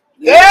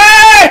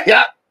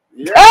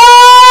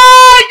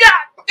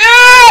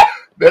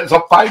 there's a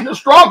fight and a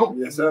struggle.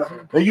 Yes, sir.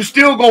 And you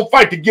still gonna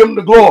fight to give him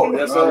the glory.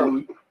 Yes,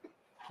 sir.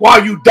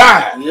 While you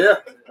dying. Yeah.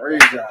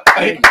 Praise God.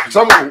 Hey,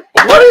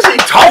 what is he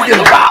talking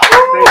about?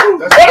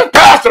 What is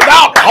Pastor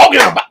Dow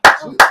talking about?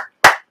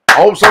 I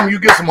hope some of you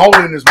get some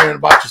holiness, man,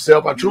 about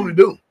yourself. I truly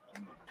do.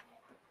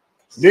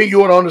 Then you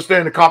will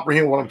understand and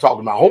comprehend what I'm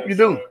talking about. I hope you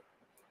do.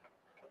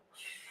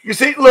 You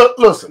see, look,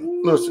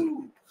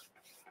 listen.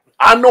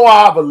 I know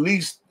I've at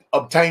least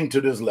obtained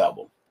to this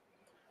level.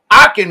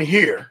 I can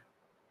hear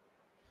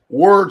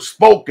words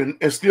spoken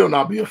and still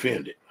not be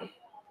offended.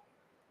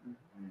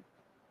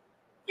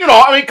 You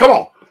know, I mean, come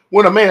on.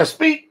 When a man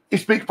speaks, he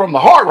speaks from the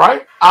heart,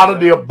 right? Out of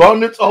the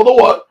abundance of the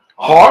what?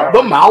 Heart,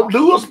 the mouth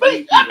do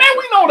speak. I mean,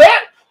 we know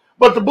that.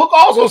 But the book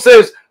also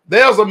says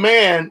there's a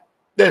man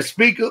that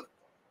speaketh.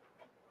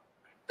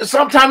 And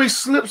sometimes he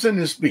slips in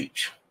his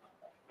speech.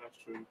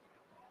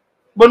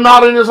 But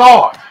not in his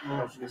heart.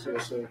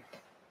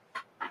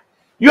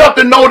 You have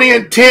to know the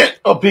intent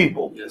of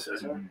people. Yes,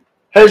 sir.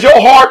 Has your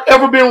heart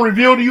ever been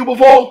revealed to you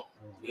before?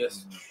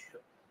 Yes.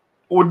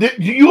 Or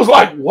you was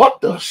like,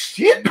 what the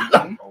shit? The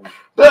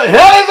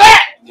hell is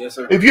that? Yes,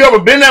 sir. If you ever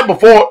been there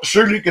before,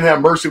 surely you can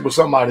have mercy with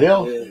somebody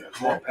else. Yeah,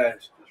 come on,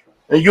 Pastor.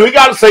 And you ain't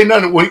got to say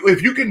nothing.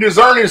 If you can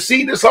discern and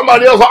see that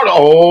somebody else,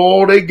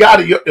 oh, they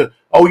got it.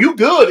 Oh, you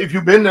good if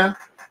you've been there.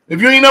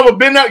 If you ain't never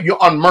been there, you're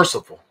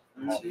unmerciful.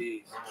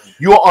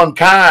 You're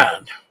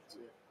unkind.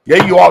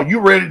 Yeah, you are. You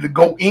ready to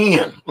go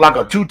in like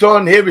a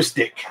 2-ton heavy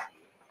stick.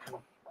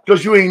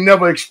 Because you ain't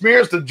never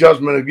experienced the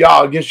judgment of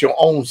y'all against your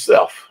own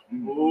self.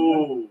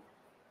 Ooh.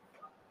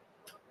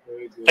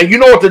 And you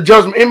know what the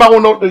judgment, anybody want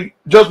to know what the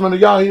judgment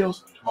of y'all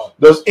is?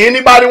 Does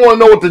anybody want to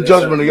know what the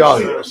judgment of y'all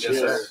is? Yes,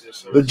 sir. Yes,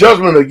 sir. The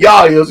judgment of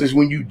y'all is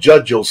when you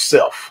judge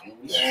yourself.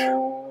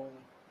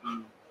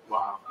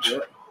 Wow.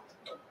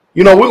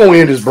 You know, we're going to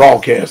end this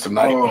broadcast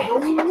tonight.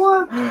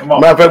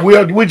 Matter of fact,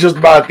 we're just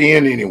about at the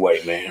end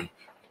anyway, man.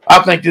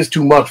 I think this is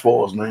too much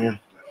for us, man.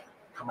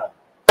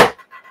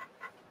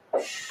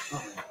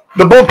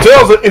 The book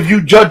tells us if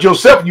you judge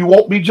yourself, you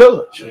won't be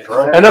judged.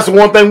 And that's the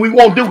one thing we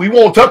won't do. We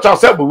won't touch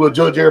ourselves, but we'll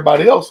judge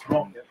everybody else.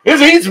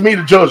 It's easy for me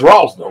to judge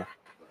Ross, though,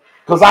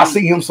 because I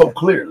see him so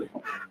clearly.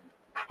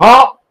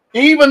 Huh?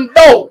 Even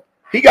though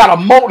he got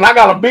a mote and I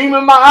got a beam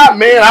in my eye,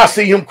 man, I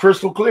see him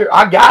crystal clear.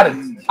 I got it.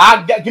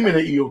 Give me the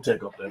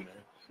EOTech up there, man.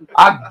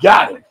 I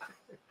got it.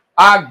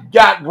 I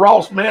got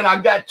Ross, man. I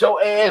got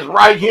your ass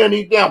right here in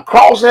these damn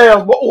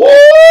crosshairs. Whoa,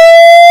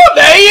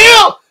 there he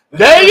is.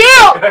 There he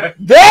is.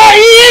 There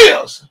he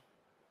is.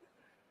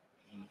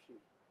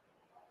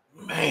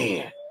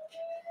 Man.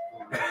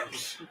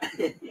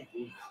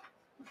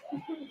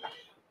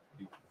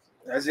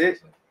 That's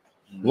it.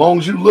 As long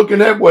as you looking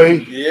that way,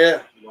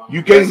 Yeah.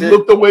 you can't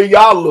look the way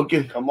y'all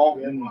looking. Come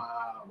on.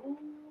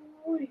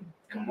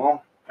 Come on.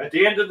 At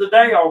the end of the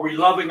day, are we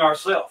loving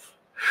ourselves?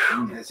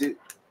 That's it.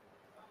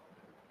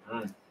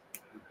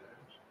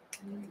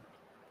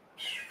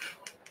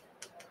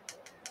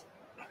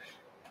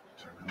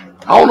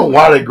 I don't know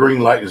why that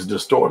green light is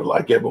distorted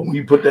like that, but when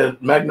you put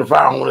that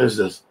magnifier on, it's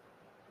just.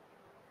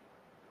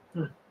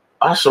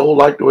 I sure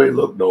like the way it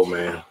looked, though,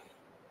 man.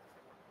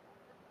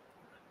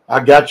 I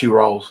got you,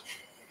 Ross.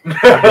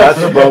 I got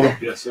you, brother.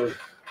 Yes, sir.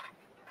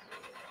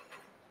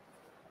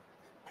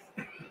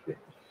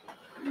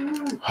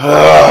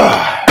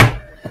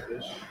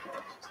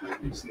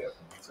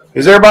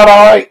 Is everybody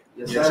all right?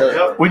 Yes,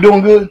 sir. We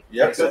doing good?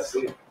 Yes, sir.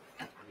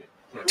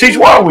 Teach,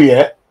 where are we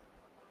at?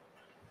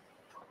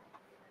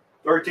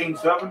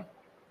 13:7.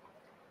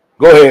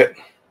 Go ahead.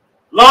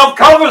 Love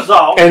covers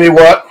all. And it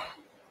what?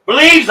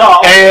 Believes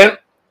all. And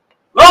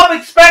Love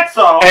expects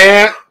all.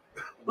 and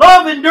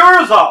Love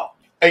endures all.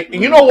 hey,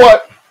 you know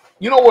what?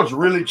 You know what's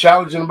really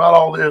challenging about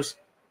all this?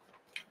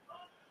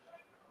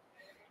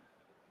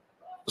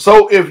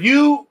 So if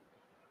you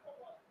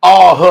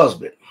are a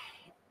husband,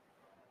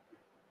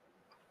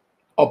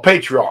 a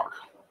patriarch,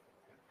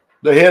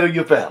 the head of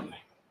your family,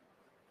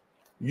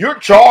 you're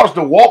charged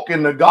to walk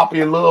in the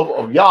agape love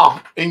of Yah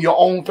in your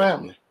own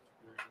family.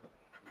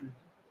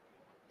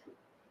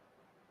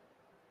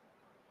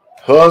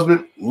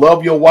 Husband,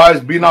 love your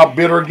wives, be not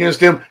bitter against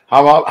them.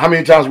 How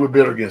many times we're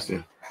bitter against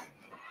them?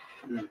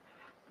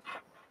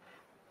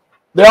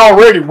 They're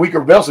already weaker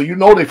vessel. You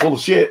know they full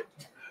of shit.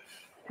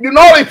 You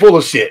know they full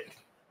of shit.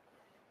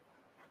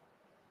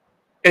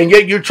 And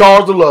yet you're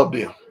charged to love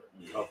them.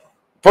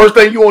 First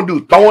thing you want to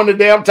do, throw in the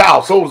damn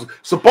towel. So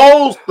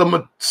suppose the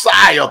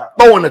Messiah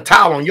throwing the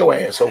towel on your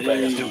ass so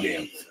fast too,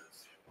 damn.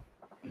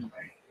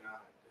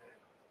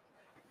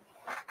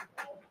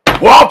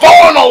 Well, I'm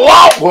following the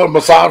law. Well,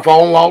 Messiah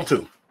following law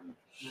too.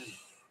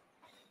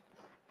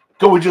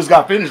 Because we just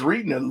got finished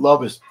reading that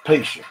love is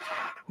patient.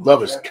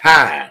 Love is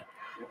kind.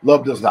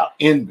 Love does not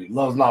envy.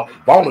 Love does not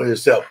vaunt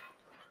itself.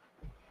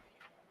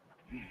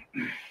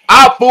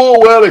 I full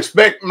well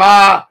expect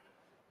my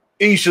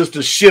Ishas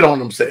to shit on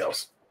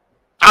themselves.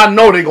 I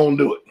know they're going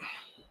to do it.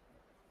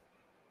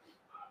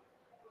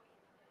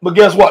 But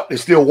guess what? They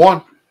still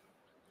won.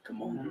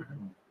 Come on.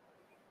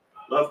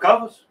 Love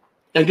covers.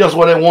 And guess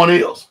what that one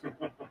is?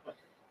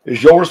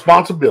 It's your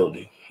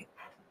responsibility.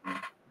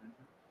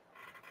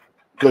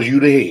 Because you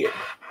the head.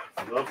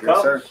 Love Yes,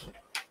 covers. sir.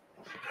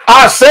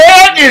 I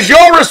said it's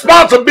your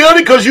responsibility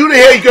because you the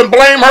head. You can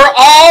blame her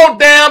all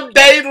damn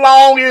day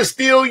long. It's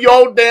still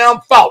your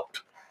damn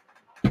fault.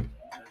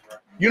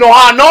 You know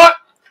how I know it?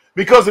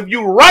 Because if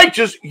you're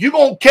righteous, you're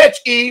going to catch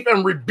Eve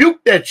and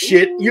rebuke that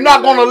shit. You're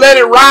not going to let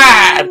it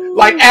ride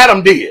like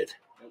Adam did.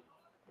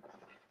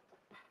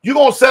 You're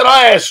going to set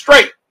her ass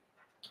straight.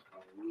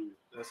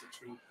 That's the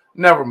truth.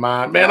 Never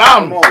mind, man.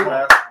 Come on,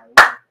 man.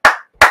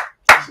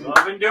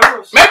 Love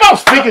endures. Maybe I'm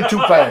speaking too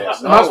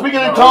fast. Am I speaking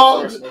in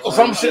tongues or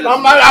some shit?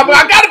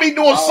 I got to be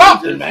doing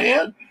something,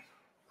 man.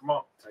 Come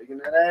on. Taking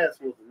that ass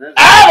whooping.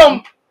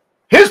 Adam,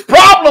 his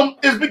problem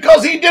is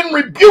because he didn't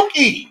rebuke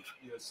Eve.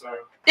 Yes, sir.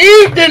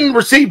 Eve didn't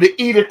receive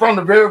to eat it from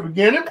the very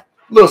beginning.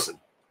 Listen,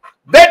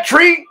 that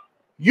tree,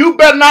 you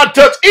better not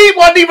touch. Eve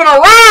wasn't even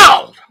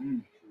around.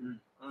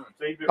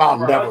 Oh,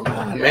 never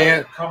mind,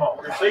 man. Come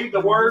on. Receive the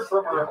word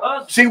from her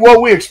husband. See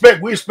what we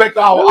expect. We expect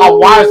our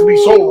wives to be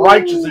so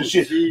righteous and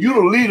shit. You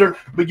the leader,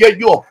 but yet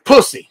you're a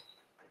pussy.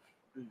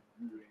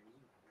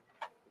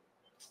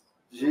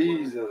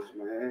 Jesus,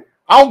 man.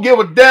 I don't give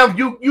a damn.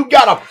 You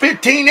got a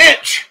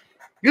 15-inch.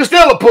 You're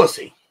still a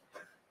pussy.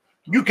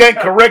 You can't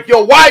correct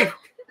your wife.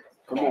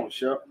 Come on,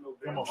 Shep.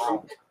 Come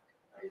on.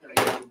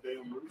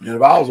 And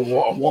if I was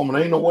a woman,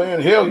 ain't no way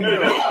in hell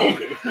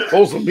you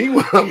supposed to be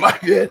with her like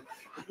that.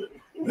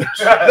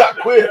 I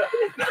quit.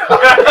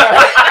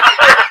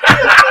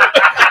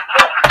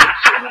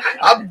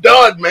 I'm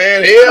done,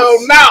 man. Hell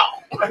no.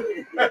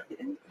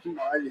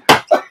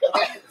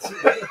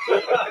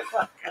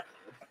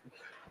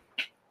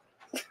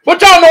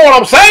 But y'all know what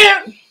I'm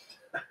saying?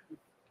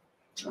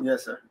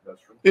 Yes, sir.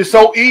 It's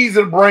so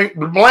easy to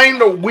blame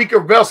the weaker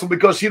vessel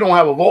because she don't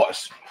have a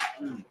voice.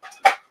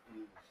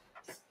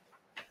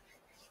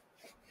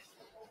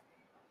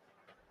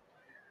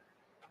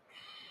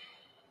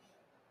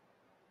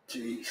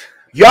 Jeez.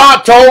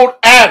 Y'all told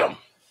Adam,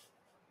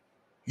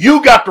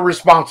 you got the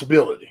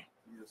responsibility.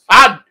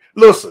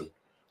 Listen,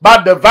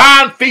 by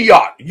divine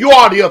fiat, you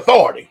are the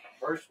authority.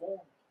 First one.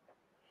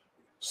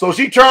 So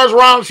she turns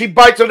around, she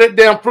bites of that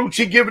damn fruit,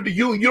 she give it to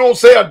you, and you don't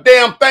say a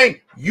damn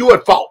thing, you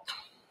at fault.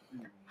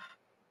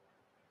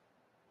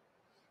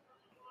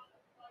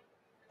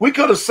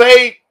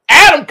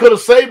 Adam could have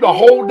saved the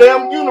whole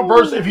damn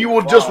universe if he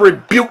would just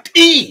rebuked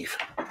Eve.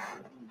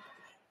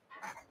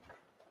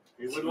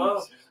 He would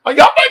love. Y'all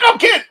think I'm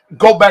kidding?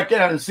 Go back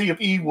there and see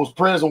if Eve was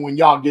present when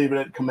y'all gave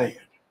that command.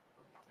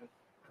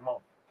 Come on.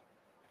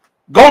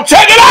 Go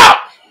check it out.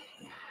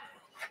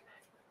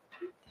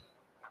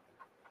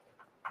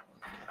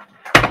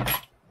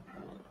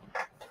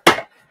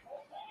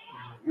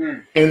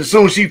 And as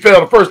soon as she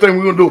fell, the first thing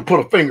we're going to do is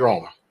put a finger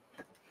on her.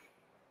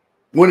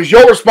 When it's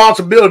your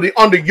responsibility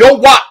under your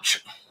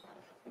watch,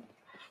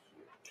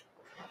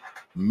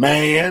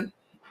 man.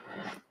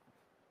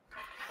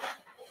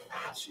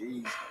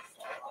 Jeez.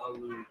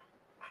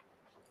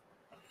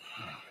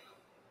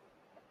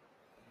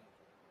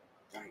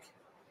 Thank you.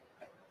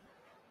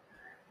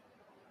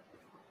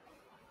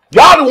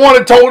 Y'all the one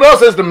that told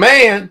us as the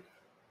man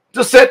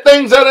to set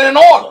things that are in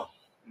order.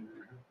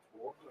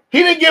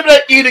 He didn't give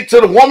that edict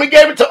to the woman, he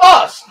gave it to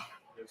us.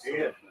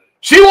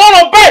 She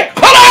won't obey.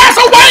 Put her ass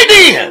away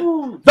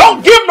then.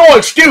 Don't give no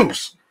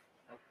excuse.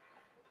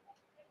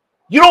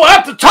 You don't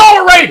have to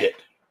tolerate it.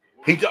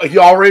 He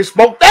already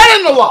spoke that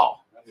in the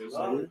law. That's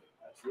love.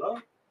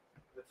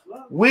 That's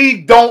love.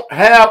 We don't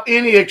have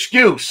any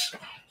excuse.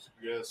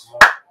 Yes.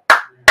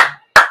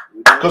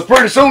 Because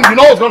pretty soon you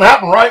know what's going to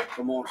happen, right?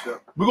 Come on, sir.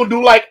 We're going to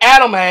do like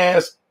Adam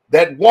asked,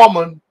 that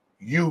woman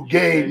you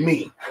gave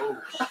me. Oh,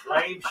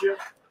 slave ship.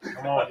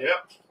 Come on.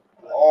 Yep.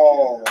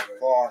 Oh,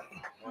 God.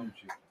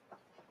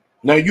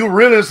 Now you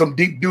really in some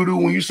deep doo-doo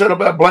when you set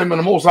about blaming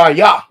the Most High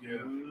Yah. Yeah.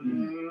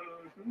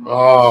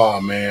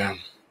 Oh, man.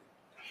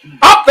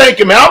 I'm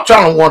thinking, man, I'm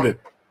trying to wonder,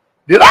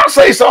 did I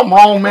say something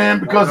wrong, man?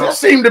 Because it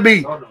seemed to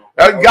be,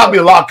 there got to be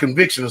a lot of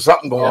conviction or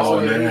something going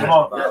on, man. Come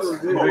on.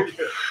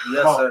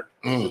 Yes, sir.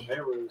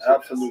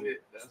 Absolutely.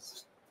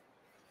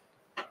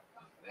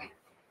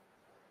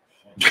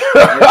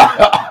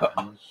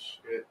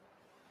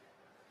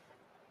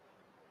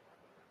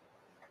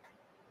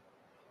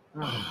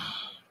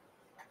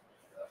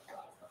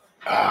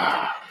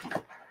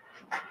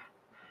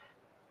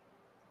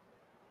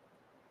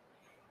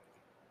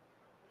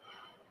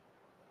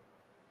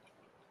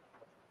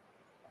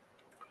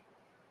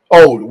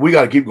 Oh, we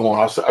got to keep going.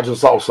 I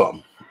just saw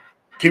something.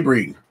 Keep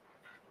reading.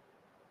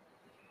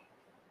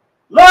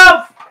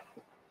 Love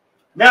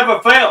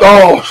never fails.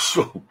 Oh,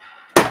 so.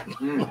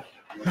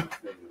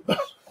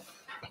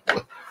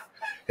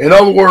 In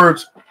other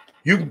words,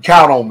 you can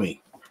count on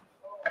me.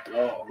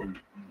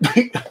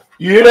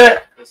 You hear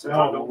that?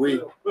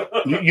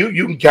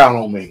 You can count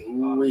on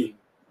me.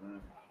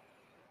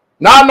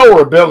 Now I know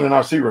rebellion.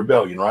 I see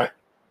rebellion, right?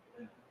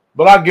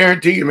 But I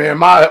guarantee you, man,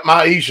 my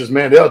Ishas,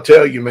 man, they'll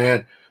tell you,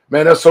 man,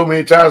 there's so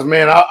many times,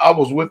 man, I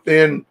was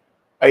within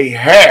a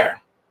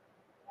hair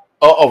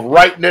of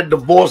writing that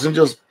divorce and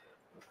just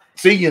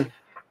seeing.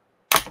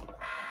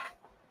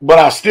 But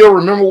I still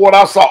remember what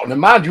I saw. Now,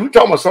 mind you, we're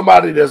talking about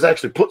somebody that's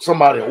actually put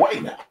somebody away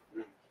now.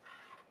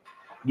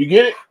 You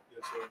get it?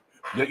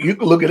 Yes, you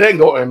can look at that and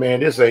go, hey,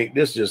 man, this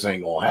just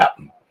ain't gonna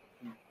happen.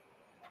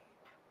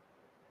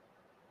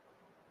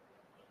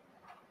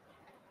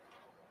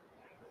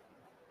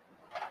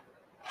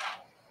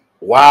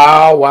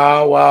 Wow,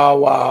 wow, wow,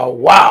 wow,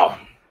 wow.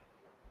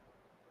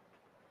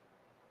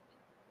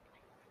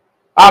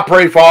 I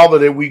pray, Father,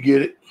 that we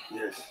get it.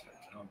 Yes.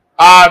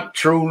 I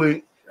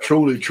truly,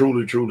 truly,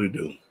 truly, truly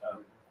do.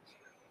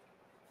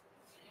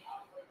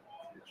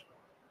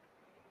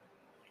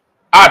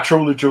 I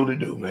truly, truly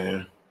do,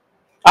 man.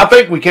 I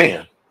think we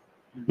can.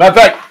 Matter of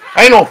fact,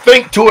 I ain't no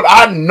think to it.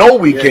 I know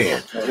we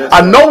can. Yes,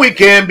 I know we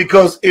can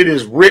because it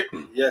is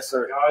written. Yes,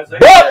 sir.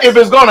 But if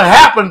it's going to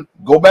happen,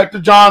 go back to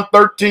John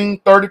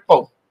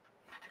 13:34.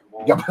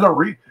 You better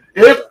read.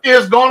 If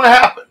it's going to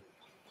happen,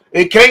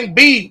 it can't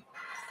be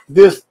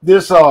this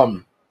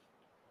love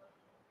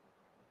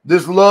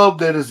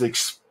that is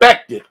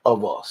expected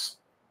of us.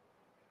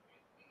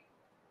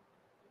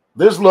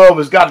 This love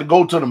has got to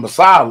go to the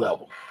Messiah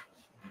level.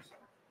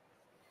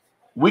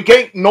 We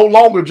can't no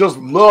longer just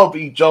love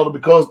each other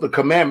because the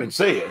commandment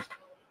says.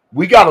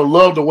 We got to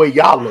love the way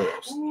Yah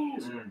loves.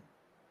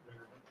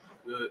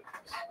 Good.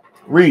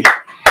 Read it.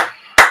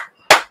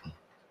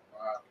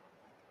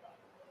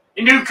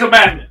 A new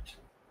commandment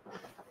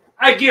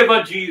I give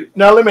unto you.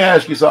 Now let me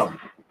ask you something.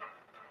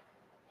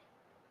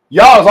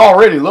 Y'all is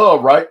already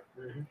love, right?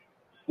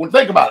 Well,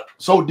 think about it.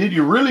 So did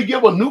you really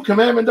give a new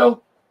commandment,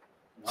 though?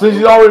 Since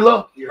he's already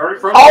loved? You heard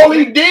it from all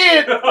he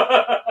did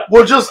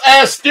was just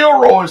add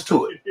steroids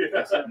to it.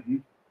 Yeah.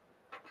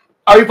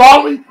 Are you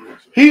following me?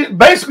 He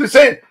basically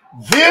said,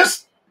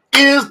 this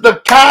is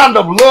the kind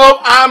of love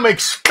I'm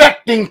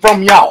expecting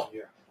from y'all.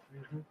 Yeah.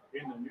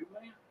 In the new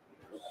man?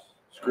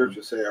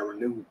 Scripture say a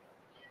renewed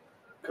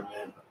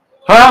commandment.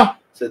 Huh?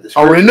 Said the A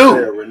scripture renewed.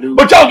 say a renewed.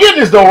 But y'all get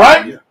this, though,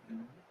 right? Yeah.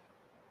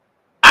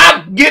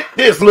 I get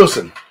this.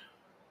 Listen.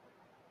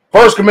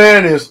 First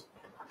command is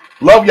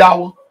love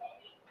Yahweh,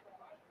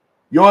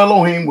 your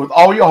Elohim, with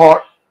all your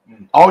heart,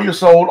 all your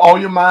soul, all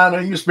your mind,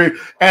 and your spirit.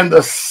 And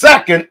the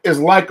second is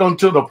like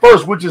unto the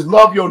first, which is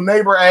love your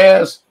neighbor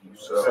as.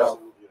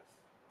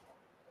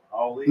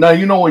 Now,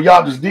 you know what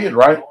y'all just did,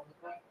 right?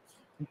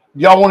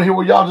 Y'all want to hear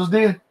what y'all just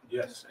did?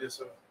 Yes, yes,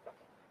 sir.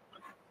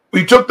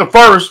 We took the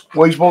first,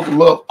 where he's supposed to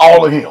love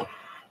all of him.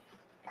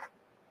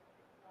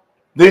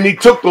 Then he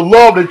took the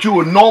love that you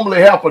would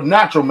normally have for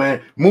natural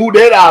man, moved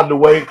that out of the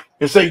way,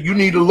 and say you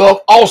need to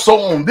love also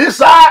on this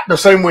side the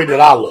same way that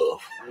I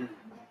love.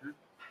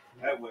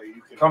 That way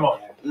you can come on.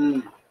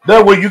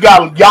 That way you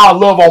got y'all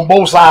love on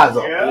both sides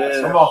of it.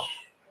 Yeah. Come on.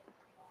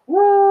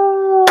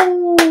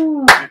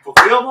 And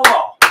fulfill the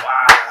law.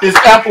 Wow. It's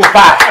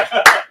amplified.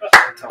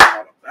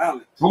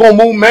 We're going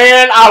to move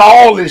man out of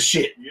all this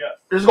shit. Yes.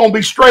 It's going to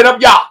be straight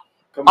up y'all.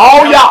 Come on.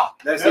 All y'all.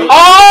 That's it.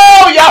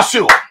 All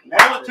Yahshua.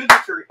 Nail it to the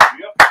tree.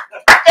 Yep.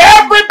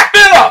 Every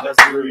bit of it.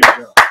 That's good.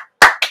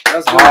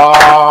 That's good.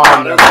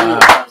 Oh,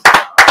 That's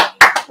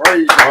good.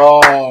 Praise you.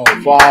 Oh,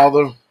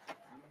 Father.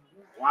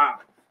 Wow.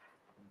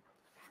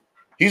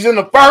 He's in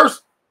the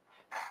first,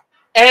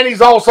 and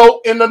he's also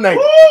in the name.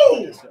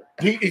 Woo!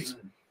 He's,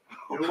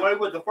 Do away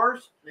with the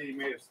first that he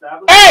may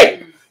establish.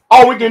 hey!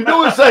 All we can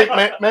do is say,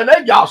 man,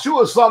 that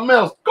Yahshua is something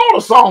else. Go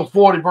to Psalms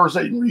 40, verse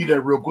 8 and read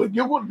that real quick.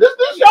 This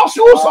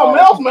Yahshua is something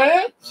else,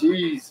 man.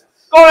 Jesus.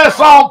 Go to that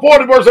Psalm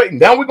 40, verse 8,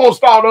 and then we're going to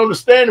start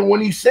understanding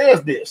when he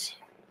says this.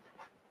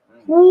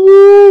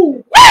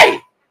 Woo! Hey!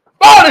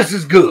 Oh, this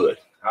is good.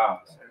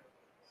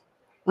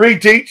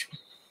 Read, teach.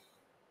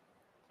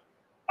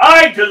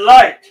 I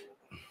delight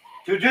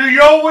to do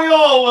your will,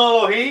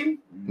 O Elohim.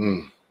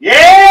 Mm.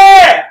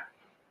 Yeah!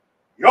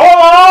 Your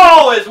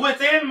law is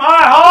within my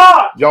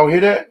heart. Y'all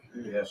hear that?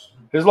 Yes.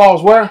 His law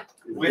is where?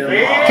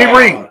 Within. Keep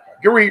reading.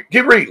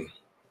 Keep reading.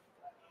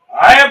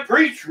 I have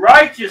preached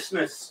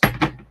righteousness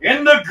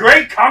in the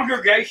great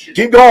congregation.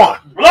 Keep going.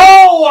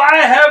 Lo, I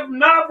have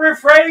not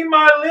refrained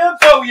my lips,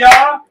 O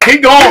Yah.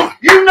 Keep going.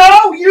 You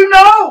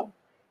know.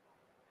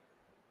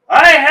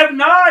 I have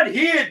not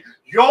hid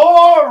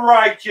your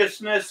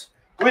righteousness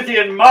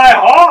within my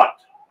heart.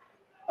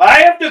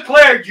 I have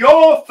declared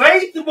your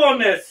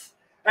faithfulness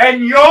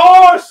and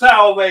your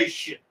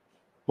salvation.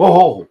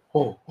 Whoa.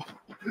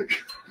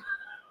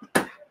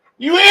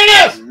 You hear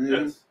this?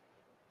 Yes.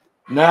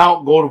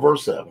 Now go to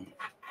verse 7.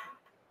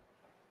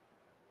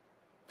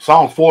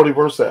 Psalm 40,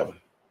 verse 7.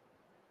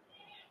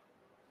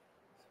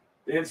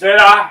 Then said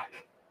I,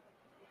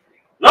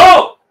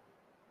 Lo,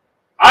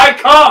 I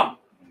come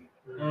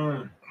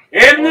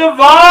in the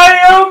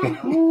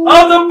volume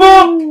of the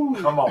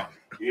book. Come on.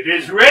 It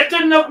is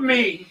written of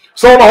me.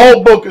 So the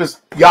whole book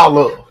is y'all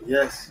love.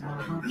 Yes.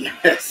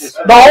 Yes.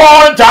 The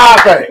whole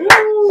entire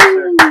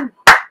thing.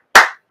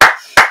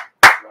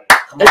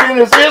 And then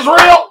it's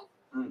Israel.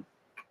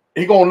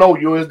 He gonna know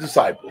you're his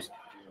disciples.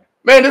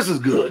 Man, this is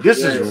good.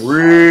 This is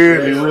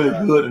really,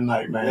 really good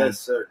tonight, man. Yes,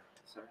 sir.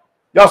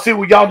 Y'all see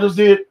what y'all just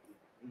did?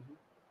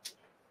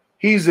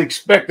 He's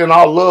expecting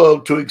our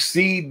love to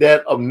exceed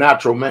that of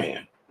natural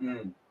man.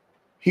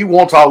 He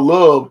wants our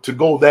love to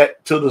go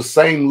to the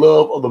same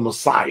love of the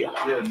Messiah.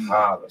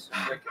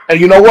 And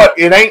you know what?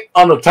 It ain't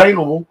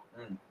unattainable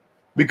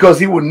because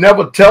he would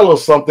never tell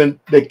us something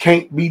that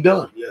can't be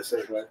done. Yes,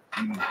 sir.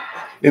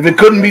 If it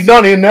couldn't be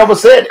done, he never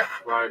said it.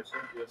 Right.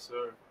 Yes,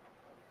 sir.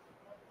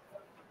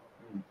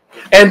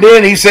 And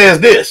then he says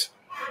this.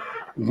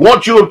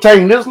 Once you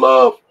obtain this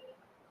love,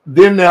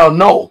 then they'll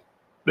know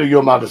that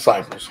you're my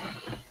disciples.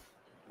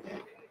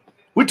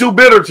 We're too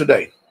bitter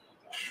today.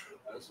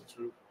 That's the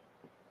truth.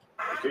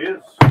 It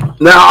is.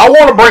 Now, I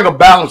want to bring a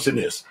balance in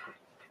this.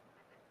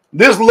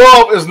 This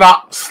love is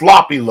not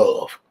sloppy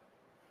love.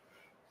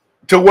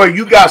 To where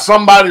you got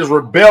somebody that's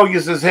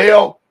rebellious as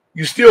hell,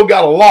 you still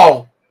got a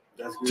law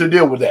to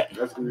deal with that.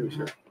 That's good,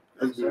 sir.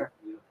 That's good.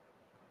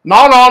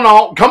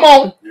 No. Come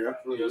on. Yeah.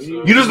 Yes,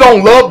 sir. You just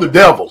don't love the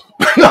devil.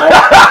 No,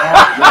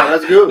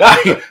 that's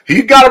good.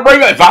 You got to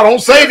bring it. If I don't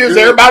say this,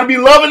 everybody be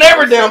loving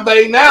every damn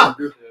thing now.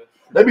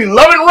 They be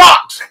loving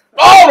rocks.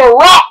 Oh,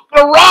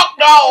 the rock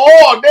now.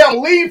 Oh, a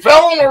damn leaf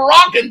fell on the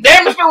rock and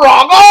damaged the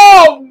rock.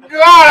 Oh,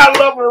 God, I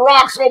love the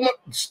rock so much.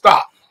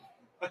 Stop.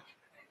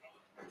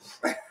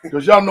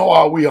 Because y'all know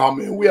how we are,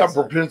 man. We have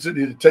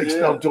propensity to take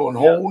stuff to a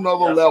whole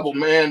nother level,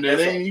 man, that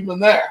ain't even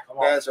there.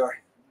 That's right.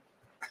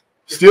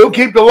 Still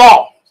keep the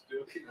law.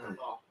 Still keep the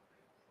law.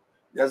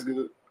 That's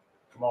good.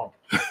 Come on.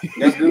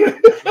 That's good.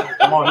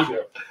 Come on,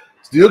 here.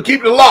 Still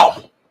keep the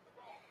law.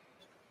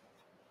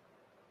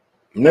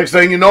 Next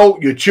thing you know,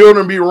 your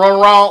children be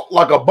running around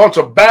like a bunch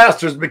of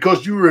bastards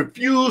because you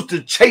refuse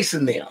to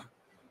chasten them.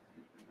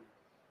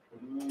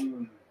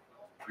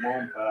 Come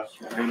on,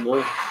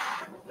 Pastor.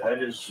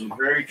 That is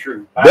very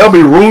true. They'll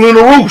be ruling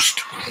the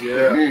roost.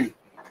 Yeah.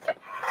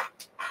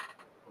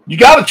 You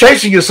got to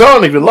chasten your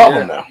son if you love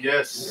him now.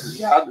 Yes.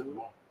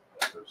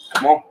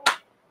 Come on.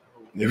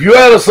 If you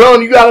had a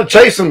son, you got to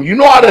chase him. You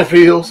know how that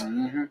feels.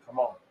 Mm-hmm. Come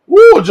on.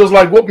 Woo, just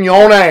like whooping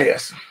your own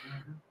ass.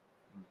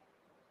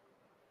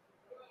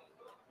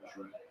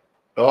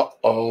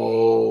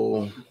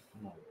 Uh-oh.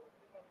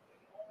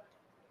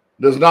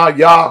 Does not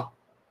Yah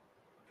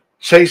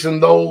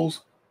chasing those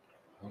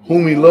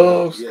whom he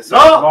loves? Yes, No.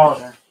 Come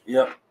on.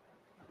 Yep.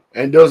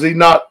 And does he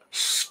not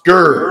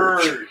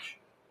scourge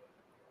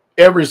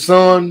every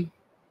son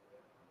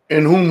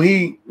in whom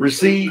he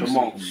receives? Come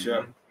on.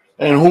 Sure.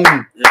 And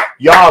whom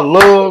Yah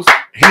loves,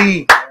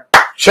 he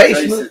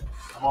chasing Chase it? it.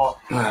 Come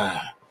on.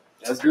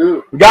 That's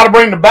good. We got to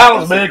bring the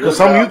balance, That's a man, because good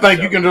some of you balance,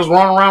 think you can just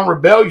run around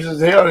rebellious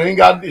as hell and ain't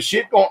got this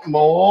shit going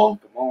on.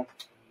 Come on.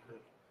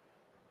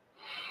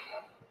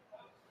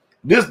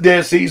 This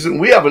dead season,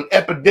 we have an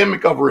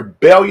epidemic of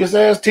rebellious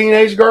ass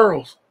teenage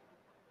girls.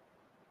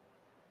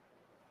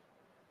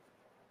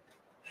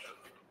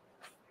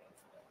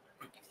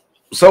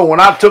 So when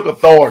I took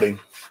authority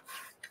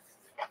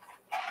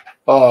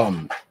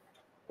over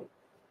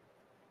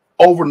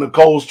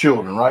Nicole's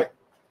children, right?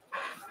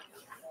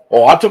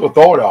 Oh, I took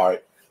authority, all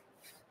right.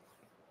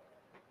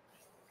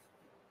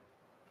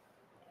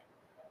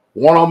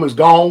 One of them is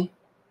gone,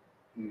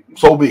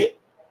 so be it.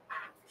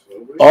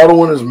 Other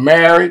one is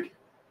married,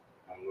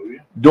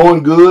 Hallelujah.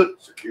 doing good.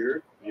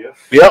 Secure. Yes.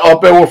 Yeah,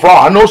 up there with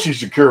Frog. I know she's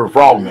secure with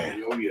Frog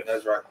Man. Oh, yes.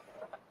 That's right.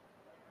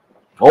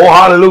 Oh,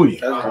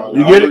 hallelujah. That's right.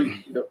 You get it?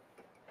 Yep.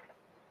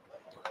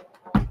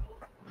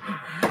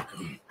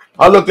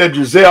 I looked at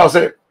Giselle, I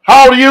said,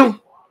 how old are you?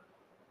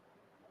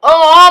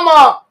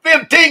 Oh, I'm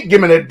 15.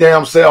 Give me that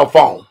damn cell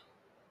phone.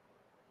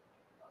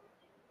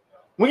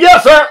 Well,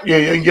 yes, sir. Yeah,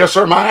 yes,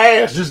 sir. My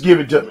ass. Just give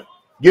it to me.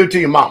 Give it to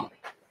your mama.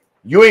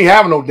 You ain't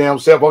having no damn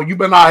cell phone. You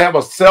better not have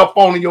a cell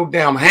phone in your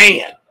damn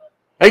hand.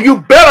 And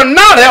you better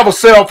not have a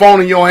cell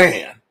phone in your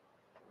hand.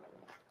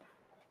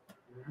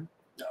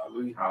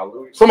 Hallelujah.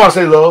 Hallelujah. Somebody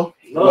say love.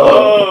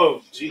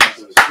 Love.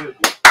 Jesus.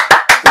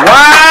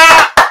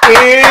 Why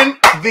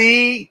in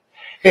the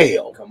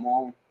hell Come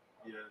on.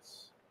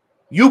 Yes.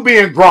 you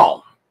being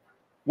grown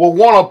will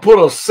want to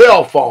put a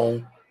cell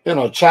phone in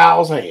a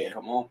child's hand?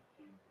 Come on.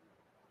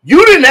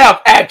 You didn't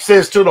have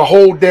access to the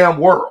whole damn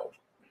world.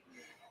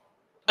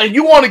 And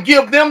you want to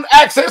give them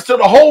access to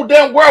the whole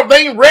damn world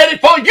they ain't ready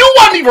for? You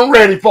wasn't even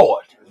ready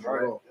for it. That's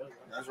right.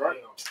 That's right.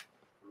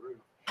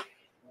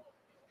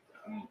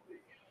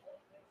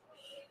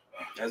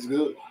 That's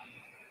good.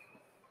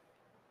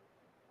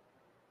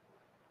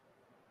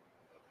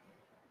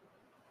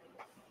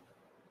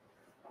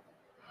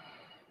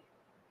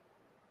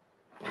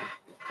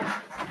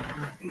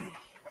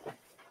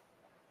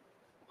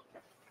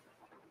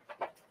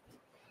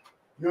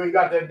 You ain't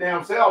got that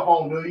damn cell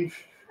phone, do you?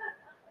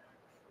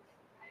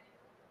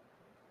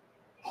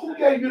 Who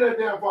gave you that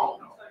damn phone?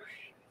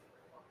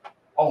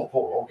 Oh,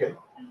 Paul, okay.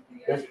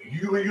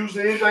 You been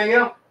using anything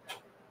else?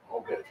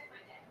 Okay.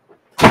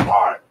 All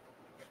right.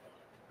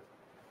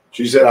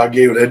 She said I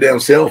gave her that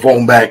damn cell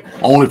phone back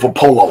only for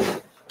Polo.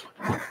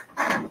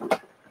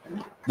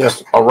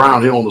 That's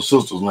around here on the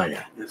sister's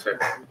land. Yes, sir.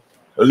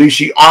 At least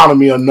she honored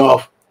me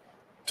enough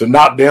to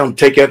not damn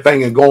take that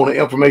thing and go on the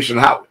information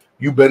house.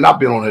 You better not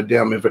be on that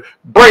damn info.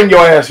 Bring your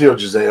ass here,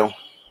 Giselle.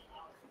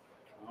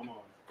 I'm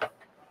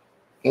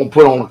gonna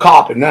put on the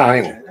carpet now,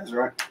 ain't we? That's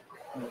right.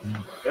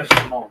 Yes,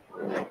 come on.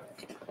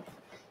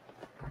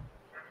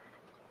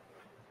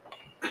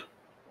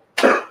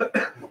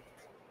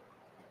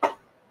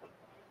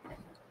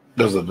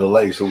 There's a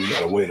delay, so we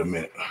gotta wait a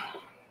minute.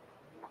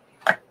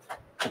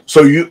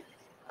 So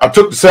I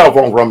took the cell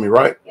phone from you,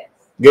 right? Yes.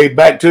 Gave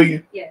back to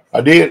you? Yes.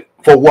 I did?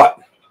 For what?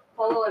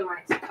 Polo and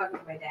Mike's talking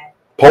to my dad.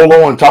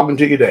 Polo and talking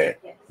to your dad.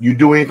 Yes. You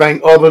do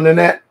anything other than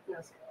that? No,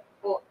 sir.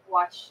 Well,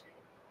 watch,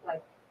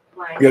 like,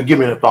 mine. Yeah, give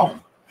me the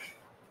phone.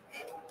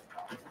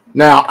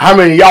 Now, how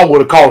many of y'all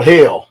would have called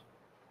hell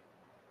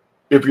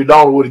if your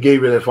daughter would have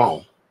gave you that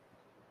phone?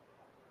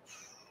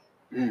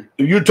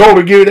 If you told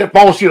her to give you that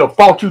phone, she'd have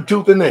fought you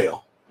tooth and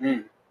nail.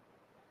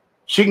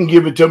 She can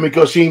give it to me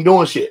because she ain't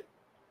doing shit.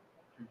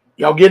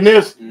 Y'all getting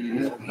this?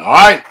 All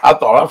right. I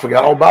thought I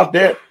forgot all about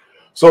that.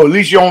 So at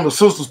least you're on the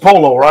sister's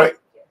Polo, right?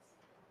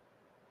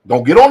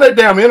 Don't get on that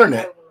damn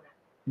internet.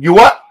 You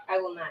what? I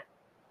will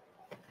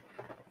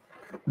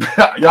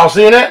not. Y'all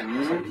seeing that?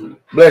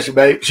 Bless you,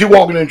 babe. She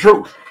walking in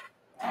truth.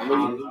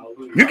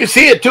 You can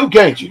see it too,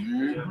 can't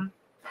you?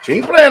 She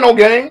ain't playing no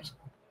games.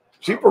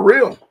 She for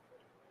real.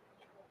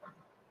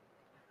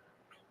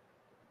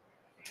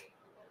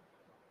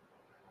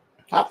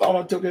 I thought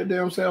I took that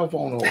damn cell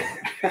phone over.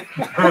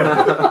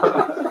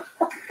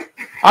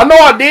 I know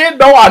I did,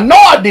 though. I know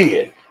I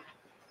did.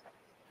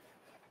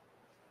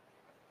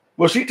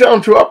 Well, she telling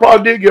the truth. I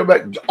probably did give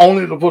back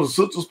only for the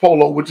sister's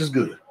Polo, which is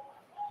good.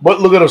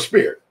 But look at her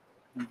spirit.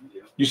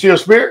 You see her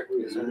spirit?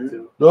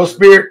 The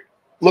spirit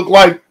look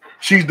like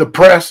she's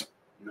depressed,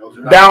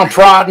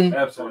 downtrodden,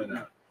 Absolutely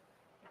not.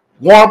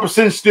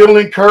 100% still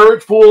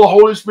encouraged, full of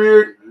Holy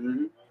Spirit.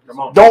 Come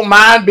on. Don't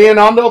mind being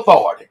under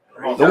authority.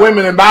 The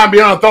women that mind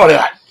being under authority,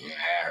 like,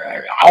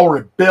 all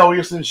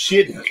rebellious and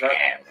shit.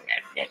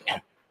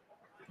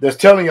 That's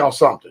telling y'all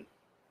something.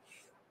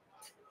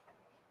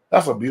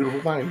 That's a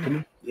beautiful thing, isn't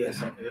it?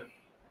 Yes.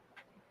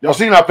 Y'all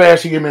seen how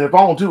fast she gave me the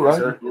phone too,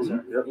 right? Yes,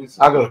 sir.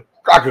 Yep.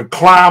 I could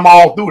climb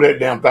all through that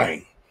damn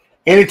thing.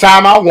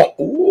 Anytime I want.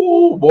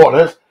 Ooh, boy,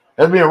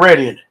 that's being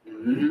ready. Isn't it?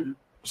 Mm-hmm.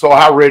 So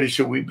how ready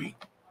should we be?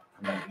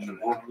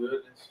 Come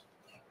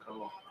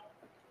on.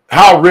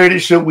 How ready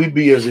should we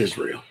be as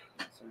Israel?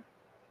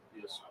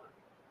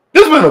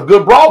 This has been a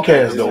good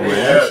broadcast, though,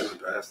 man.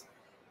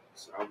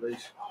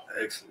 Salvation.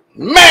 Excellent.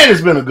 Man,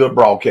 it's been a good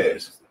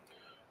broadcast.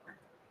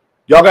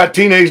 Y'all got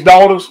teenage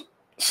daughters,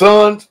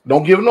 sons,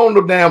 don't give them on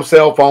the damn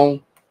cell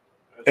phone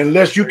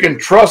unless you can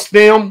trust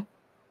them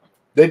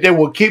that they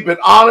will keep it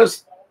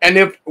honest. And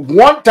if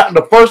one time,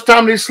 the first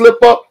time they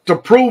slip up to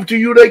prove to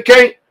you they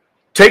can't,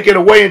 take it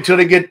away until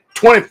they get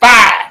 25.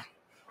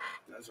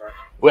 That's right.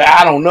 Well,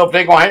 I don't know if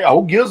they're going to hang.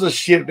 Who gives a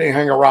shit if they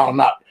hang around or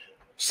not?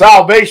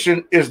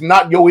 Salvation is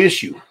not your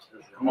issue.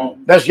 Come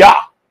on. That's Yah.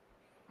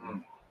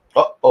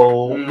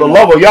 Uh-oh. The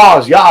love of Yah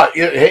is Yah.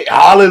 Hey,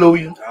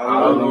 hallelujah.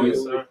 Hallelujah,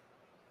 sir.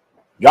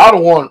 Y'all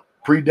the one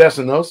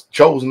predestined us,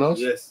 chosen us.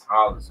 Yes.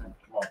 Hallelujah.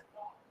 Come on.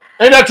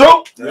 Ain't that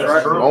true?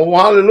 That's right. Oh,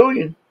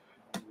 hallelujah.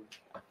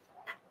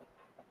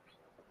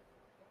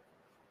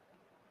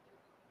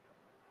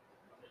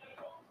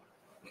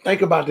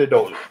 Think about that,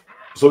 though.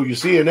 So you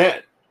seeing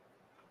that?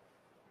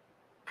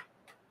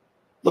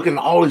 Looking at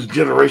all this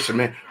generation,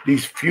 man.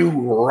 These few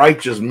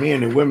righteous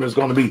men and women is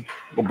going to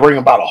bring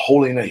about a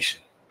holy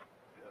nation.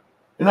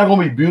 Isn't that going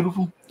to be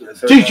beautiful? Yes,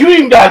 sir. Teach, you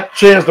even got a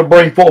chance to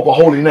bring forth a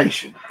holy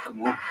nation.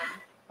 Come on.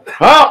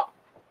 Huh?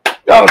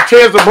 Got a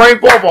chance to bring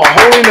forth a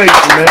holy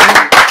nation, man.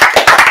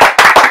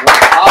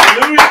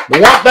 Hallelujah. The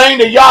one thing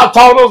that y'all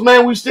taught us,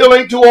 man, we still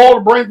ain't too old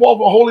to bring forth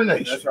a holy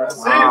nation. That's right.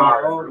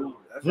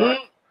 That's right.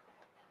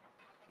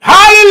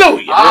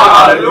 Hallelujah.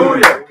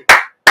 Hallelujah.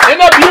 Isn't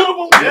that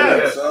beautiful?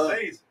 Yes.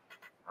 Amazing.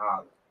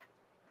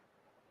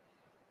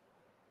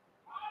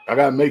 I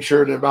got to make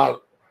sure that my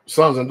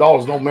sons and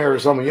daughters don't marry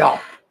some of y'all.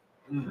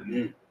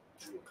 Mm-hmm.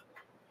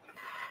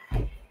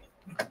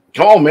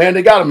 Come on, man.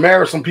 They got to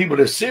marry some people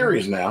that's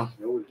serious now.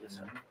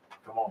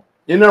 Come on.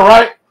 Isn't that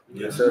right?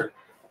 Yes, sir.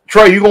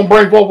 Trey, you going to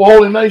bring forth a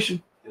holy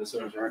nation? Yes,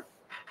 sir. That's right.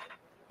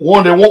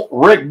 One that won't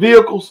wreck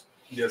vehicles?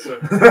 Yes, sir.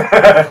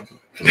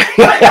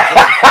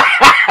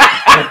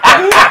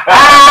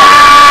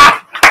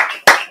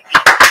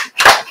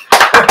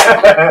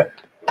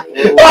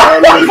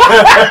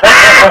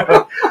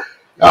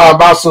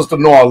 My sister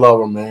know I love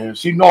her, man.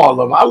 She know I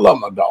love her. I love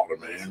my daughter,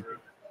 man.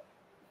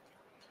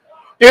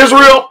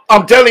 Israel,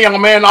 I'm telling y'all,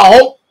 man, I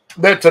hope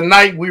that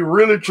tonight we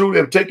really truly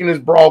have taken this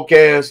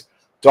broadcast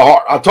to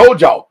heart. I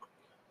told y'all,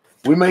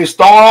 we may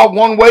start off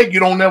one way. You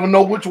don't never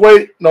know which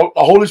way the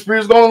Holy Spirit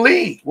is going to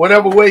lead.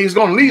 Whatever way he's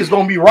going to lead, it's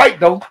going to be right,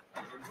 though.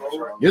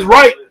 It's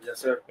right. Yes,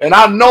 sir. And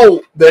I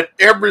know that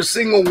every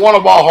single one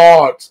of our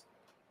hearts,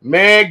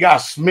 man, got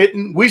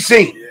smitten. We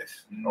seen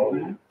Yes.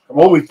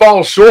 where we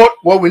fall short,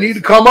 where we need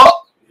to come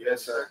up.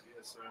 Yes, sir.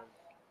 Yes, sir.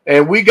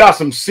 And we got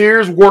some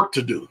serious work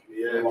to do.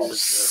 Yes.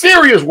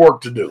 Serious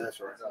work to do That's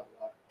right.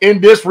 in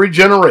this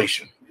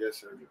regeneration. Yes,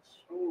 sir.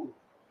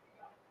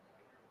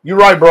 You're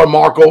right, bro,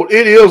 Marco.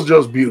 It is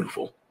just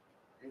beautiful.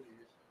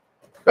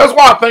 That's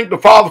why I thank the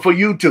Father for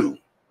YouTube.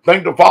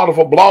 Thank the Father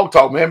for Blog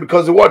Talk, man,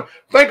 because it wasn't.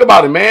 Think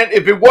about it, man.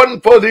 If it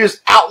wasn't for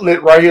this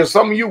outlet right here,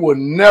 some of you would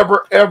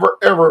never, ever,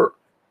 ever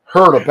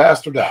heard of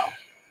Pastor Dowell.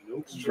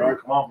 Come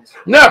on.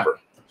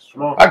 Never.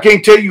 Come on. I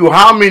can't tell you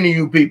how many of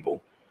you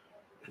people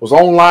was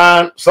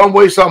online some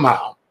way,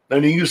 somehow.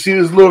 And then you see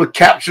this little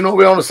caption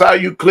over there on the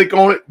side, you click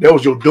on it, that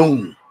was your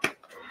doom.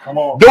 Come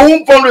on.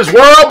 Doom from this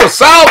world, but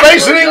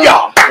salvation in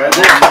y'all.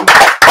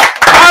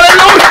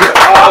 Hallelujah.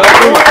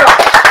 Hallelujah.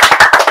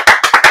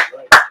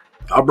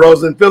 Our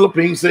brothers in the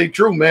Philippines say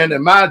true, man.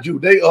 And mind you,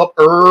 they up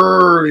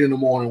early in the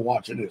morning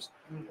watching this.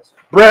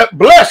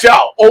 Bless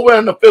y'all over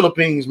in the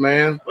Philippines,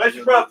 man. Bless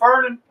you, Brother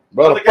Ferdinand.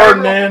 Brother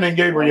Ferdinand and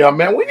Gabriel,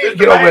 man. We need to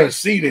get over there and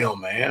see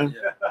them, man.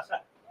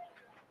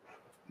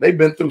 They've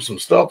been through some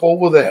stuff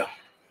over there.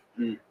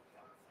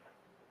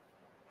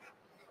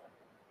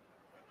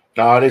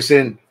 They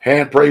send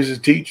hand praises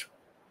teach.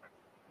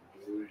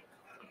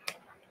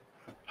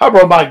 How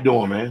Brother Mike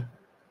doing, man?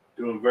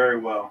 Doing very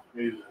well.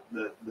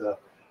 The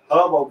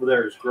hub over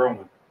there is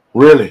growing.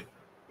 Really?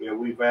 Yeah,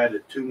 we've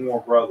added 2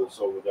 more brothers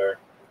over there.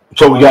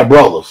 So we got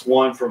brothers.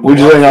 One from We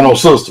just ain't got no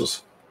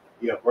sisters.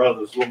 Yeah,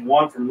 brothers.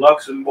 One from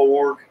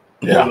Luxembourg,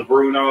 Yeah. Brother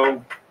Bruno,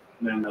 and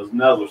then there's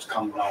another's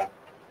coming on.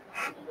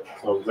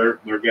 So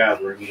they're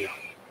gathering here.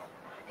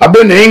 I've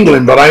been to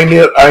England, but I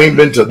ain't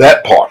been to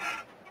that part.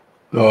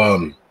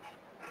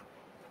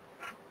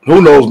 Who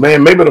knows,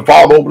 man? Maybe the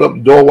Father opened up the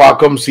door while I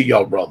come see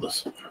y'all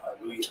brothers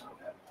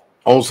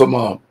on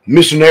some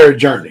missionary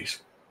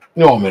journeys.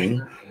 You know what I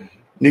mean?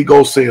 Need to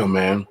go see them,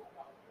 man.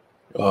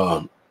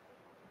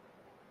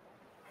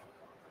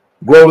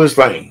 Grow this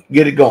thing.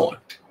 Get it going.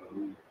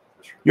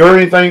 You heard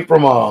anything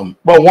from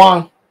Bro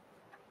Juan?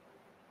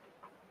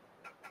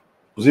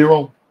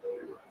 Zero?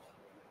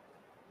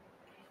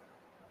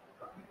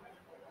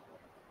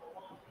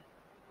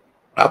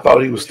 I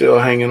thought he was still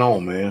hanging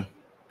on, man.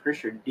 Pretty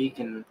sure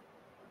Deacon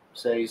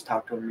said he's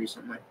talked to him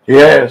recently. He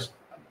has.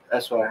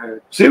 That's what I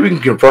heard. See if we can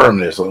confirm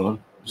this, huh?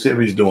 See if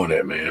he's doing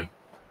that, man.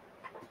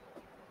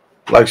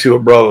 Like, see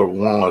what Brother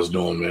Juan's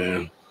doing,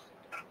 man.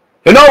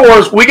 In other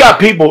words, we got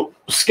people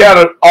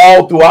scattered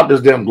all throughout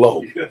this damn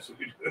globe. Yes,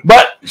 we do.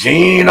 But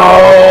Gino,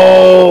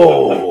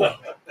 oh,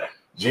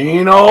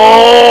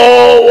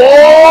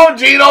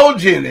 Gino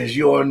Jennings,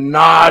 you're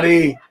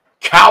naughty,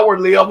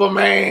 cowardly of a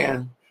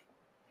man.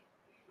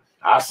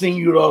 I seen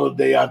you the other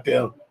day out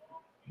there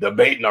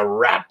debating a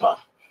rapper,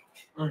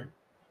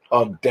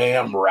 a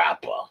damn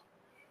rapper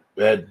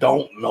that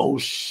don't know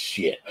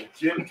shit. A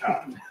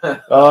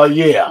Gentile.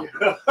 Yeah.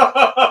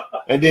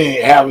 And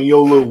then having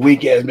your little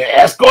weak ass man,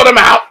 escort him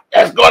out.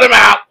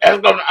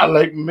 I'm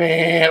like,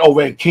 man,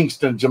 over in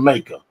Kingston,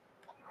 Jamaica.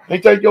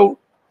 Ain't that your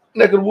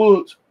neck of the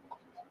woods?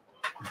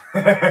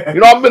 You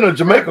know, I've been to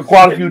Jamaica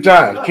quite a few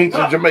times.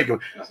 Kingston, Jamaica.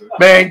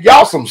 Man,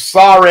 y'all some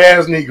sorry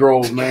ass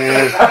Negroes,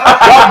 man.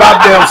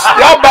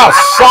 Y'all about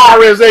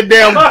sorry as they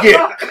damn get.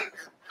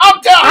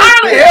 I'm telling you,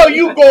 how the hell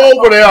you go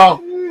over there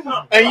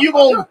and you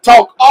gonna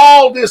talk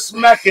all this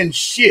smacking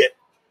shit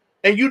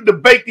and you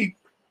debate the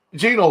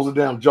Gino's a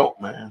damn joke,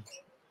 man.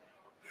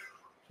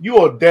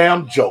 You a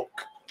damn joke.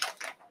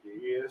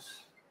 Yes.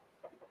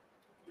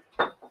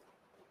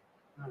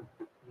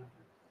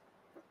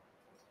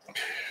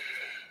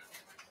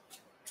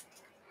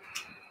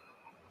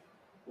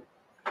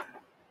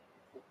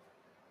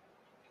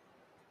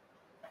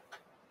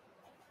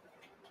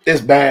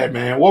 It's bad,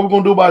 man. What we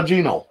gonna do about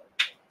Gino?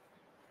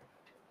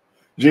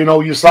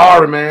 Gino, you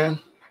sorry, man.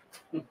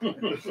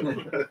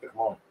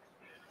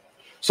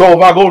 So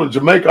if I go to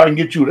Jamaica, I can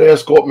get you to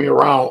escort me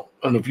around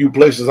in a few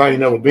places I ain't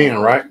never been,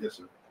 right? Yes,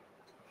 sir.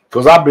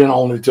 Because I've been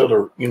only to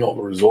the, the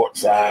resort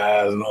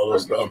sides and all that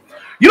stuff.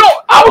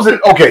 I was in,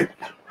 okay,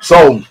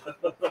 so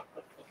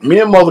me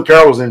and Mother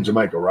Carol was in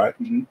Jamaica, right?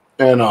 Mm-hmm.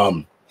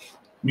 And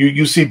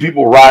you see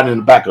people riding in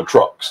the back of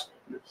trucks,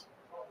 Yes.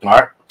 all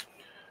right?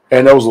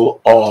 And there was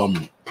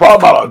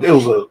there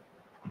was a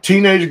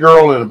teenage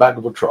girl in the back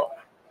of a truck.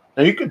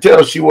 And you could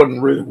tell she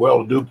wasn't really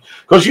well-to-do.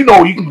 Because, you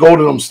can go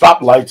to them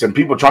stoplights and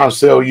people trying to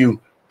sell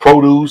you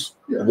produce,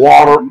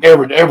 water,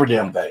 every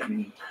damn thing.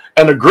 Mm-hmm.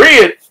 And the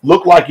grid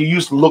looked like it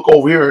used to look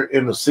over here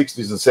in the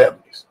 60s and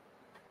 70s.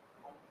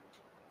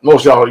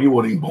 Most of y'all, you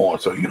weren't even born,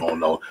 so you don't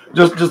know.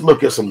 Just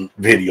look at some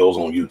videos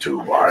on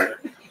YouTube, all right?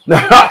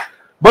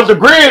 But the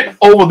grid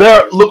over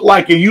there looked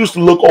like it used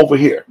to look over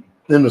here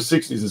in the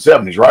 60s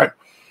and 70s, right?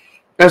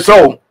 And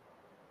so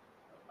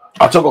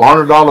I took a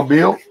 $100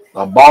 bill,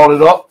 I balled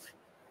it up.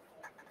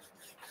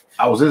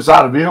 I was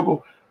inside the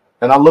vehicle,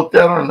 and I looked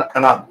at her,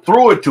 and I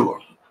threw it to her.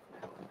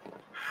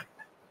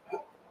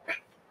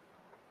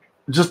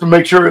 Just to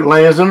make sure it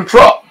lands in the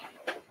truck.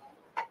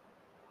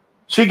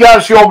 She got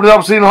it, she opened it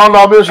up, seen the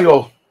 $100 bill, she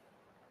goes,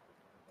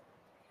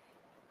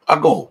 I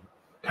go,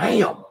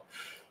 damn.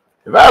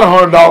 If I had a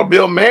 $100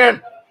 bill,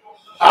 man,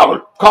 I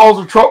would cause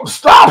the truck to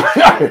stop.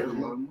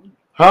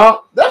 Huh?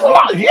 That's a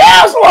lot.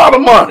 Yeah, that's a lot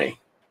of money.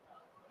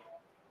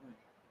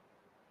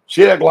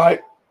 She act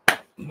like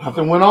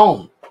nothing went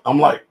on. I'm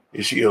like,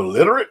 is she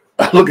illiterate?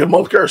 I look at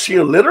most girls, she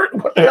illiterate?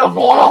 What the hell's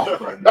going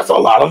on? That's a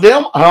lot of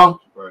them, huh?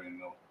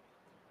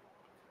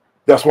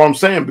 That's what I'm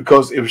saying,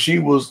 because if she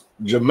was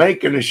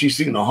Jamaican and she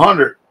seen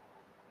 100,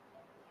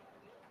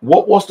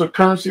 what's the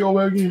currency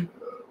over again?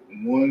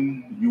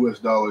 $1 US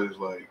is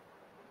like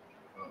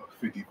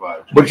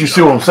 55. But you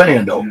see what I'm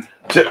saying, though.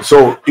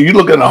 So if you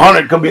look at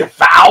 100, it could be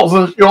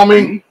 1,000. You know what I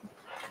mean?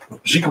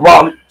 She could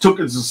probably took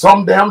it to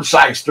some damn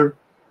shyster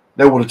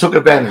that would have took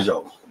advantage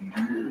of.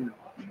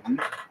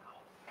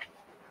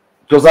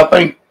 Because I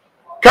think,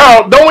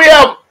 Carl,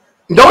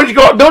 don't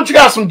you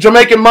got some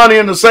Jamaican money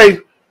in the safe?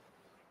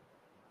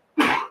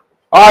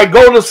 All right,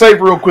 go to the safe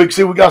real quick.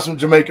 See, we got some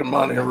Jamaican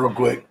money here real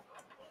quick.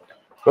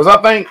 Because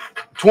I think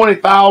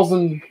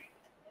 20,000.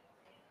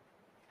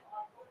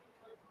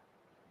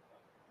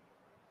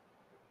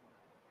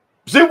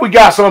 See if we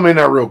got some in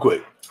there real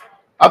quick.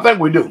 I think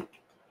we do.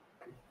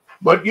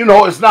 But,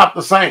 it's not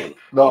the same,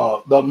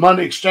 the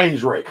money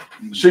exchange rate.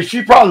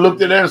 She probably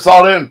looked at that and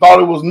saw that and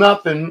thought it was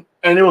nothing,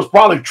 and it was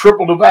probably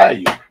triple the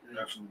value.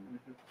 Absolutely.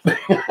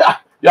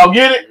 Y'all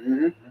get it?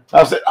 Mm-hmm.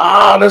 I said,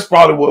 that's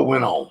probably what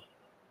went on.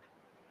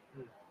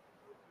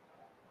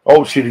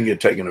 Oh, she didn't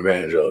get taken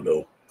advantage of,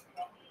 though.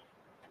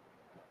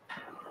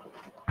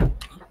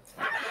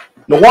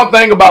 The one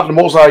thing about the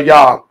Most High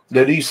Yah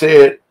that he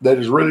said that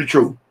is really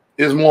true,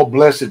 is more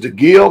blessed to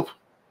give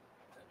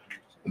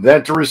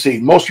than to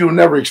receive. Most of you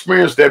never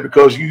experienced that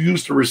because you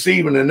used to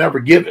receiving and never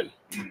giving.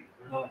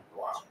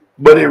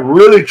 But it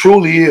really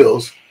truly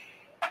is.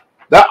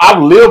 That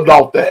I've lived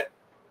off that.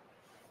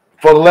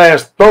 For the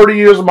last 30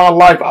 years of my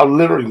life, I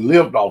literally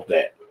lived off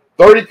that.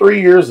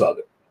 33 years of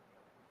it.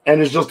 And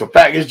it's just a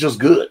fact. It's just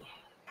good.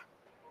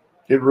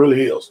 It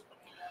really is.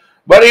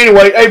 But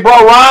anyway, hey,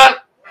 bro, Ryan,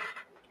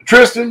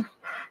 Tristan,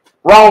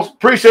 Ross,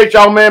 appreciate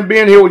y'all, man,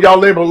 being here with y'all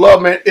labor of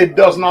love, man. It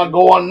does not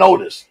go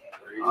unnoticed.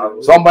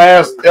 Somebody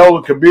asked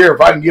Elder Kabir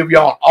if I can give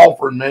y'all an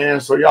offer, man,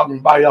 so y'all can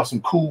buy y'all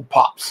some cool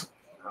pops.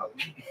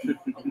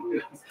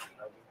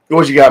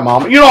 What you got,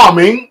 mama? You know what I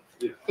mean?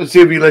 Let's see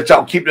if he let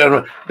y'all keep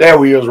that.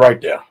 There he is right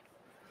there.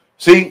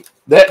 See,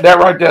 that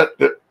right there,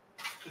 the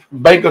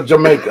Bank of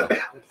Jamaica.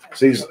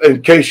 See,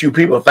 in case you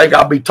people think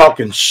I'll be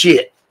talking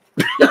shit.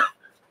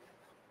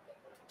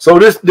 So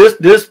this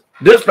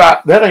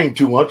that ain't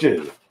too much,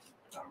 is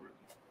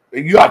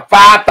it? You got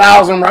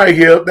 5,000 right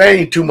here. That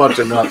ain't too much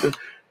of nothing.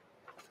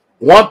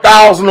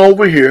 1,000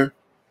 over here.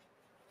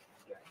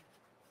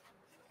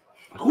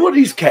 Who are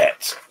these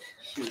cats?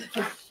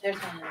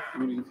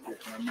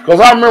 Because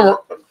I remember,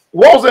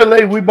 what was that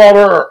lady? We bought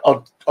her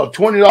a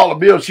 $20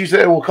 bill. She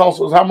said it will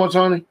cost us how much,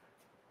 honey?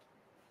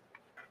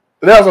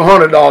 That was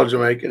 $100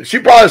 Jamaican. She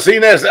probably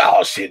seen that and said,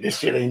 oh, shit, this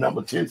shit ain't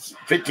number 10,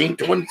 15,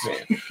 20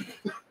 cents.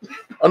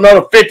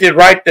 Another 50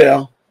 right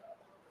there.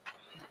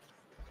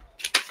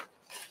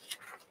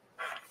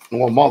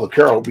 Well, Mother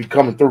Carol will be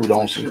coming through,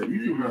 don't she?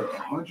 You do her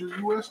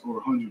 100 US or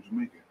 100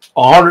 Jamaican?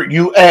 100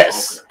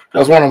 US. Okay.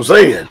 That's what I'm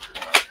saying.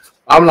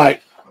 I'm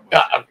like,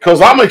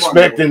 because I'm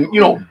expecting, you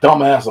know,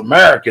 dumbass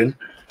American,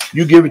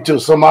 you give it to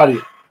somebody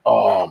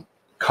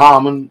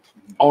common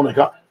on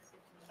the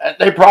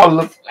they probably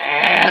look,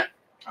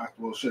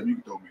 Well, shit, you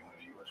can throw me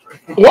 100 US,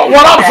 right?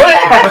 What I'm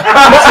saying,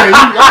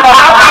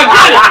 I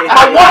get it.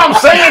 But what I'm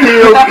saying is,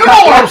 you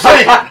know what I'm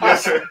saying.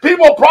 Yes,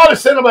 people probably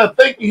sitting there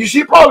thinking,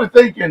 she probably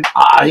thinking,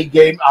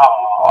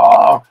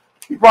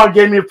 he probably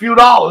gave me a few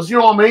dollars. You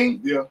know what I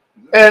mean? Yeah.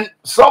 And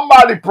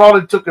somebody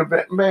probably took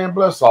advantage. Man,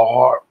 bless her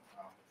heart.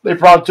 They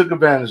probably took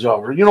advantage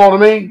of her. You know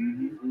what I mean?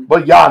 Mm-hmm.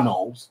 But y'all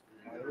knows.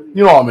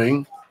 You know what I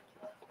mean?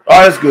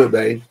 Oh, that's good,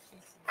 babe.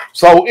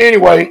 So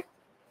anyway,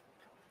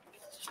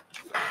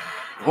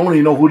 I don't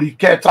even know who these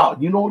cats are.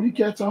 You know who these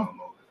cats are?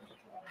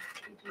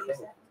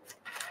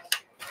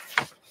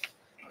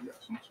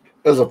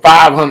 There's a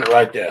 500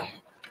 right there.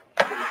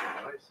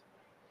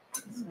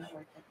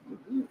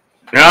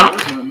 Yeah.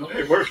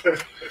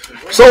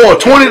 So a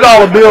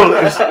 $20 bill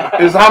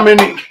is how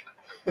many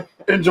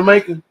in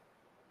Jamaican?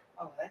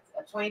 Oh, that's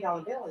a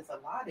 $20 bill is a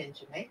lot in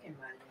Jamaican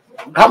money.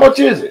 How much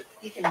is it?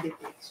 You can get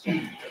the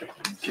exchange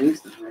rate.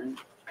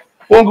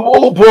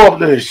 We'll pull up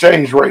the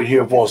exchange rate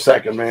here for a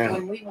second, man.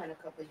 When we went a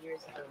couple of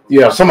years ago.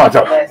 Yeah, somebody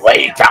talk.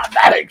 Wait, talk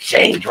that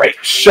exchange rate.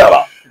 Shut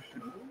up.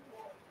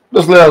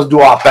 Let's let us do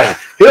our thing.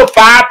 Here's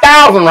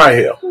 5,000 right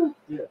here.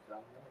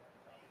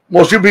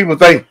 Most you people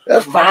think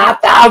that's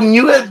 5,000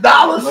 US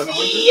dollars.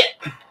 Shit.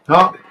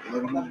 Huh?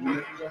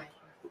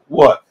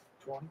 What?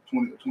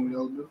 $20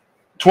 bill.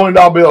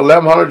 $20 bill,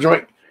 1,100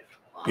 drink.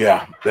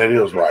 Yeah, that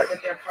is right.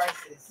 But their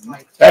prices,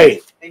 like,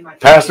 hey,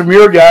 Pastor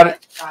Muir got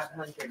it.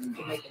 500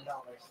 Jamaican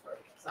dollars for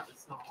something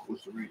small.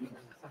 What's the reason?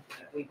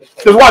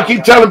 That's why I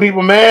keep telling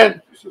people,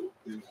 man,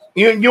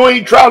 you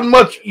ain't traveling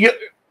much.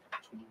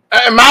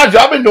 Mind you,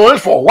 I've been doing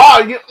this for a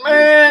while.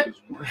 Man,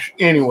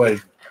 anyway.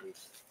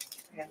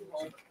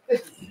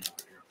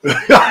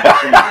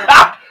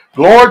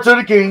 Glory to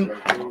the King.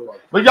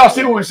 But y'all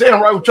see what we're saying,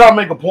 right? We're trying to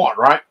make a point,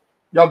 right?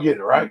 Y'all get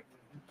it, right?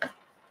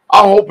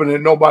 I'm hoping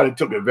that nobody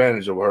took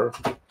advantage of her.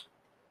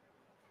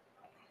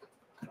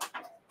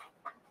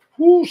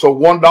 Ooh, so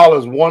 $1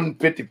 is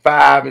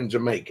 $1.55 in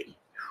Jamaican.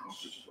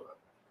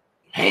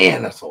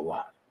 Man, that's a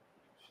lot.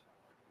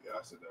 Yeah,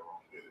 I said that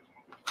wrong.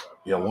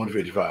 Yeah,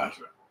 $1.55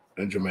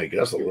 in Jamaica.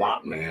 That's a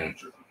lot, man.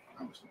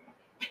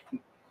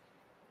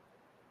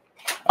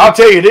 I'll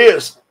tell you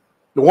this.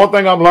 The one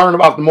thing I've learned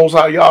about the Most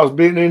High Yah's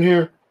being in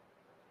here,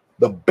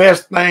 the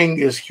best thing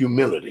is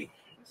humility.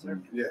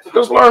 Yes.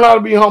 Just learn how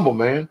to be humble,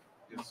 man.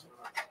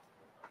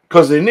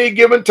 Because in any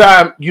given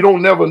time, you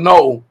don't never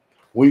know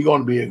when you're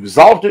going to be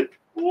exalted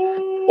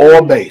or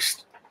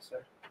abased.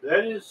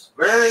 That is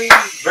very,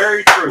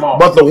 very true.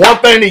 But the one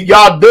thing that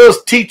Yah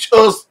does teach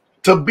us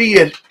to be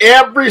in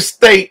every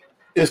state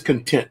is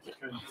contentment.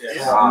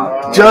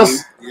 Yes.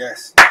 Just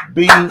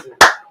be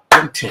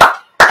content.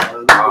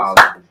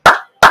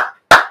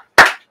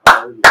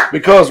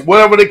 Because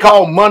whatever they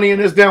call money in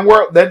this damn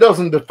world, that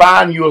doesn't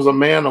define you as a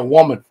man or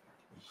woman.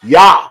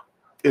 Yah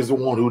is the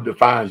one who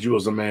defines you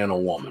as a man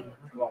or woman.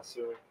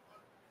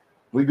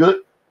 We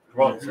good?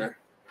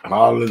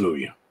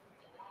 Hallelujah.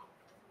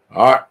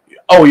 All right.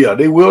 Oh, yeah,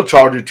 they will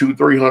charge you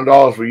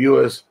 $200-300 for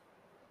US.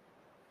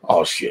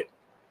 Oh, shit.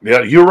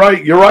 Yeah, you're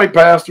right. You're right,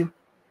 Pastor.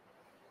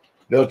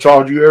 They'll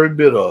charge you every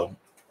bit of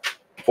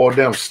for a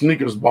damn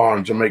sneakers bar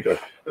in Jamaica.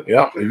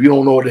 Yeah, if you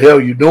don't know what the hell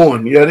you're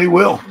doing, yeah, they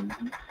will.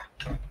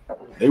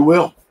 They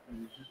will.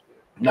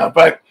 Matter of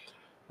fact,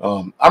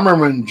 I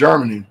remember in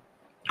Germany,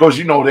 because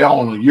you know they're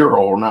on the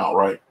euro now,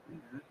 right?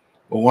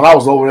 But when I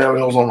was over there,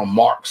 it was on a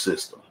mark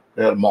system.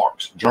 They had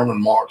marks,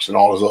 German marks, and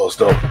all this other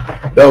stuff.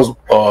 That was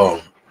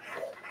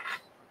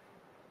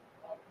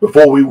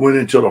before we went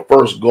into the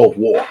first Gulf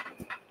War.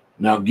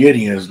 Now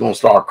Gideon is gonna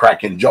start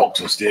cracking jokes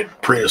instead,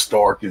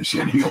 prehistoric and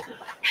shit. He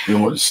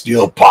with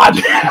steel pot.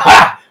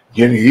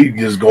 Gideon, he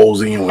just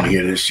goes in when he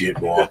hear this shit,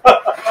 boy.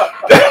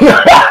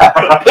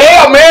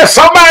 Damn, man,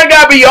 somebody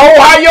got to be old.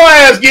 How your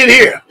ass get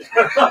here?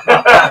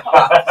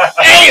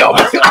 Damn.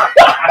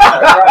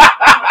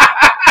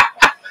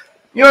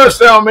 You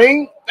understand what I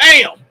mean?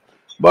 Damn.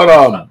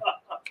 But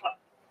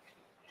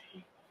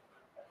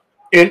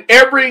in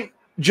every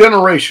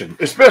generation,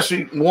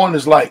 especially one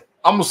is like,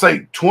 I'm going to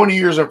say 20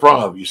 years in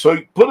front of you. So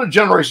you put a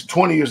generation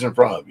 20 years in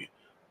front of you.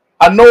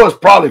 I know it's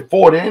probably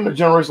 40. Ain't a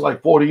generation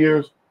like 40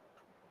 years?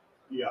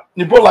 Yeah.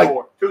 You put like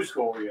 2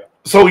 score, yeah.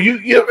 So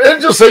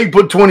let's just say you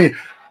put 20.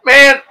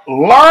 Man,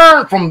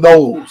 learn from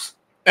those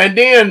and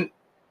then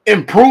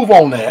improve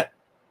on that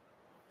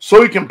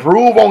so you can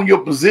improve on your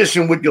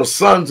position with your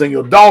sons and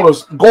your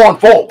daughters going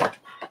forward.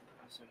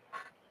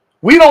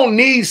 We don't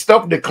need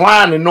stuff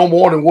declining no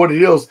more than what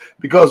it is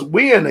because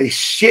we're in a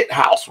shit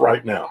house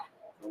right now.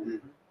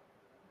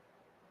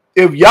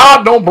 If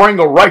y'all don't bring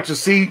a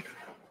righteous seed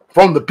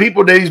from the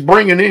people that he's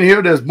bringing in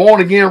here that's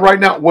born again right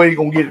now, where you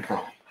going to get it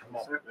from?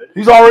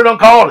 He's already done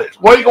called it.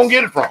 Where you going to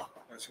get it from?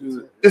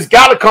 It's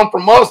got to come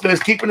from us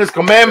that's keeping his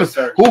commandments,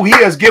 who he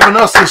has given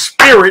us his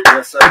spirit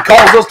and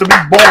calls us to be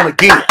born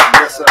again.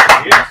 Yes, sir.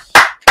 Yes.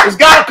 It's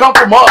got to come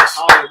from us.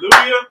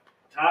 Hallelujah.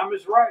 Time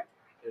is right.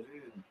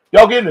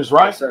 Y'all getting this,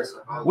 right? Yes,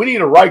 sir. We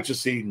need a righteous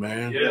seed,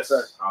 man. Yes.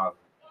 sir.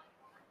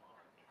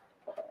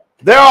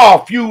 There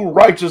are a few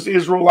righteous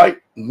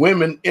Israelite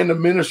women in the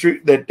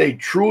ministry that they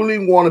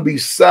truly want to be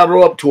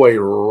saddled up to a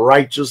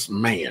righteous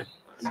man.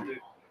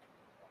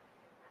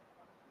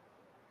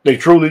 They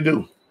truly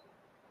do.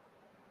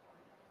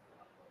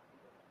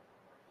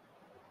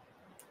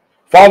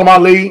 Follow my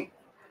lead.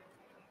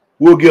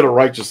 We'll get a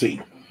righteous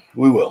seed.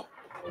 We will.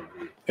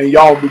 And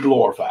y'all will be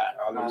glorified.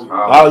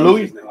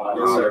 Hallelujah.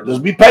 Yes,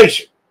 Just be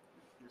patient.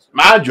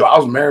 Mind you, I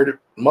was married to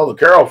Mother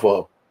Carol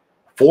for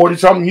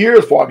 40-something years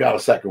before I got a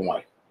second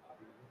wife.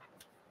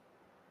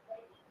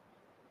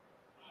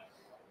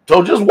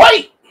 So just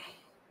wait.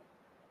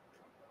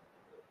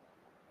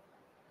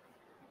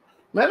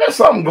 Man, there's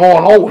something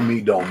going on with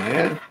me, though,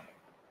 man.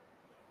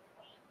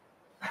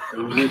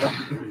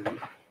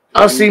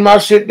 I see my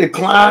shit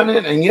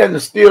declining, and yet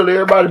and still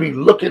everybody be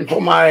looking for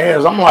my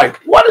ass. I'm like,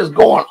 what is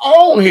going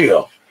on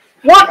here?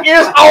 What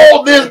is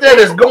all this that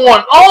is going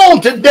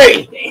on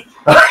today?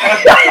 All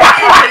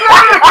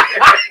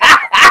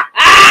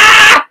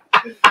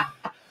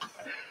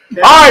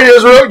right,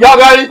 Israel, y'all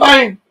got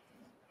anything?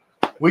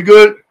 We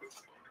good?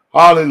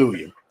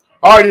 Hallelujah.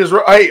 All right,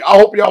 Israel. Hey, I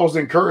hope y'all was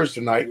encouraged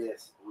tonight.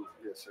 Yes,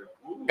 sir.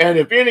 And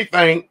if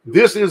anything,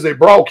 this is a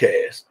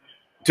broadcast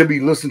to be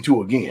listened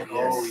to again.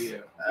 Oh, yeah.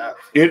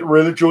 It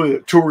really,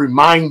 truly, to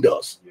remind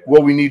us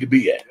where we need to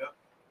be at.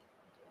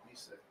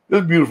 This is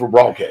a beautiful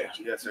broadcast.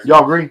 Yes, sir.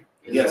 Y'all agree?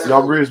 Yes,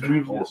 Y'all agree it's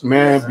beautiful?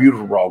 Man,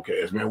 beautiful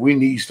broadcast, man. We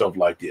need stuff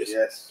like this.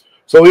 Yes.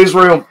 So,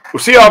 Israel, we'll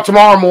see y'all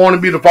tomorrow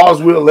morning. Be the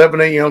Father's will,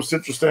 11 a.m.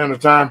 Central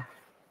Standard Time.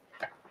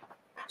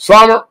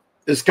 Summer,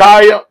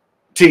 Iskaya,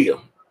 Tia.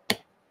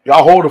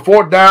 Y'all hold the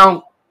fort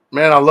down.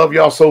 Man, I love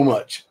y'all so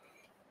much.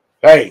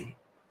 Hey,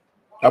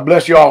 I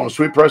bless y'all in the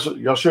sweet pressure.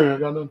 Y'all sure y'all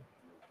got nothing?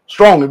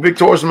 Strong and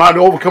victorious, mighty,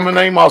 overcoming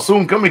name, our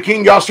soon coming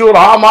King, Yahshua, the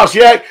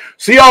HaMashiach.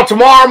 See y'all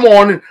tomorrow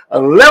morning,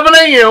 11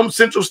 a.m.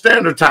 Central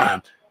Standard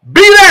Time.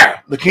 Be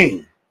there. The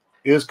King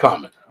is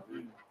coming.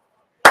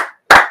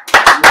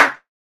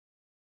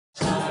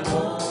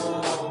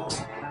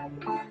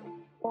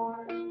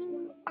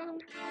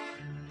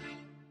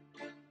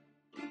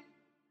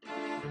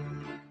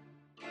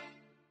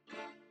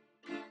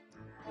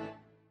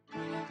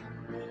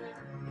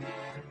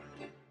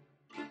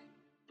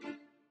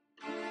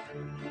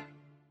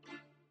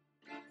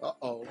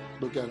 Uh-oh,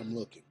 look at him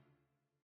looking.